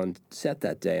wasn't on set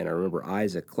that day, and I remember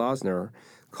Isaac Klausner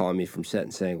calling me from set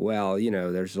and saying, "Well,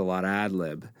 there's a lot of ad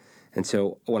lib." And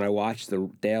so when I watched the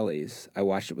dailies, I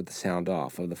watched it with the sound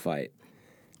off of the fight,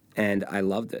 and I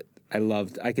loved it.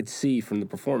 I could see from the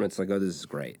performance, like, oh, this is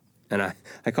great. And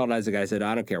I called Isaac, I said,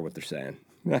 I don't care what they're saying.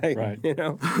 Right.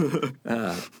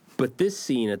 But this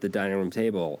scene at the dining room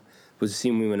table was a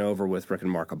scene we went over with Rick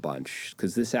and Mark a bunch,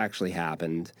 because this actually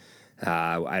happened.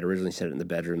 I'd originally said it in the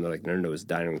bedroom. They're like, no, it was a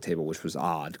dining room table, which was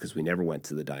odd, because we never went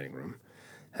to the dining room.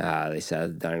 They sat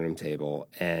at the dining room table,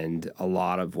 and a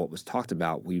lot of what was talked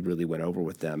about, we really went over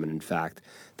with them. And in fact,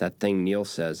 that thing Neil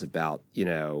says about,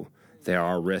 there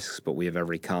are risks, but we have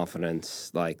every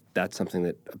confidence. Like, that's something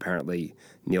that apparently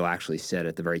Neil actually said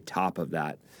at the very top of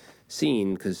that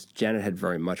scene, because Janet had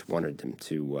very much wanted him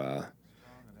to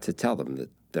tell them that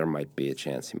there might be a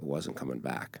chance he wasn't coming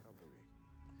back.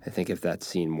 I think if that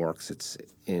scene works, it's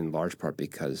in large part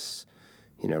because,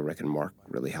 Rick and Mark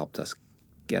really helped us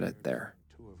get it there.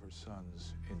 Two of her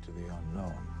sons into the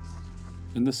unknown.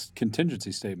 And this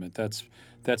contingency statement,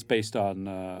 that's based on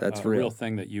that's a real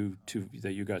thing that you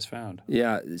guys found.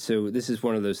 Yeah, so this is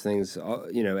one of those things,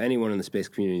 anyone in the space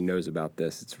community knows about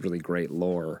this. It's really great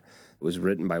lore. It was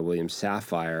written by William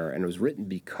Safire, and it was written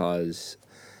because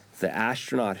the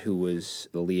astronaut who was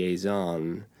the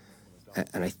liaison,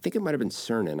 and I think it might have been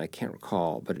Cernan, I can't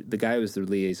recall, but the guy who was the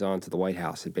liaison to the White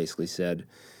House had basically said,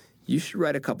 you should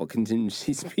write a couple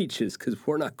contingency speeches because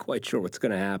we're not quite sure what's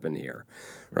going to happen here,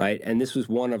 right? And this was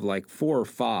one of like 4 or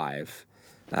 5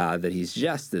 that he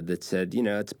suggested that said,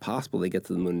 it's possible they get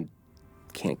to the moon,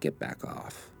 can't get back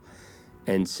off.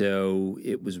 And so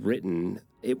it was written.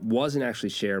 It wasn't actually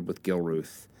shared with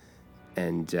Gilruth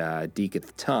and Deke at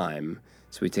the time,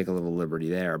 so we take a little liberty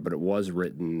there, but it was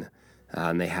written,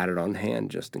 and they had it on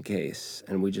hand just in case.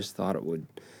 And we just thought it would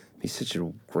be such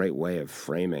a great way of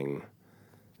framing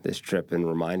this trip and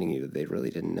reminding you that they really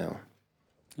didn't know.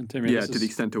 And Timmy, to the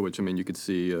extent to which, you could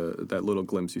see that little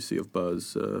glimpse you see of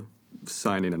Buzz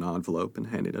signing an envelope and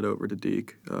handing it over to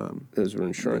Deke. Those were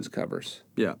insurance covers.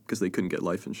 Yeah, because they couldn't get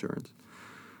life insurance.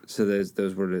 So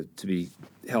those were to be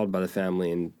held by the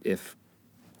family, and if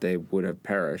they would have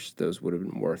perished, those would have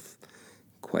been worth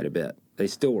quite a bit. They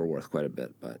still were worth quite a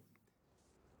bit, but...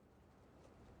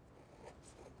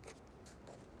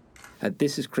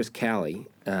 This is Chris Calley,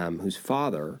 whose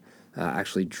father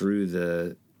actually drew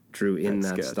in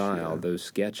that sketch, style, those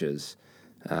sketches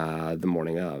the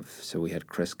morning of. So we had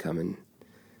Chris come in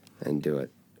and do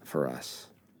it for us.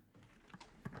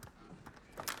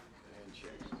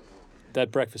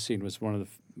 That breakfast scene was one of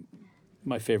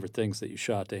my favorite things that you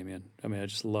shot, Damien. I mean, I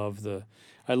just love the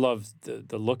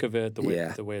look of it, the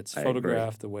way it's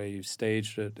photographed, the way you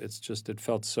staged it. It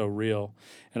felt so real.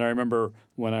 And I remember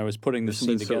when I was putting the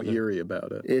scene together, so eerie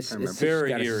about it. It's very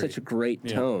got eerie. Such a great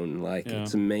tone.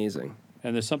 It's amazing.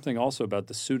 And there's something also about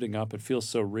the suiting up. It feels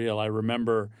so real. I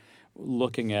remember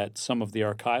looking at some of the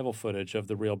archival footage of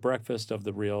the real breakfast, of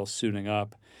the real suiting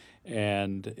up,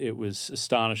 and it was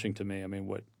astonishing to me. I mean,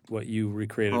 what you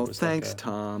recreated was thanks,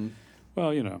 Tom.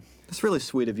 Well, it's really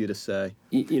sweet of you to say.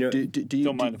 Do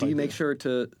you make sure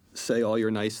to say all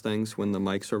your nice things when the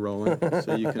mics are rolling,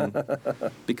 so you can?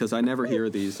 Because I never hear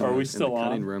these. Are we still in the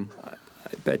cutting on? room?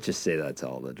 I bet you say that to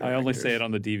all the directors. I only say it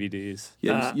on the DVDs.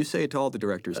 Yeah, you say it to all the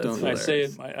directors, don't you?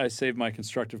 I save my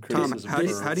constructive criticism.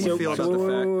 Tom, how do you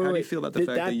feel about the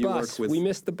fact that you work with? We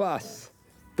missed the bus.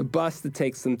 The bus that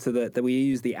takes them to that we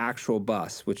used the actual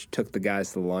bus, which took the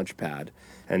guys to the launch pad.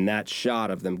 And that shot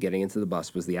of them getting into the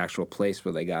bus was the actual place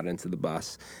where they got into the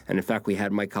bus. And in fact, we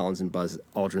had Mike Collins and Buzz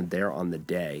Aldrin there on the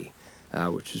day,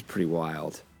 which was pretty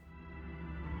wild.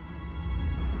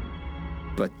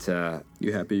 But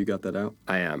you happy you got that out?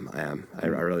 I am.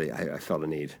 I felt a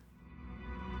need.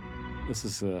 This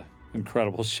is an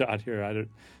incredible shot here.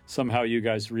 Somehow you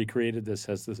guys recreated this.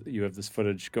 You have this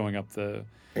footage going up the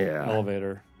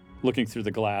elevator, looking through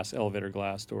the elevator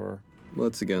glass door. Well,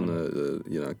 it's again,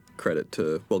 credit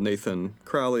to Nathan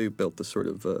Crowley built the sort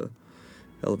of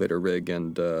elevator rig,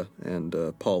 and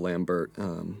Paul Lambert,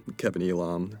 Kevin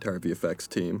Elam, the entire VFX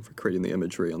team for creating the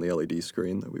imagery on the LED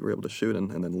screen that we were able to shoot,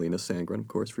 and then Lena Sangren, of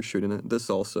course, for shooting it. This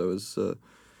also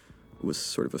was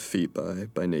sort of a feat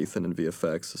by Nathan and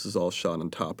VFX. This is all shot on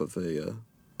top of a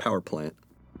power plant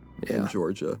in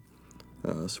Georgia,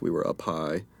 so we were up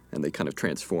high, and they kind of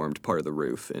transformed part of the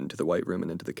roof into the White Room and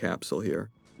into the capsule here.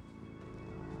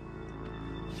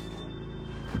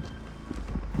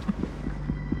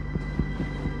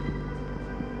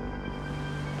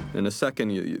 In a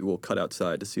second, you will cut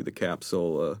outside to see the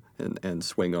capsule and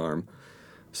swing arm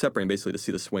separating, basically to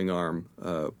see the swing arm.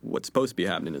 What's supposed to be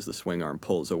happening is the swing arm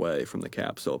pulls away from the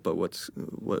capsule. But what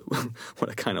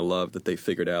I kind of love that they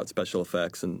figured out, special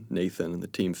effects and Nathan and the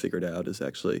team figured out, is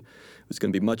actually it was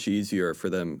going to be much easier for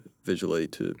them visually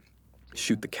to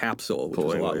shoot the capsule, which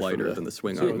was a lot lighter than the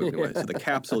swing arm moving away. So the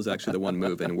capsule is actually the one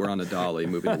moving, and we're on a dolly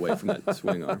moving away from that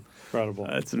swing arm. Incredible.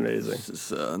 That's amazing. This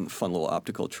is a fun little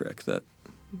optical trick that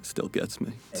still gets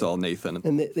me. It's all Nathan.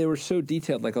 And they were so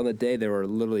detailed. Like on the day, they were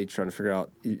literally trying to figure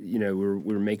out, we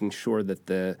were making sure that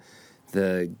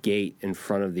the gate in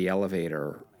front of the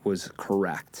elevator was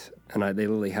correct. And they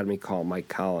literally had me call Mike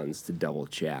Collins to double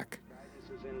check.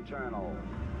 This is internal.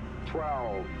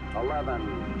 12,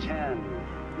 11,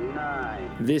 10,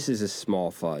 9. This is a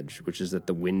small fudge, which is that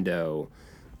the window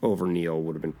over Neil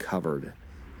would have been covered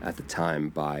at the time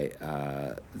by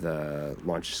the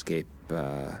launch escape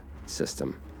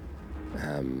system.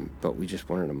 But we just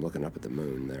wanted him looking up at the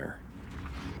moon there,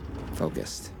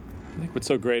 focused. I think what's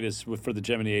so great is for the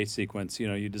Gemini 8 sequence,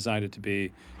 you designed it to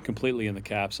be completely in the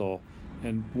capsule.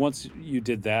 And once you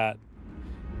did that,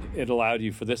 it allowed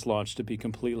you for this launch to be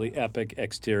completely epic,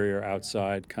 exterior,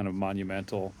 outside, kind of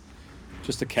monumental,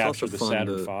 just to capture the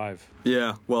Saturn V.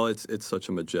 Yeah, well, it's such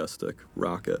a majestic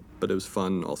rocket, but it was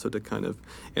fun also to kind of,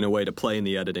 in a way, to play in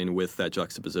the editing with that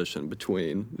juxtaposition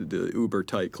between the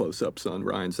uber-tight close-ups on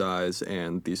Ryan's eyes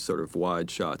and these sort of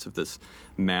wide shots of this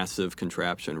massive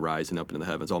contraption rising up into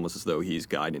the heavens, almost as though he's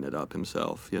guiding it up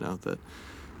himself, that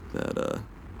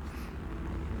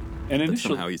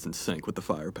somehow he's in sync with the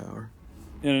firepower.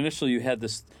 And initially you had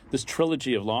this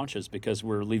trilogy of launches, because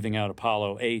we're leaving out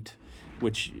Apollo 8,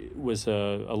 which was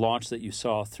a launch that you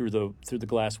saw through the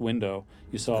glass window.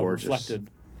 You saw Gorgeous.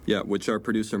 Reflected. Yeah, which our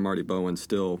producer Marty Bowen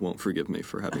still won't forgive me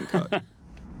for having cut.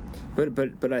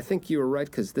 But I think you were right,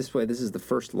 because this is the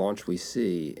first launch we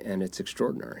see, and it's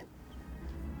extraordinary.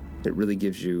 It really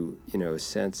gives you a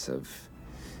sense of,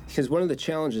 because one of the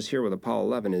challenges here with Apollo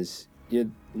 11 is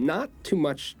not too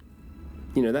much.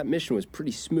 That mission was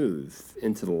pretty smooth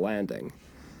into the landing.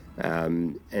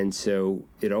 And so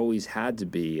it always had to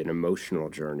be an emotional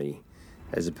journey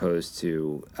as opposed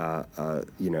to, a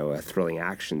thrilling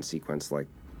action sequence like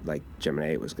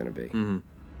Gemini 8 was going to be. Mm-hmm.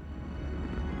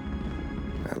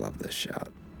 I love this shot.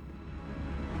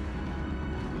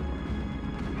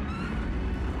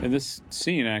 And this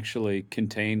scene actually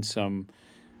contains some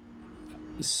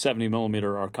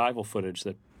 70-millimeter archival footage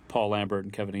that Paul Lambert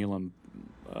and Kevin Elam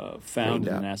found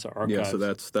in the NASA archives. Yeah, so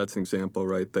that's an example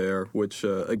right there, which,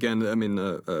 again, I mean,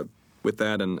 with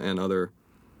that and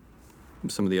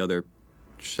some of the other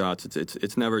shots,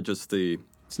 it's never just the...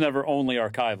 It's never only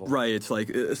archival. Right, it's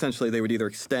like, essentially, they would either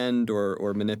extend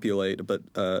or manipulate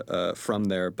from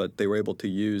there, but they were able to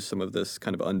use some of this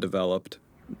kind of undeveloped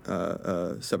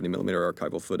 70-millimeter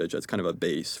archival footage as kind of a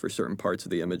base for certain parts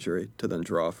of the imagery to then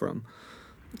draw from.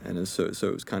 And so it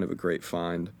was kind of a great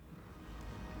find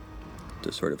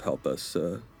to sort of help us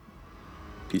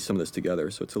piece some of this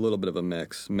together. So it's a little bit of a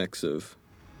mix of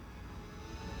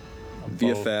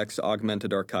VFX,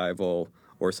 augmented archival,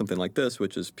 or something like this,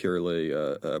 which is purely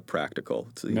practical.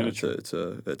 It's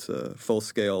a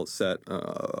full-scale set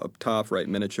up top, right,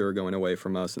 miniature going away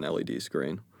from us, an LED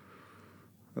screen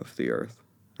of the Earth.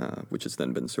 Which has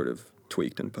then been sort of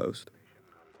tweaked in post.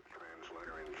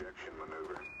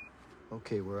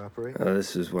 Okay, we're operating.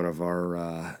 This is one of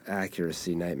our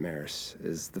accuracy nightmares.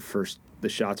 Is the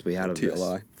shots we had of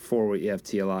TLI. this. You have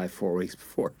TLI 4 weeks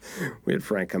before. We had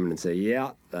Frank come in and say,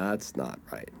 "Yeah, that's not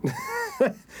right,"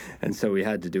 and so we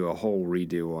had to do a whole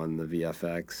redo on the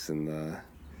VFX and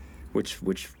which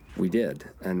we did,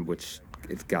 and which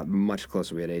it got much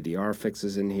closer. We had ADR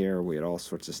fixes in here. We had all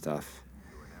sorts of stuff.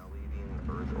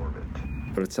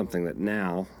 But it's something that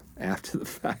now, after the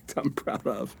fact, I'm proud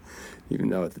of, even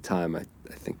though at the time I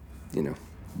think,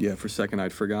 Yeah, for a second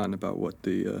I'd forgotten about what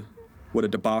a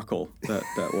debacle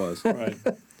that was. Right.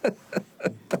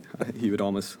 He would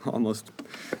almost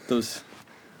those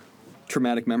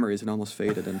traumatic memories had almost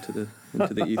faded into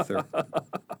the ether.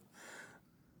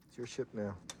 It's your ship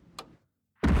now.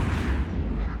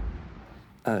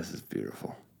 This is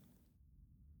beautiful.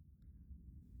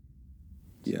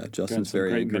 Yeah, Justin's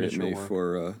very angry at me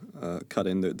for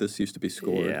cutting. This used to be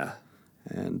scored. Yeah,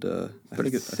 and I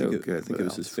think it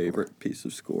was his favorite piece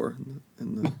of score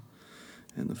in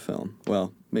the film.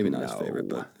 Well, maybe not his favorite,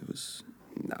 but it was.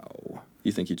 No.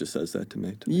 You think he just says that to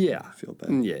me? Yeah. I feel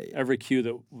bad. Yeah. Every cue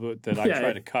that I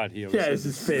try to cut, he always says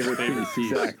it's his favorite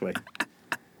piece. Exactly.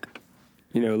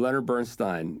 Leonard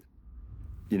Bernstein,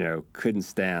 couldn't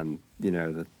stand,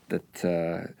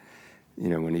 that.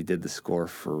 When he did the score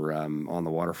for On the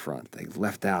Waterfront, they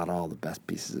left out all the best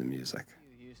pieces of music.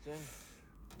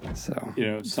 So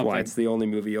that's why it's the only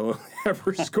movie you'll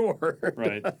ever score.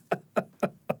 Right.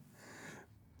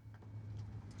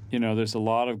 There's a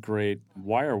lot of great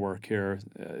wire work here.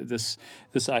 This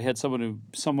I had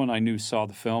someone I knew saw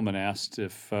the film and asked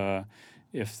if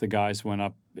the guys went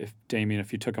up, if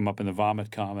you took them up in the Vomit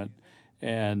Comet,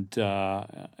 and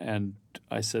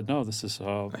I said no. This is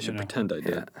I should pretend I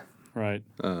did. Yeah. Right.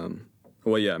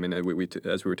 Well, yeah. I mean, we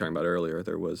as we were talking about earlier,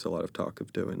 there was a lot of talk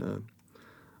of doing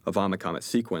a Vomit Comet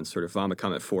sequence, sort of Vomit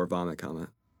Comet for Vomit Comet.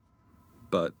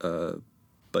 But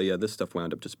yeah, this stuff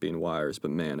wound up just being wires.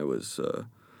 But man, it was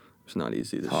not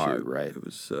easy to shoot. Right. It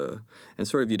was, and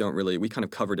sort of we kind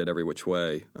of covered it every which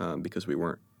way because we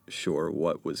weren't sure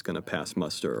what was going to pass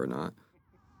muster or not.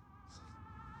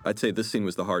 I'd say this scene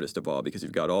was the hardest of all because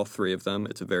you've got all three of them.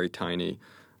 It's a very tiny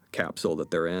capsule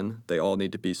that they're in. They all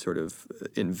need to be sort of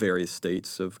in various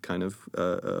states of kind of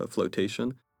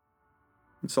flotation.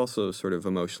 It's also sort of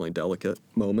emotionally delicate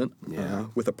moment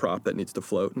with a prop that needs to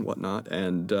float and whatnot.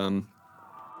 And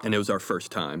it was our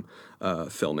first time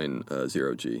filming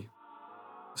Zero G,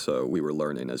 so we were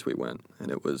learning as we went. And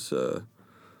it was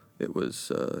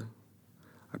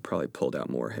I probably pulled out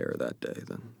more hair that day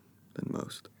than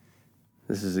most.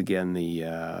 This is again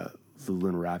the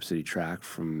Lunar Rhapsody track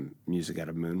from Music Out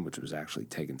of Moon, which was actually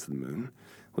taken to the moon,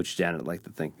 which Janet liked to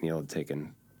think Neil had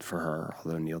taken for her,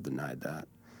 although Neil denied that.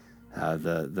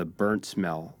 The burnt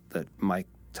smell that Mike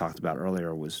talked about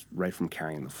earlier was right from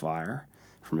Carrying the Fire,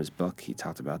 from his book. He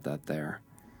talked about that there.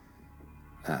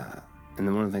 And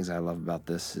then one of the things I love about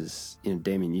this is,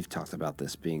 Damien, you've talked about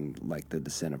this being like the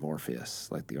descent of Orpheus,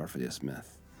 like the Orpheus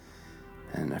myth.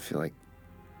 And I feel like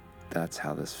that's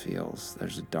how this feels.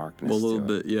 There's a darkness to it. Well, a little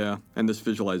bit, yeah. And this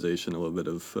visualization, a little bit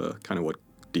of kind of what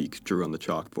Deke drew on the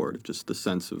chalkboard, just the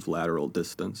sense of lateral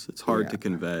distance. It's hard to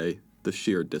convey the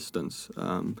sheer distance,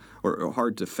 or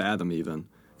hard to fathom even,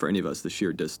 for any of us, the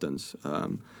sheer distance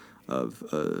of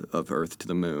Earth to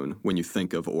the moon when you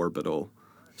think of orbital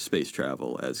space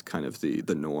travel as kind of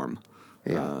the norm.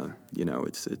 Yeah.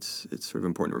 It's sort of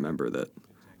important to remember that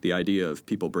the idea of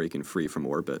people breaking free from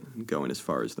orbit and going as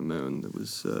far as the moon, it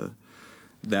was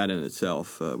that in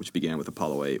itself, which began with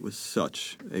Apollo 8, was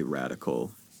such a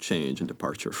radical change and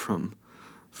departure from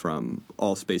from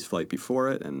all space flight before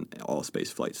it and all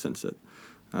space flight since it.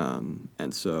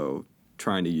 And so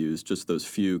trying to use just those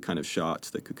few kind of shots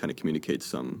that could kind of communicate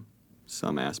some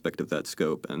aspect of that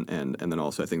scope, and then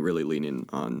also I think really leaning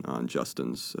on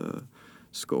Justin's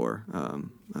score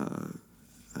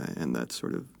and that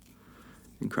sort of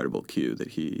incredible cue that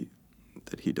he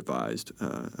devised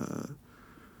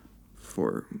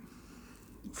for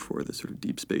the sort of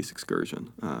deep space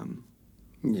excursion.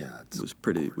 Was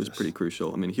pretty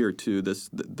crucial. I mean, here too,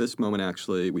 this moment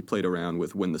actually, we played around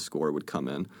with when the score would come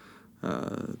in.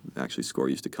 Actually, score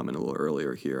used to come in a little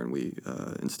earlier here, and we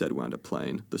instead wound up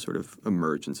playing the sort of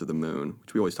emergence of the moon,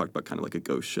 which we always talked about, kind of like a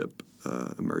ghost ship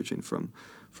emerging from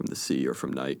the sea or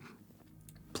from night.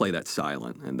 Play that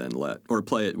silent, and then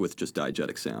play it with just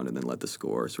diegetic sound, and then let the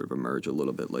score sort of emerge a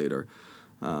little bit later.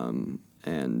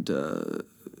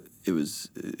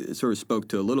 It sort of spoke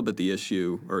to a little bit the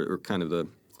issue, or kind of the,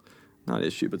 not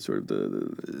issue, but sort of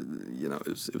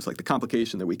it was like the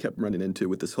complication that we kept running into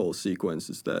with this whole sequence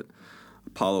is that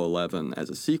Apollo 11 as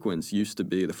a sequence used to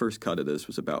be, the first cut of this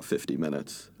was about 50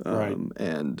 minutes. Right.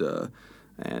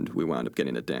 And we wound up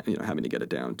getting it down, having to get it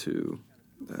down to,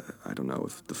 I don't know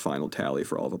if the final tally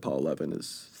for all of Apollo 11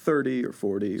 is 30 or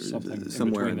 40 or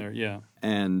somewhere in between there, yeah.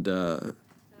 And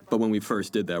but when we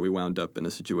first did that, we wound up in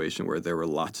a situation where there were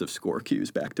lots of score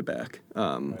cues back to back,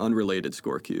 unrelated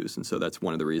score cues, and so that's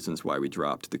one of the reasons why we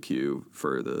dropped the cue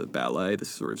for the ballet, this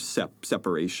sort of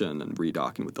separation and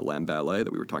redocking with the Lem ballet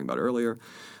that we were talking about earlier.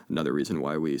 Another reason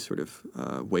why we sort of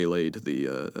waylaid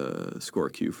the score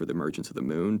cue for the emergence of the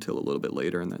moon till a little bit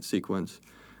later in that sequence.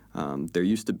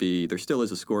 There still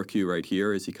is a score cue right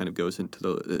here as he kind of goes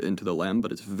into the Lem,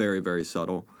 but it's very, very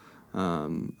subtle.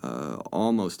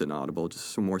 Almost inaudible,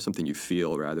 just more something you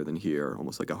feel rather than hear,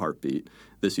 almost like a heartbeat.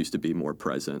 This used to be more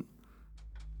present.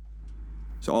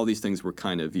 So all these things were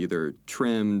kind of either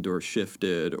trimmed or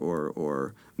shifted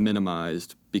or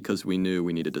minimized because we knew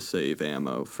we needed to save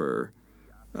ammo for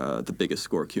the biggest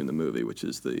score cue in the movie, which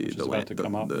is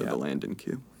the landing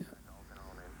cue. Yeah.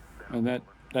 And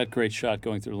that great shot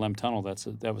going through the Lem tunnel,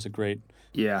 that was a great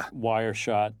wire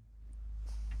shot,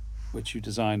 which you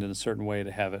designed in a certain way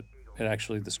to have it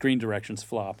actually, the screen directions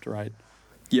flopped, right?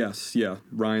 Yes, yeah.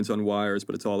 Ryan's on wires,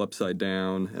 but it's all upside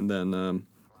down, and then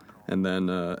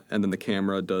the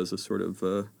camera does a sort of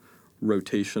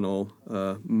rotational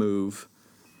move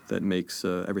that makes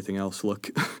everything else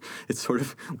look. It's sort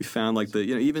of, we found like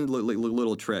even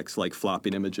little tricks like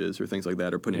flopping images or things like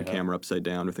that, or putting a camera upside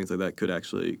down or things like that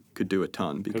could do a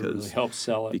ton because could really help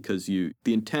sell it. Because the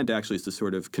intent actually is to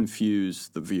sort of confuse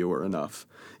the viewer enough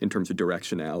in terms of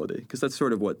directionality, because that's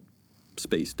sort of what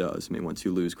space does. I mean, once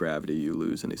you lose gravity, you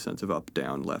lose any sense of up,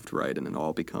 down, left, right, and it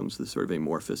all becomes this sort of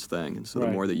amorphous thing. And so the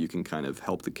more that you can kind of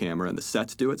help the camera and the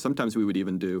sets do it, sometimes we would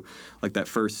even do, like that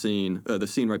first scene, the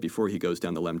scene right before he goes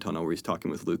down the Lem tunnel where he's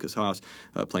talking with Lucas Haas,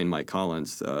 playing Mike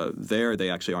Collins. There, they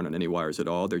actually aren't on any wires at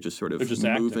all. They're just sort of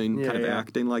moving,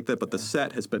 acting like that. But the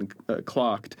set has been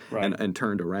clocked and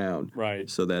turned around. Right.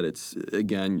 So that it's,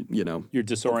 again, you're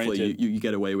disoriented. Hopefully you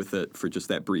get away with it for just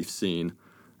that brief scene.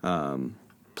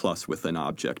 Plus with an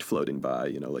object floating by,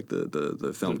 like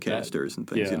the film canisters and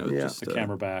things, just the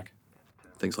camera back.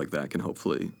 Things like that can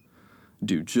hopefully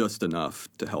do just enough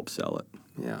to help sell it.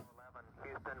 Yeah.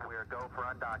 Houston, we're go for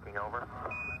undocking, over.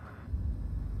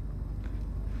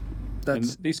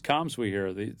 And these comms we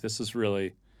hear, this is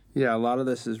really... Yeah, a lot of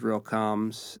this is real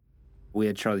comms. We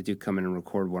had Charlie Duke come in and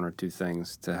record one or two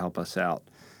things to help us out,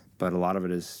 but a lot of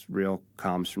it is real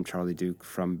comms from Charlie Duke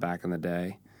from back in the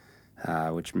day.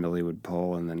 Which Millie would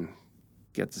pull and then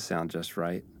get the sound just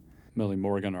right. Millie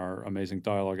Morgan, our amazing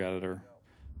dialogue editor.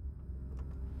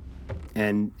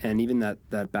 And even that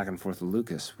back and forth with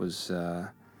Lucas was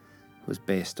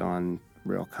based on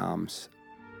real comms.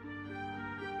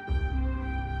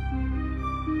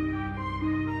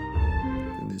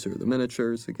 And these are the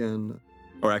miniatures again.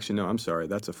 Or actually, no, I'm sorry,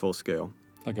 that's a full scale.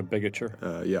 Like a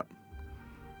bigature? Yeah.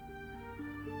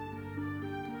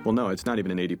 Well, no, it's not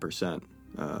even an 80%.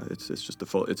 It's just a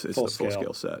full. It's the full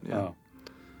scale set. Yeah. Oh.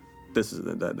 This is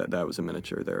that was a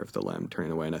miniature there of the Lem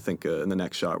turning away, and I think in the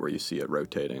next shot where you see it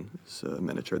rotating, it's a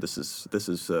miniature. This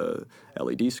is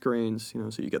LED screens,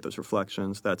 so you get those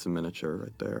reflections. That's a miniature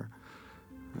right there,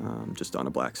 just on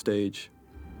a black stage,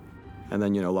 and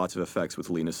then lots of effects with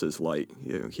Linus's light.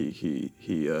 He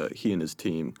and his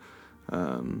team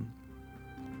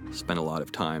spent a lot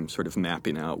of time sort of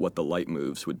mapping out what the light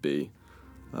moves would be.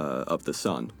 Of the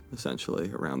sun, essentially,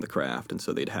 around the craft, and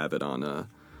so they'd have it on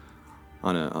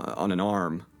an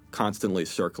arm, constantly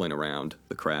circling around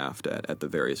the craft at the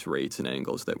various rates and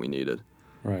angles that we needed.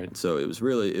 Right. So it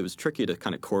was tricky to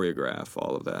kind of choreograph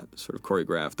all of that, sort of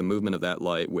choreograph the movement of that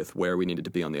light with where we needed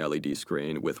to be on the LED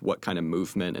screen, with what kind of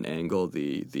movement and angle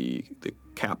the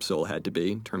capsule had to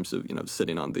be in terms of,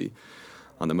 sitting on the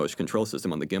motion control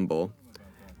system on the gimbal,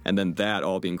 and then that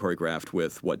all being choreographed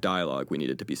with what dialogue we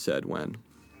needed to be said when.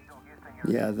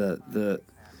 Yeah, the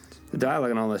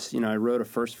dialogue and all this, I wrote a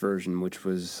first version, which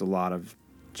was a lot of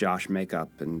Josh makeup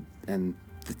and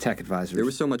the tech advisors. There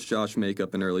was so much Josh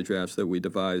makeup in early drafts that we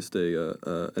devised an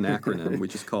acronym. We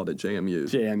just called it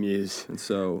JMUs. JMUs. And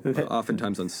so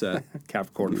oftentimes on set,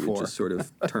 Capricorn we would 4. just sort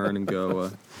of turn and go,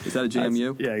 is that a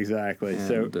JMU? Yeah, exactly.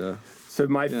 And, so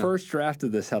my first draft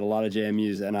of this had a lot of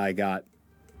JMUs, and I got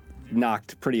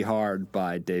knocked pretty hard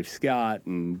by Dave Scott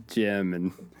and Jim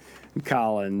and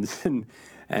Collins and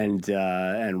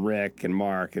Rick and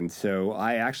Mark. And so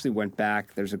I actually went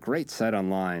back. There's a great site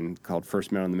online called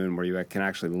First Man on the Moon where you can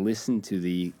actually listen to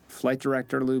the flight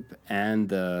director loop and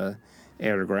the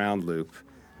air-to-ground loop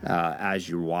as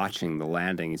you're watching the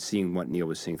landing and seeing what Neil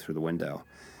was seeing through the window.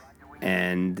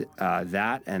 And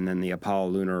that, and then the Apollo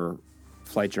Lunar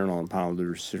Flight Journal and Apollo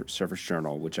Lunar Surface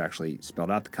Journal, which actually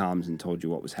spelled out the comms and told you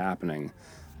what was happening,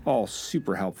 all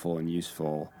super helpful and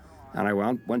useful. And I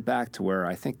went back to where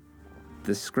I think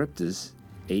the script is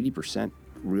 80%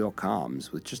 real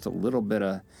comms with just a little bit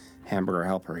of hamburger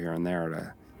helper here and there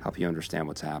to help you understand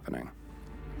what's happening.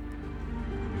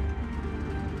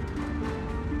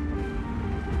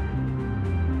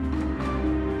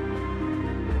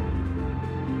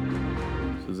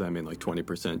 So does that mean like 20%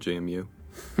 JMU?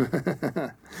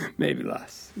 Maybe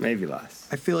less.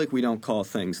 I feel like we don't call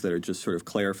things that are just sort of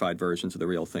clarified versions of the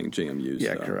real thing JMUs.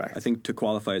 Yeah, though. correct. I think to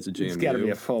qualify as a JMU, it's got to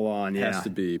be a full-on. Yeah, has to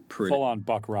be pretty full-on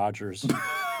Buck Rogers.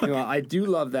 I do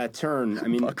love that turn. I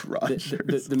mean, Buck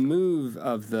Rogers. The move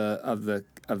of the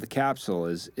capsule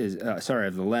of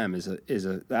the LEM is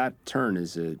that turn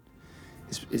is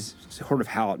sort of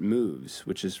how it moves,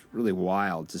 which is really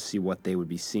wild to see what they would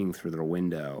be seeing through their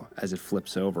window as it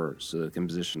flips over so they can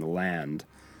position to land.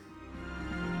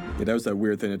 Yeah, that was that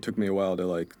weird thing. It took me a while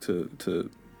to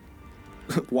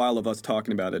while of us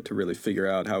talking about it to really figure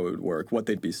out how it would work, what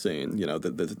they'd be seeing.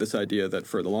 This idea that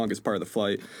for the longest part of the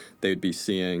flight, they'd be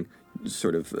seeing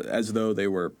sort of as though they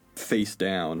were face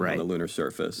down on the lunar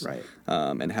surface,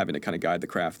 and having to kind of guide the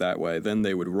craft that way. Then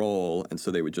they would roll, and so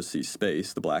they would just see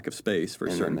space, the black of space, for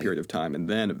a certain period of time. And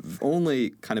then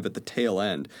only kind of at the tail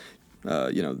end,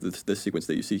 this sequence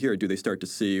that you see here, do they start to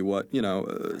see what,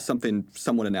 something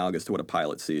somewhat analogous to what a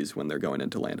pilot sees when they're going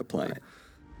in to land a plane. Right.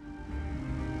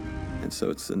 And so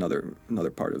it's another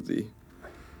part of the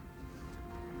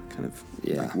kind of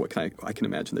like what I can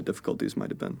imagine the difficulties might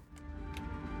have been.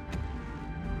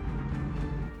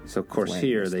 So, of course,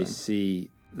 here they see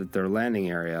that their landing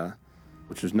area,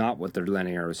 which was not what their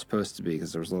landing area was supposed to be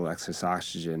because there was a little excess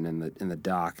oxygen in the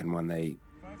dock, and when they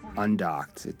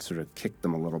undocked, it sort of kicked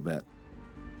them a little bit.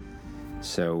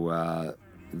 So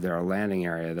their landing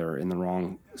area, they're in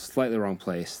the slightly wrong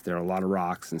place. There are a lot of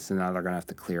rocks, and so now they're going to have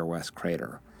to clear West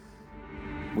Crater,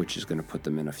 which is going to put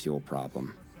them in a fuel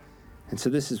problem. And so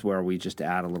this is where we just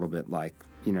add a little bit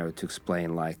to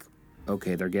explain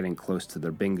okay, they're getting close to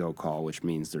their bingo call, which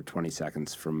means they're 20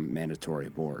 seconds from mandatory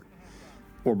abort.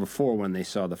 Or before, when they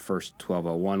saw the first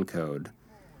 1201 code,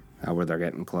 where they're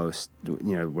getting close,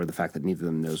 where the fact that neither of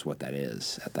them knows what that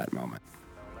is at that moment.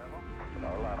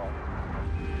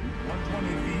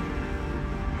 120 feet,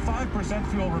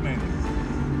 5% fuel remaining.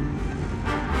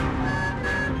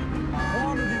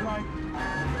 Quantity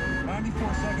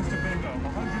 94 seconds to bingo,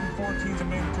 114 to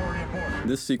mandatory abort.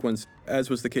 This sequence,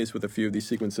 as was the case with a few of these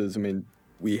sequences,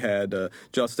 we had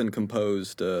Justin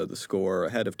composed the score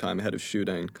ahead of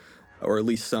shooting, or at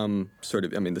least some sort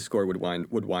of, the score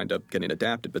would wind up getting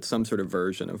adapted, but some sort of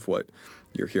version of what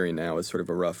you're hearing now is sort of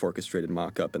a rough orchestrated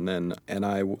mock-up. And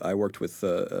I worked with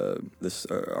this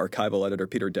archival editor,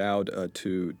 Peter Dowd,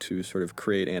 to sort of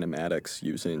create animatics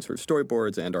using sort of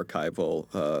storyboards and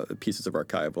archival, pieces of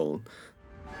archival,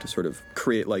 to sort of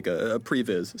create like a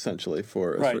previs, essentially,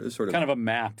 for sort of kind of a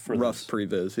map for rough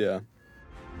previs, yeah.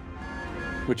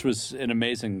 Which was an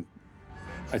amazing,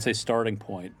 I'd say, starting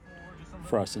point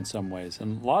for us in some ways.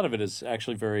 And a lot of it is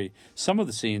actually some of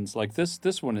the scenes, like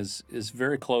this one is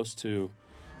very close to,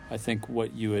 I think,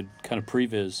 what you had kind of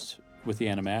prevised with the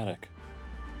animatic.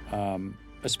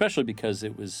 Especially because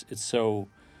it so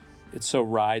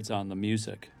rides on the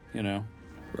music,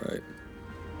 Right.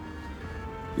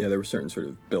 Yeah, there were certain sort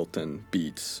of built-in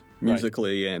beats,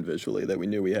 musically and visually, that we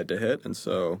knew we had to hit. And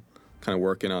so kind of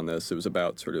working on this, it was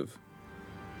about sort of,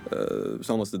 it was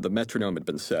almost that the metronome had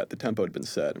been set, the tempo had been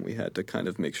set, and we had to kind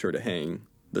of make sure to hang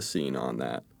the scene on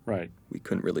that. Right. We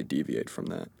couldn't really deviate from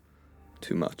that.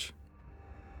 too much.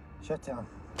 Shut down.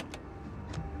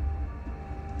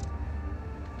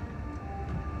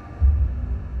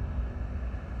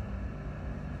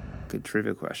 Good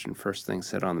trivia question. First thing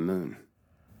said on the moon.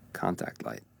 Contact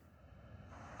light.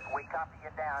 We copy you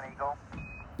down, Eagle.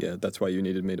 Yeah, that's why you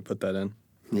needed me to put that in.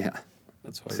 Yeah,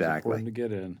 That's why exactly. it's important to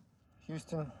get in.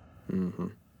 Houston, Mm-hmm.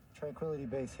 Tranquility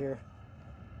Base here.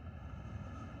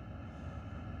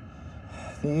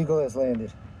 The Eagle has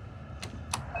landed.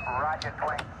 Roger,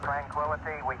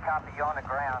 Tranquility. We copy you on the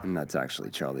ground. And that's actually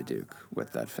Charlie Duke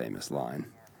with that famous line.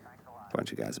 A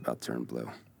bunch of guys about to turn blue.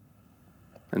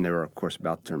 And they were, of course,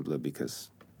 about to turn blue because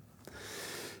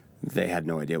they had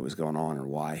no idea what was going on or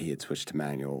why he had switched to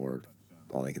manual, or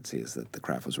all they could see is that the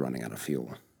craft was running out of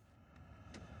fuel.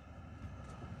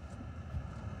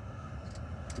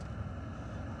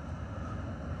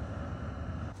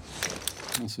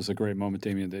 This is a great moment,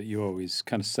 Damien, that you always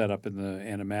kind of set up in the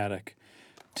animatic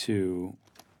to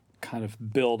kind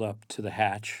of build up to the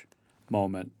hatch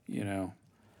moment, you know.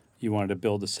 You wanted to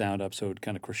build the sound up so it would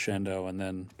kind of crescendo, and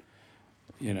then,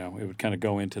 you know, it would kind of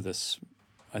go into this.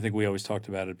 I think we always talked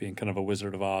about it being kind of a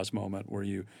Wizard of Oz moment where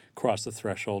you cross the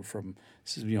threshold from,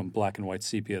 you know, black and white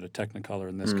sepia to Technicolor.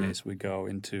 In this case, we go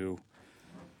into...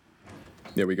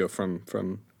 Yeah, we go from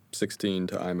 16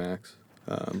 to IMAX.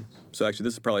 So actually,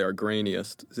 this is probably our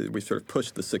grainiest. We sort of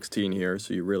pushed the 16 here,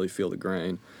 so you really feel the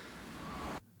grain.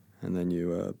 And then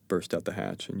you burst out the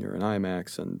hatch, and you're in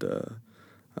IMAX, and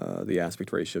the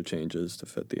aspect ratio changes to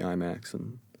fit the IMAX.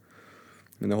 And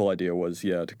the whole idea was,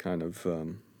 yeah, to kind of...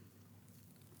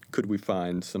 could we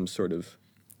find some sort of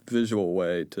visual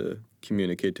way to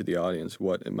communicate to the audience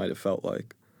what it might have felt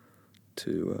like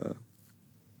to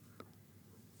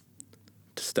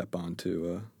step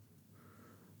onto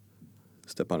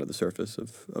the surface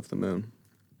of the moon?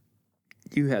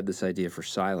 You had this idea for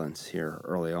silence here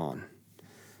early on,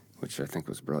 which I think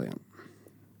was brilliant.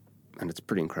 And it's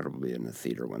pretty incredible to be in the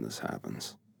theater when this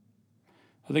happens.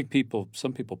 I think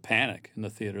some people panic in the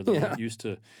theater. They're not used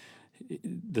to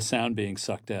the sound being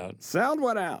sucked out. Sound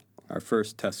went out. Our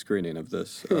first test screening of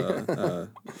this,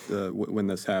 when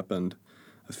this happened,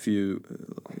 a few,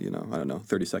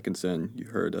 30 seconds in, you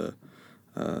heard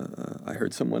I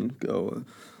heard someone go,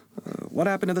 "What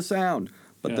happened to the sound?"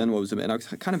 But then and I was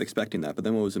kind of expecting that. But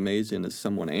then what was amazing is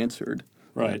someone answered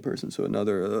that person. So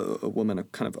a woman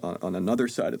kind of on another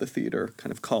side of the theater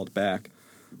kind of called back,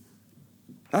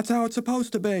 "That's how it's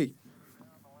supposed to be."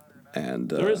 And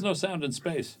there is no sound in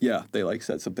space. Yeah, they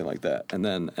said something like that, and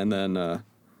then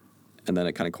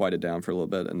it kind of quieted down for a little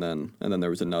bit, and then there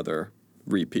was another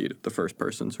repeat. The first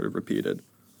person sort of repeated,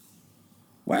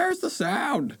 "Where's the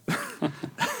sound?"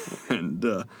 and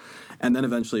then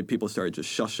eventually people started just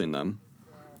shushing them,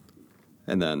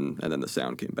 and then the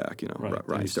sound came back. You know,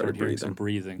 Ryan started breathing. Some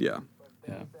breathing. Yeah.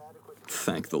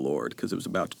 Thank the Lord, because it was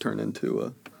about to turn into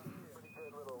a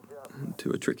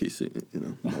tricky scene,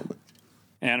 moment.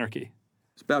 Anarchy.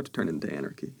 It's about to turn into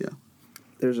anarchy, yeah.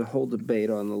 There's a whole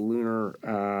debate on the lunar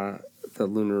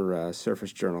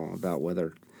surface journal about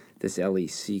whether this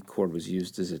LEC cord was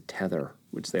used as a tether,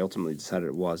 which they ultimately decided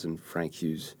it was, and Frank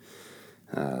Hughes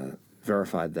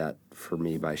verified that for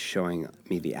me by showing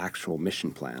me the actual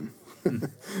mission plan,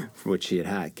 which he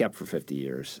had kept for 50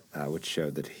 years, which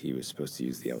showed that he was supposed to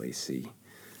use the LEC.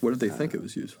 What did they think it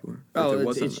was used for?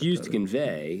 It's used to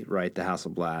convey, right, the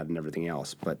Hasselblad and everything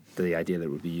else, but the idea that it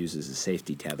would be used as a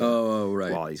safety tether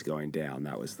while he's going down,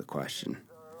 that was the question.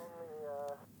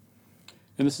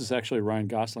 And this is actually Ryan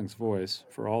Gosling's voice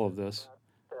for all of this,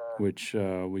 which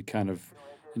we kind of,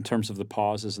 in terms of the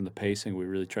pauses and the pacing, we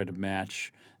really tried to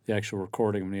match the actual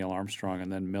recording of Neil Armstrong.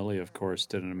 And then Millie, of course,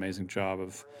 did an amazing job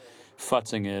of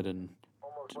futzing it and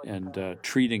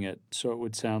treating it so it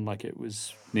would sound like it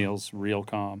was Neil's real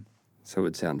comm. So it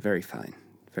would sound very fine.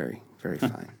 Very, very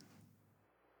fine.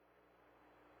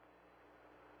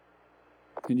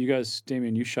 And you guys,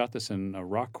 Damien, you shot this in a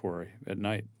rock quarry at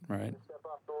night, right?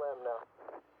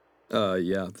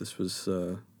 Yeah, this was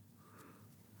a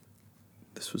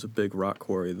big rock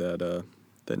quarry that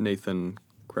Nathan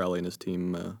Crowley and his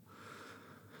team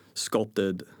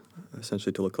sculpted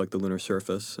essentially to look like the lunar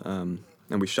surface. And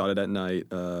we shot it at night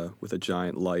with a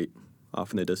giant light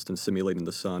off in the distance, simulating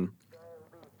the sun,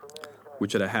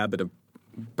 which had a habit of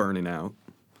burning out.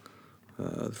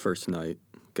 The first night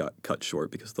got cut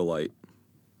short because the light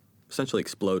essentially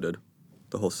exploded.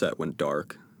 The whole set went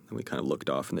dark, and we kind of looked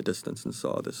off in the distance and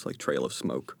saw this trail of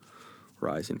smoke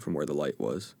rising from where the light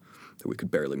was that we could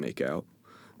barely make out.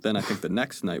 Then I think the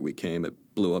next night we came, it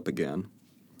blew up again.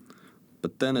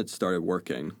 But then it started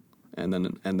working. And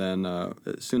then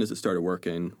as soon as it started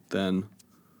working, then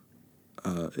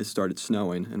it started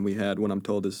snowing, and we had what I'm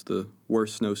told is the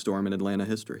worst snowstorm in Atlanta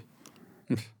history.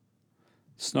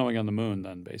 Snowing on the moon,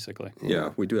 then, basically.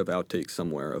 Yeah, we do have outtakes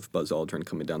somewhere of Buzz Aldrin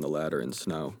coming down the ladder in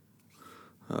snow,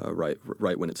 right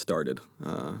when it started.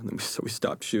 So we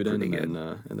stopped shooting, and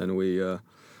then we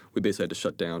basically had to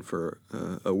shut down for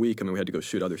a week. I mean, we had to go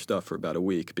shoot other stuff for about a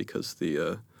week because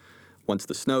once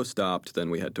the snow stopped,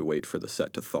 then we had to wait for the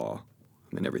set to thaw.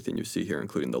 I mean, everything you see here,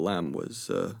 including the Lem,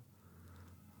 was a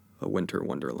winter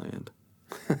wonderland.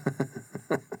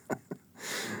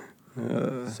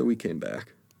 So we came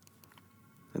back.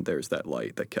 And there's that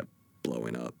light that kept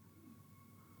blowing up.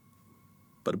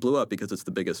 But it blew up because it's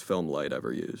the biggest film light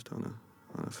ever used on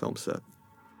a film set.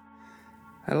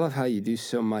 I love how you do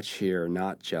so much here,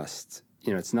 not just,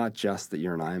 it's not just that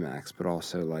you're in IMAX, but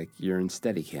also like you're in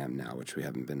Steadicam now, which we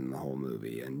haven't been in the whole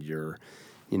movie. And you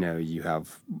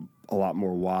have a lot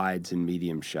more wides and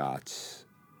medium shots.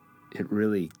 It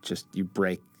really just, you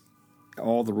break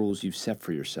all the rules you've set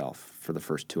for yourself for the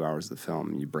first 2 hours of the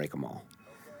film, and you break them all.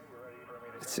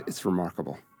 It's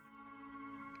remarkable.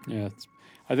 Yeah,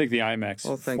 I think the IMAX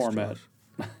format.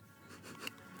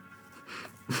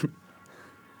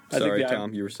 Sorry,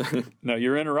 Tom, you were saying. No,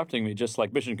 you're interrupting me, just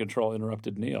like Mission Control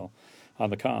interrupted Neil on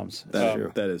the comms.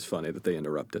 That is funny that they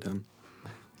interrupted him.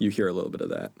 You hear a little bit of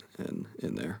that in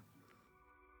there.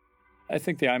 I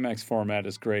think the IMAX format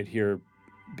is great here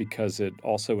because it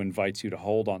also invites you to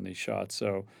hold on these shots.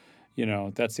 So,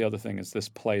 that's the other thing, is this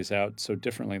plays out so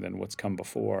differently than what's come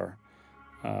before.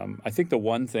 I think the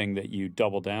one thing that you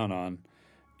double down on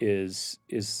is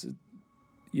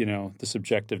the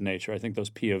subjective nature. I think those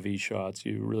POV shots,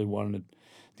 you really wanted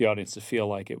the audience to feel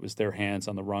like it was their hands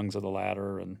on the rungs of the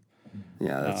ladder, and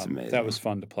that's amazing. That was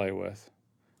fun to play with.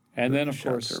 And then, of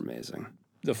course, are amazing.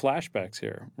 The flashbacks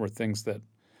here were things that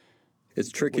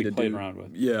it's tricky to played do. Around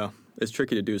with. Yeah, it's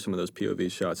tricky to do some of those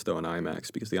POV shots though in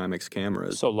IMAX because the IMAX camera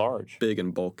is so large, big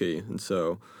and bulky, and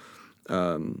so.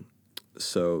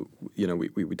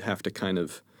 We would have to kind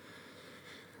of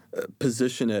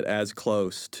position it as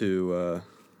close to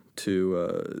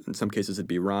in some cases it'd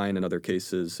be Ryan, in other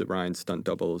cases Ryan's stunt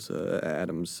doubles,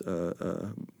 Adam's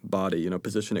body,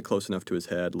 position it close enough to his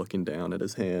head, looking down at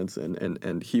his hands,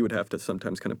 and he would have to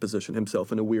sometimes kind of position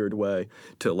himself in a weird way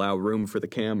to allow room for the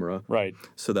camera, right?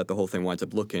 So that the whole thing winds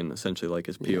up looking essentially like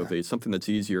his POV. Yeah. Something that's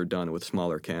easier done with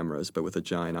smaller cameras, but with a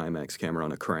giant IMAX camera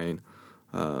on a crane.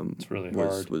 It's really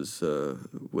hard.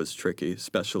 Was tricky,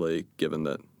 especially given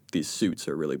that these suits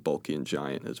are really bulky and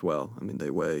giant as well. I mean, they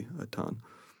weigh a ton.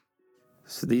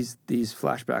 So these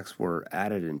flashbacks were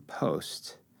added in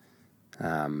post,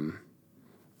 and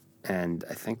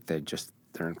I think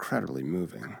they're incredibly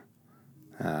moving.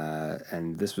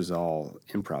 And this was all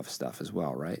improv stuff as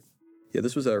well, right? Yeah,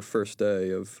 this was our first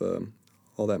day of.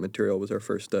 All that material was our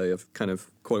first day of kind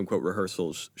of quote-unquote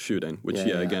rehearsals shooting, which,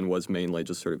 again, was mainly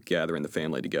just sort of gathering the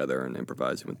family together and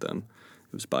improvising with them.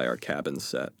 It was by our cabin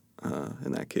set,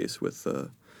 in that case, with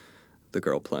the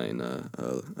girl playing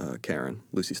Karen,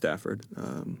 Lucy Stafford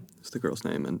is the girl's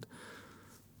name. And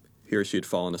here she had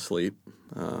fallen asleep.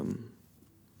 And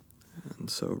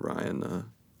so Ryan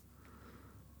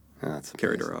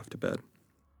carried her off to bed.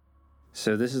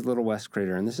 So this is Little West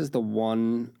Crater, and this is the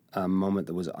one moment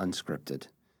that was unscripted.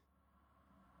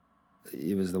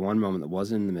 It was the one moment that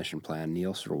wasn't in the mission plan.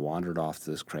 Neil sort of wandered off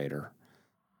to this crater,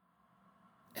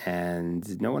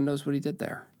 and no one knows what he did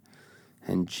there.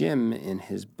 And Jim, in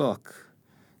his book,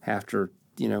 after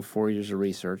 4 years of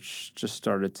research, just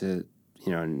started to,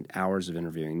 in hours of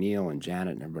interviewing Neil and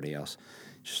Janet and everybody else,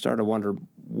 just started to wonder,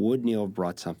 would Neil have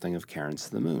brought something of Karen's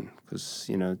to the moon? Because,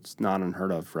 it's not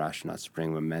unheard of for astronauts to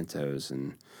bring mementos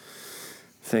and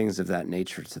things of that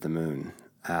nature to the moon.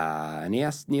 And he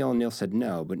asked Neil, and Neil said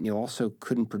no, but Neil also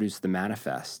couldn't produce the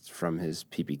manifest from his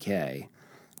PPK,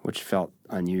 which felt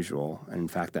unusual. And in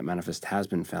fact, that manifest has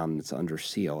been found, and it's under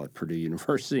seal at Purdue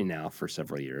University now for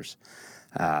several years.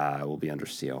 It will be under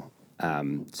seal.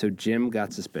 So Jim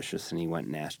got suspicious, and he went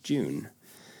and asked June.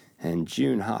 And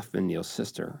June Hoffman, Neil's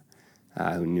sister,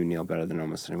 who knew Neil better than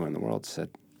almost anyone in the world, said,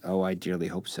 "Oh, I dearly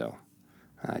hope so.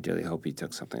 I dearly hope he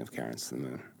took something of Karen's to the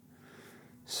moon."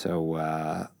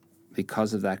 So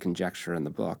because of that conjecture in the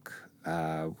book,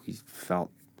 we felt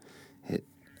it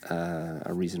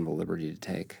a reasonable liberty to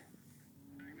take.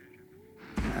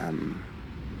 And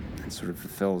sort of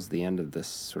fulfills the end of this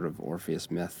sort of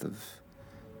Orpheus myth of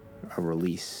a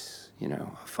release, a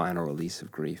final release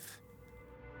of grief.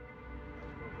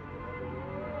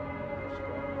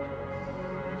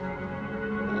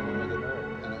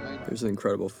 There's an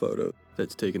incredible photo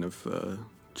that's taken of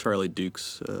Charlie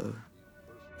Duke's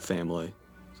family.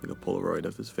 It's like a Polaroid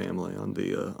of his family on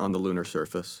the lunar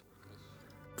surface.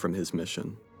 from his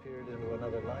mission. Appeared into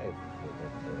another life.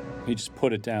 He just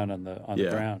put it down on the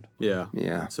ground. Yeah.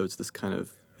 Yeah. So it's this kind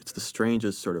of, it's the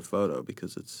strangest sort of photo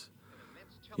because it's,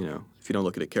 you know, if you don't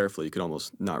look at it carefully, you could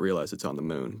almost not realize it's on the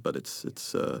moon. But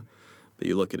but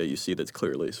you look at it, you see that it's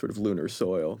clearly sort of lunar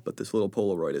soil. But this little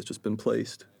Polaroid has just been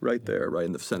placed right there, right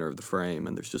in the center of the frame.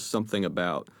 And there's just something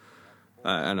about,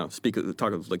 I don't know,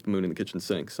 talk of like the moon in the kitchen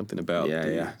sink, something about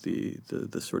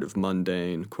the sort of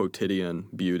mundane, quotidian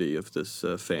beauty of this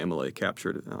family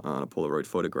captured on a Polaroid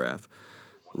photograph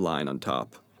lying on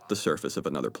top the surface of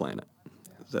another planet.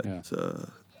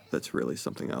 That's really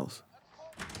something else.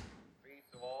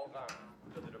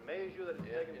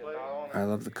 I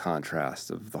love the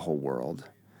contrast of the whole world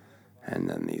and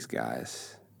then these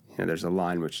guys. You know, there's a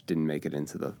line which didn't make it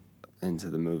into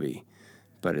the movie,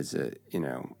 but it's a, you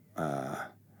know, I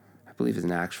believe it's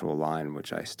an actual line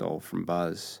which I stole from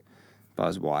Buzz.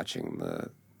 Buzz watching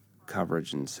the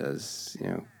coverage and says, you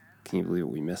know, can you believe it?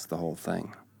 We missed the whole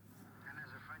thing.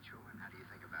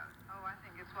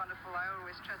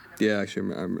 Yeah,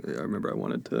 actually, I remember I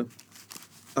wanted to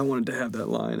have that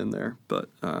line in there, but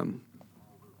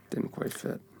didn't quite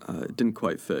fit. It didn't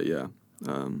quite fit, yeah.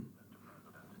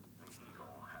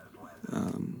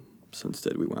 So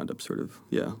instead, we wound up sort of,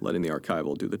 letting the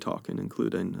archival do the talking,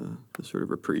 including the sort of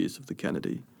reprise of the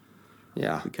Kennedy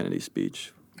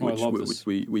speech, which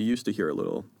we used to hear a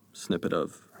little snippet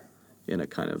of in a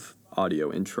kind of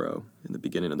audio intro in the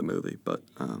beginning of the movie, but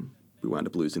we wound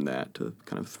up losing that to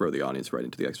kind of throw the audience right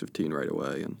into the X-15 right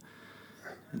away, and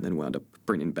then wound up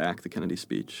bringing back the Kennedy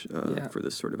speech for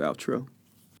this sort of outro.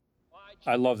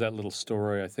 I love that little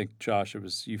story. I think, Josh, it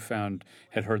was you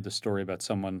had heard the story about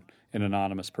an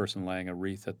anonymous person laying a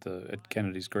wreath at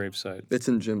Kennedy's gravesite. It's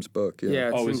in Jim's book.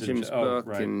 Yeah, it's in Jim's book,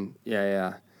 right. And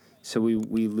so we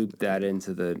looped that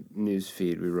into the news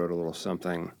feed. We wrote a little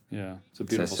something. Yeah, it's a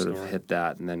beautiful to sort story. of hit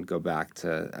that and then go back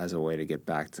to as a way to get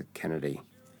back to Kennedy.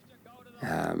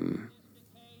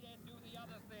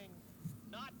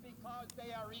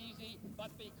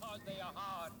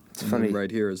 It's funny.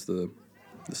 Right here is the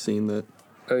scene that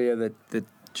that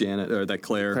Janet or that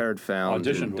Claire had found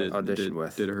auditioned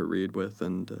with, did her read with,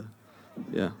 and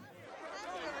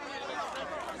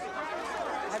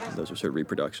those are sort of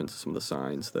reproductions of some of the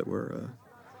signs that were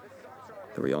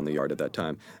on the yard at that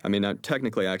time. I mean,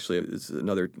 technically, actually, it's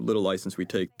another little license we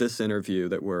take. This interview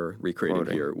that we're recreating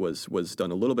here was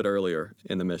done a little bit earlier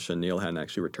in the mission. Neil hadn't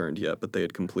actually returned yet, but they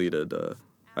had completed.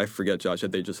 I forget, Josh,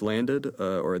 had they just landed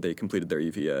or had they completed their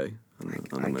EVA on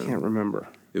the moon? I can't remember.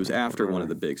 It was after one of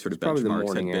the big sort of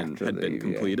benchmarks had been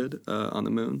completed on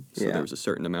the moon. So there was a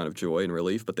certain amount of joy and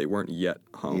relief, but they weren't yet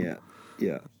home.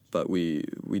 Yeah. But we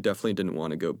definitely didn't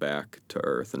want to go back to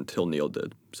Earth until Neil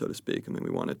did, so to speak. I mean, we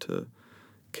wanted to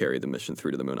carry the mission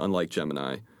through to the moon. Unlike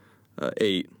Gemini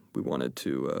 8, we wanted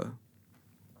to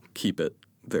keep it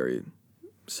very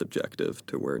subjective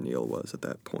to where Neil was at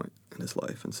that point in his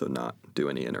life, and so not do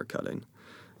any intercutting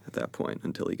at that point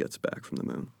until he gets back from the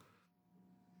moon.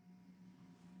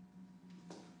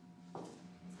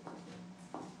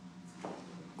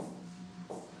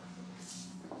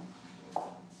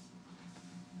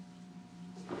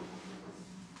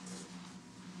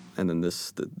 And then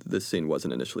this scene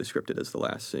wasn't initially scripted as the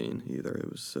last scene either.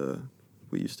 It was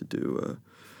we used to do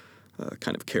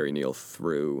kind of carry Neil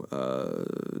through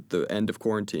the end of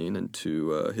quarantine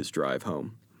into his drive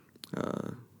home.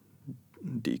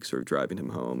 Deke sort of driving him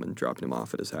home and dropping him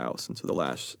off at his house. And so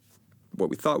what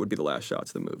we thought would be the last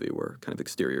shots of the movie were kind of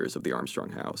exteriors of the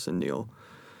Armstrong house and Neil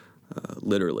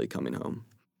literally coming home.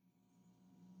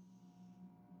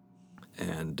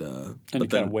 And he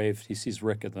kind of waved. He sees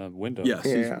Rick at the window. Yes,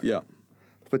 yeah.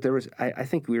 But there was, I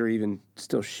think we were even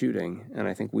still shooting, and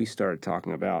I think we started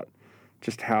talking about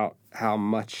just how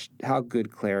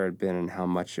good Claire had been and how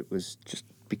much it was just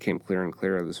became clearer and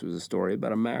clearer this was a story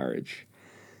about a marriage,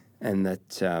 and that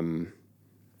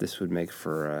this would make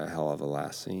for a hell of a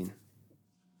last scene.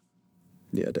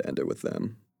 Yeah, to end it with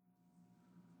them.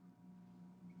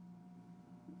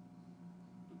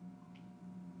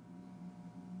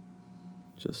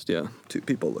 Just, two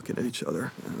people looking at each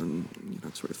other, and,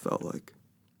 it sort of felt like.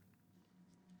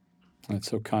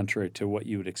 It's so contrary to what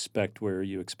you would expect, where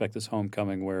you expect this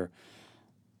homecoming where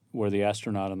the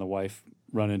astronaut and the wife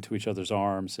run into each other's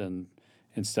arms, and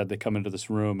instead they come into this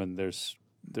room and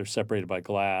they're separated by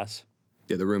glass.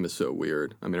 Yeah, the room is so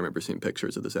weird. I mean, I remember seeing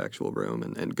pictures of this actual room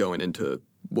and going into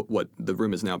what the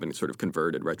room has now been sort of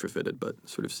converted, retrofitted, but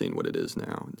sort of seeing what it is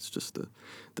now. It's just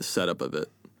the setup of it.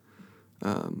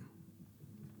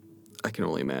 I can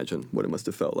only imagine what it must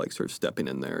have felt like sort of stepping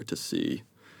in there to see,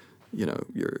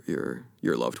 your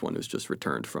loved one who's just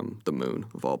returned from the moon,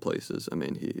 of all places. I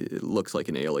mean, it looks like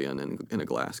an alien in a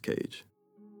glass cage.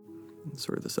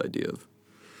 Sort of this idea of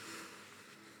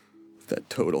that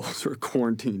total sort of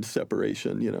quarantined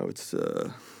separation. It's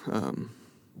I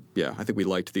think we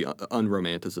liked the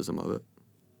unromanticism of it.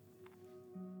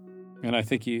 And I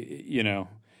think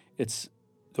it's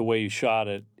the way you shot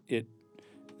it.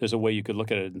 There's a way you could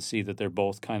look at it and see that they're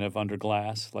both kind of under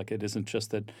glass. Like, it isn't just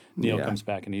that Neil comes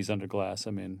back and he's under glass.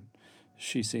 I mean,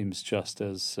 she seems just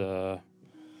as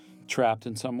trapped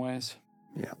in some ways.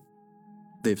 Yeah.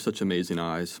 They have such amazing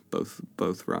eyes,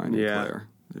 both Ryan and Claire.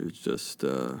 There's just,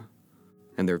 and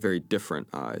they're very different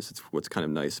eyes. It's what's kind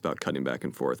of nice about cutting back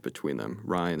and forth between them.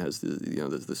 Ryan has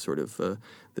there's this sort of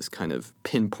this kind of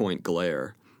pinpoint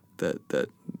glare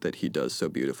that he does so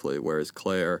beautifully, whereas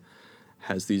Claire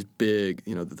has these big,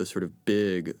 the sort of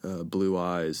big blue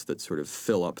eyes that sort of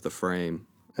fill up the frame.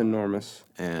 Enormous.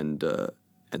 And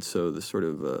so the sort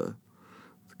of the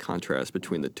contrast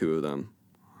between the two of them,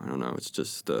 I don't know, it's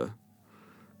just,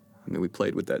 we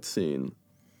played with that scene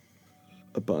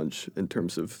a bunch in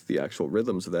terms of the actual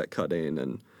rhythms of that cutting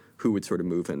and who would sort of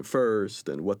move in first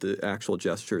and what the actual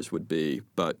gestures would be.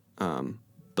 But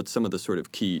some of the sort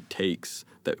of key takes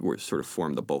that were sort of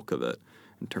formed the bulk of it,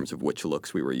 in terms of which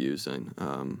looks we were using,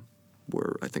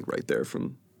 were, I think, right there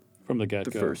from the get-go.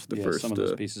 The first, some of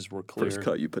those pieces were clear. First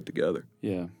cut you put together.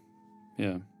 Yeah.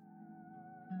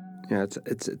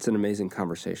 It's an amazing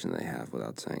conversation they have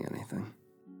without saying anything.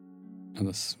 And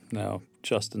this now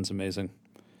Justin's amazing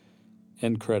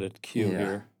end credit cue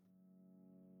here.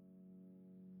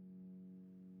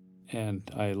 And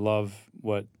I love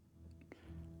what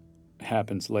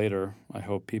happens later. I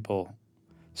hope people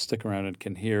stick around and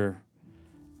can hear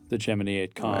the Gemini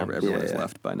 8 comms. Everyone's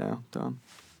left by now, Tom.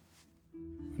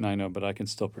 And I know, but I can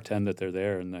still pretend that they're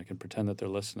there, and I can pretend that they're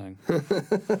listening.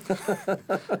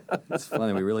 It's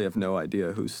funny. We really have no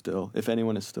idea if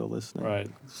anyone is still listening. Right.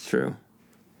 It's true.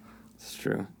 It's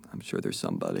true. I'm sure there's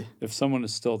somebody. If someone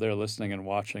is still there listening and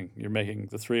watching, you're making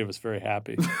the three of us very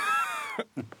happy.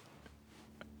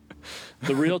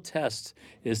 The real test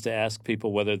is to ask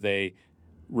people whether they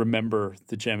remember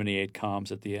the Gemini 8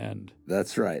 comms at the end.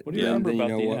 That's right. What do you remember about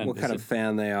the end? What kind of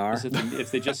fan they are?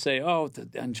 If they just say,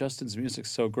 and Justin's music's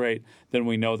so great, then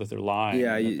we know that they're lying.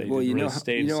 Yeah, you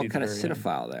know what kind of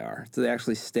cinephile they are. So they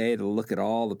actually stay to look at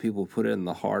all the people who put in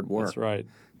the hard work. That's right.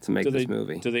 To make this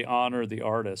movie. Do they honor the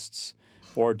artists,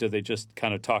 or do they just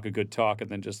kind of talk a good talk and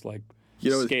then just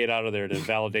skate out of there to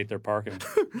validate their parking?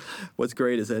 What's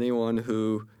great is anyone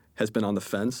who has been on the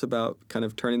fence about kind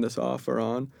of turning this off or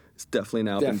on, it's definitely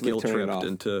now been guilt-tripped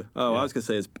into... I was going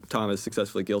to say Tom has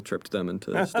successfully guilt-tripped them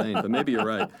into staying, but maybe you're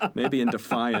right. Maybe in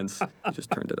defiance, you just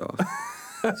turned it off.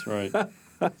 That's right.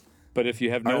 But if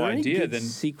you have no idea, then...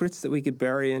 secrets that we could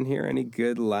bury in here? Any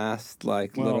good last,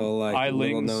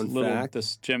 little known fact?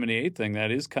 This Gemini 8 thing,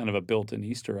 that is kind of a built-in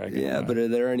Easter egg. Yeah, but are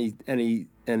there any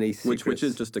secrets? Which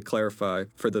is, just to clarify,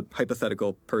 for the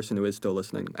hypothetical person who is still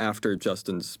listening, after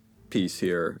Justin's piece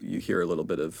here, you hear a little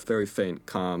bit of very faint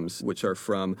comms, which are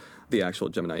from the actual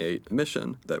Gemini 8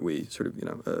 mission that we sort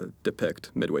of, depict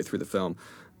midway through the film.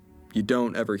 You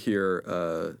don't ever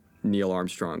hear Neil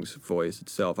Armstrong's voice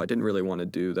itself. I didn't really want to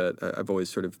do that. I've always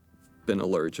sort of been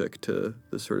allergic to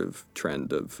the sort of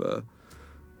trend of I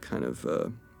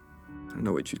don't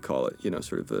know what you'd call it,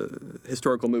 sort of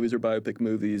historical movies or biopic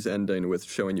movies ending with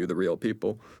showing you the real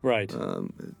people. Right. To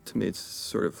me, it's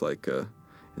sort of like... it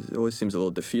always seems a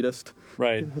little defeatist.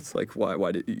 Right. It's like,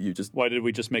 why did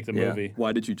we just make the movie?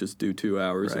 Why did you just do 2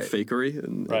 hours of fakery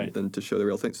and then to show the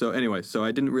real thing? So anyway,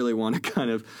 I didn't really want to kind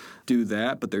of do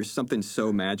that, but there's something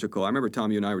so magical. I remember,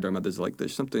 Tom, you and I were talking about this,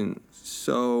 there's something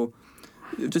so...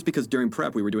 Just because during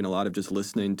prep we were doing a lot of just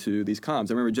listening to these comms.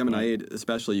 I remember Gemini 8,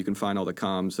 especially, you can find all the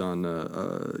comms on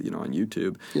on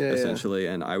YouTube, essentially,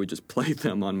 and I would just play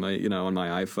them on my on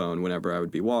my iPhone whenever I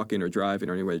would be walking or driving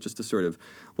or anyway, just to sort of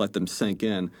let them sink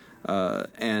in.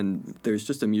 And there's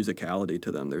just a musicality to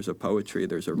them. There's a poetry.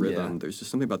 There's a rhythm. There's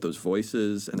just something about those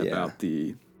voices and about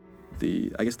the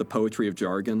poetry of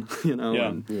jargon,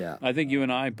 I think you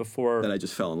and I before... That I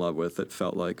just fell in love with. It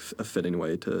felt like a fitting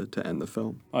way to end the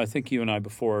film. I think you and I,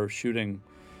 before shooting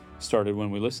started,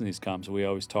 when we listened to these comms, we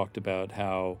always talked about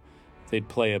how they'd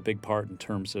play a big part in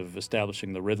terms of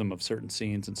establishing the rhythm of certain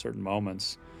scenes and certain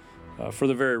moments for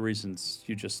the very reasons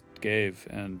you just gave.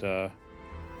 And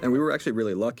we were actually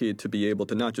really lucky to be able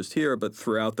to, not just here, but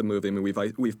throughout the movie. I mean,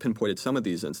 we've pinpointed some of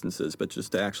these instances, but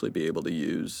just to actually be able to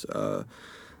use...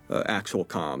 actual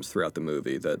comms throughout the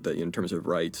movie that in terms of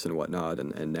rights and whatnot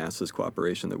and NASA's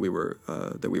cooperation that we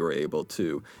were able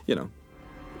to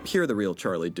hear the real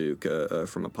Charlie Duke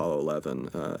from Apollo 11,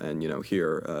 and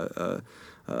hear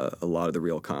a lot of the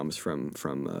real comms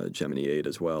from Gemini 8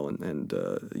 as well, and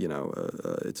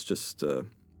it's just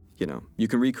you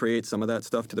can recreate some of that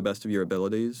stuff to the best of your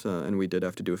abilities, and we did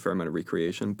have to do a fair amount of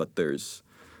recreation, but there's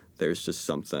just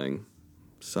some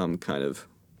kind of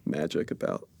magic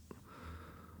about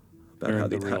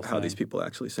how these people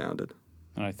actually sounded.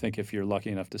 And I think if you're lucky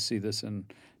enough to see this in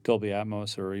Dolby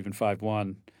Atmos or even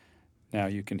 5.1, now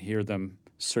you can hear them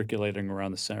circulating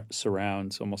around the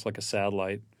surrounds, almost like a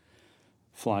satellite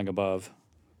flying above.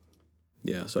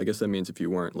 Yeah, so I guess that means if you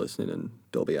weren't listening in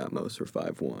Dolby Atmos or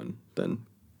 5.1,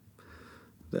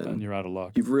 then you're out of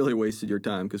luck. You've really wasted your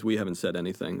time, because we haven't said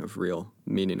anything of real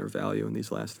meaning or value in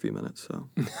these last few minutes. So.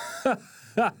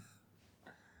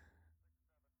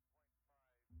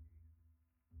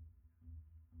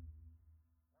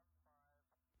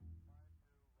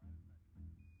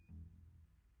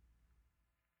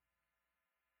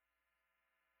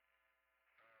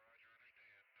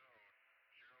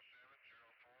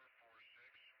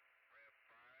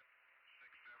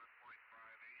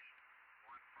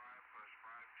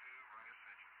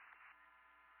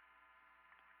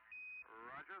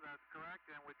 Roger, that's correct.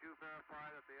 And would you verify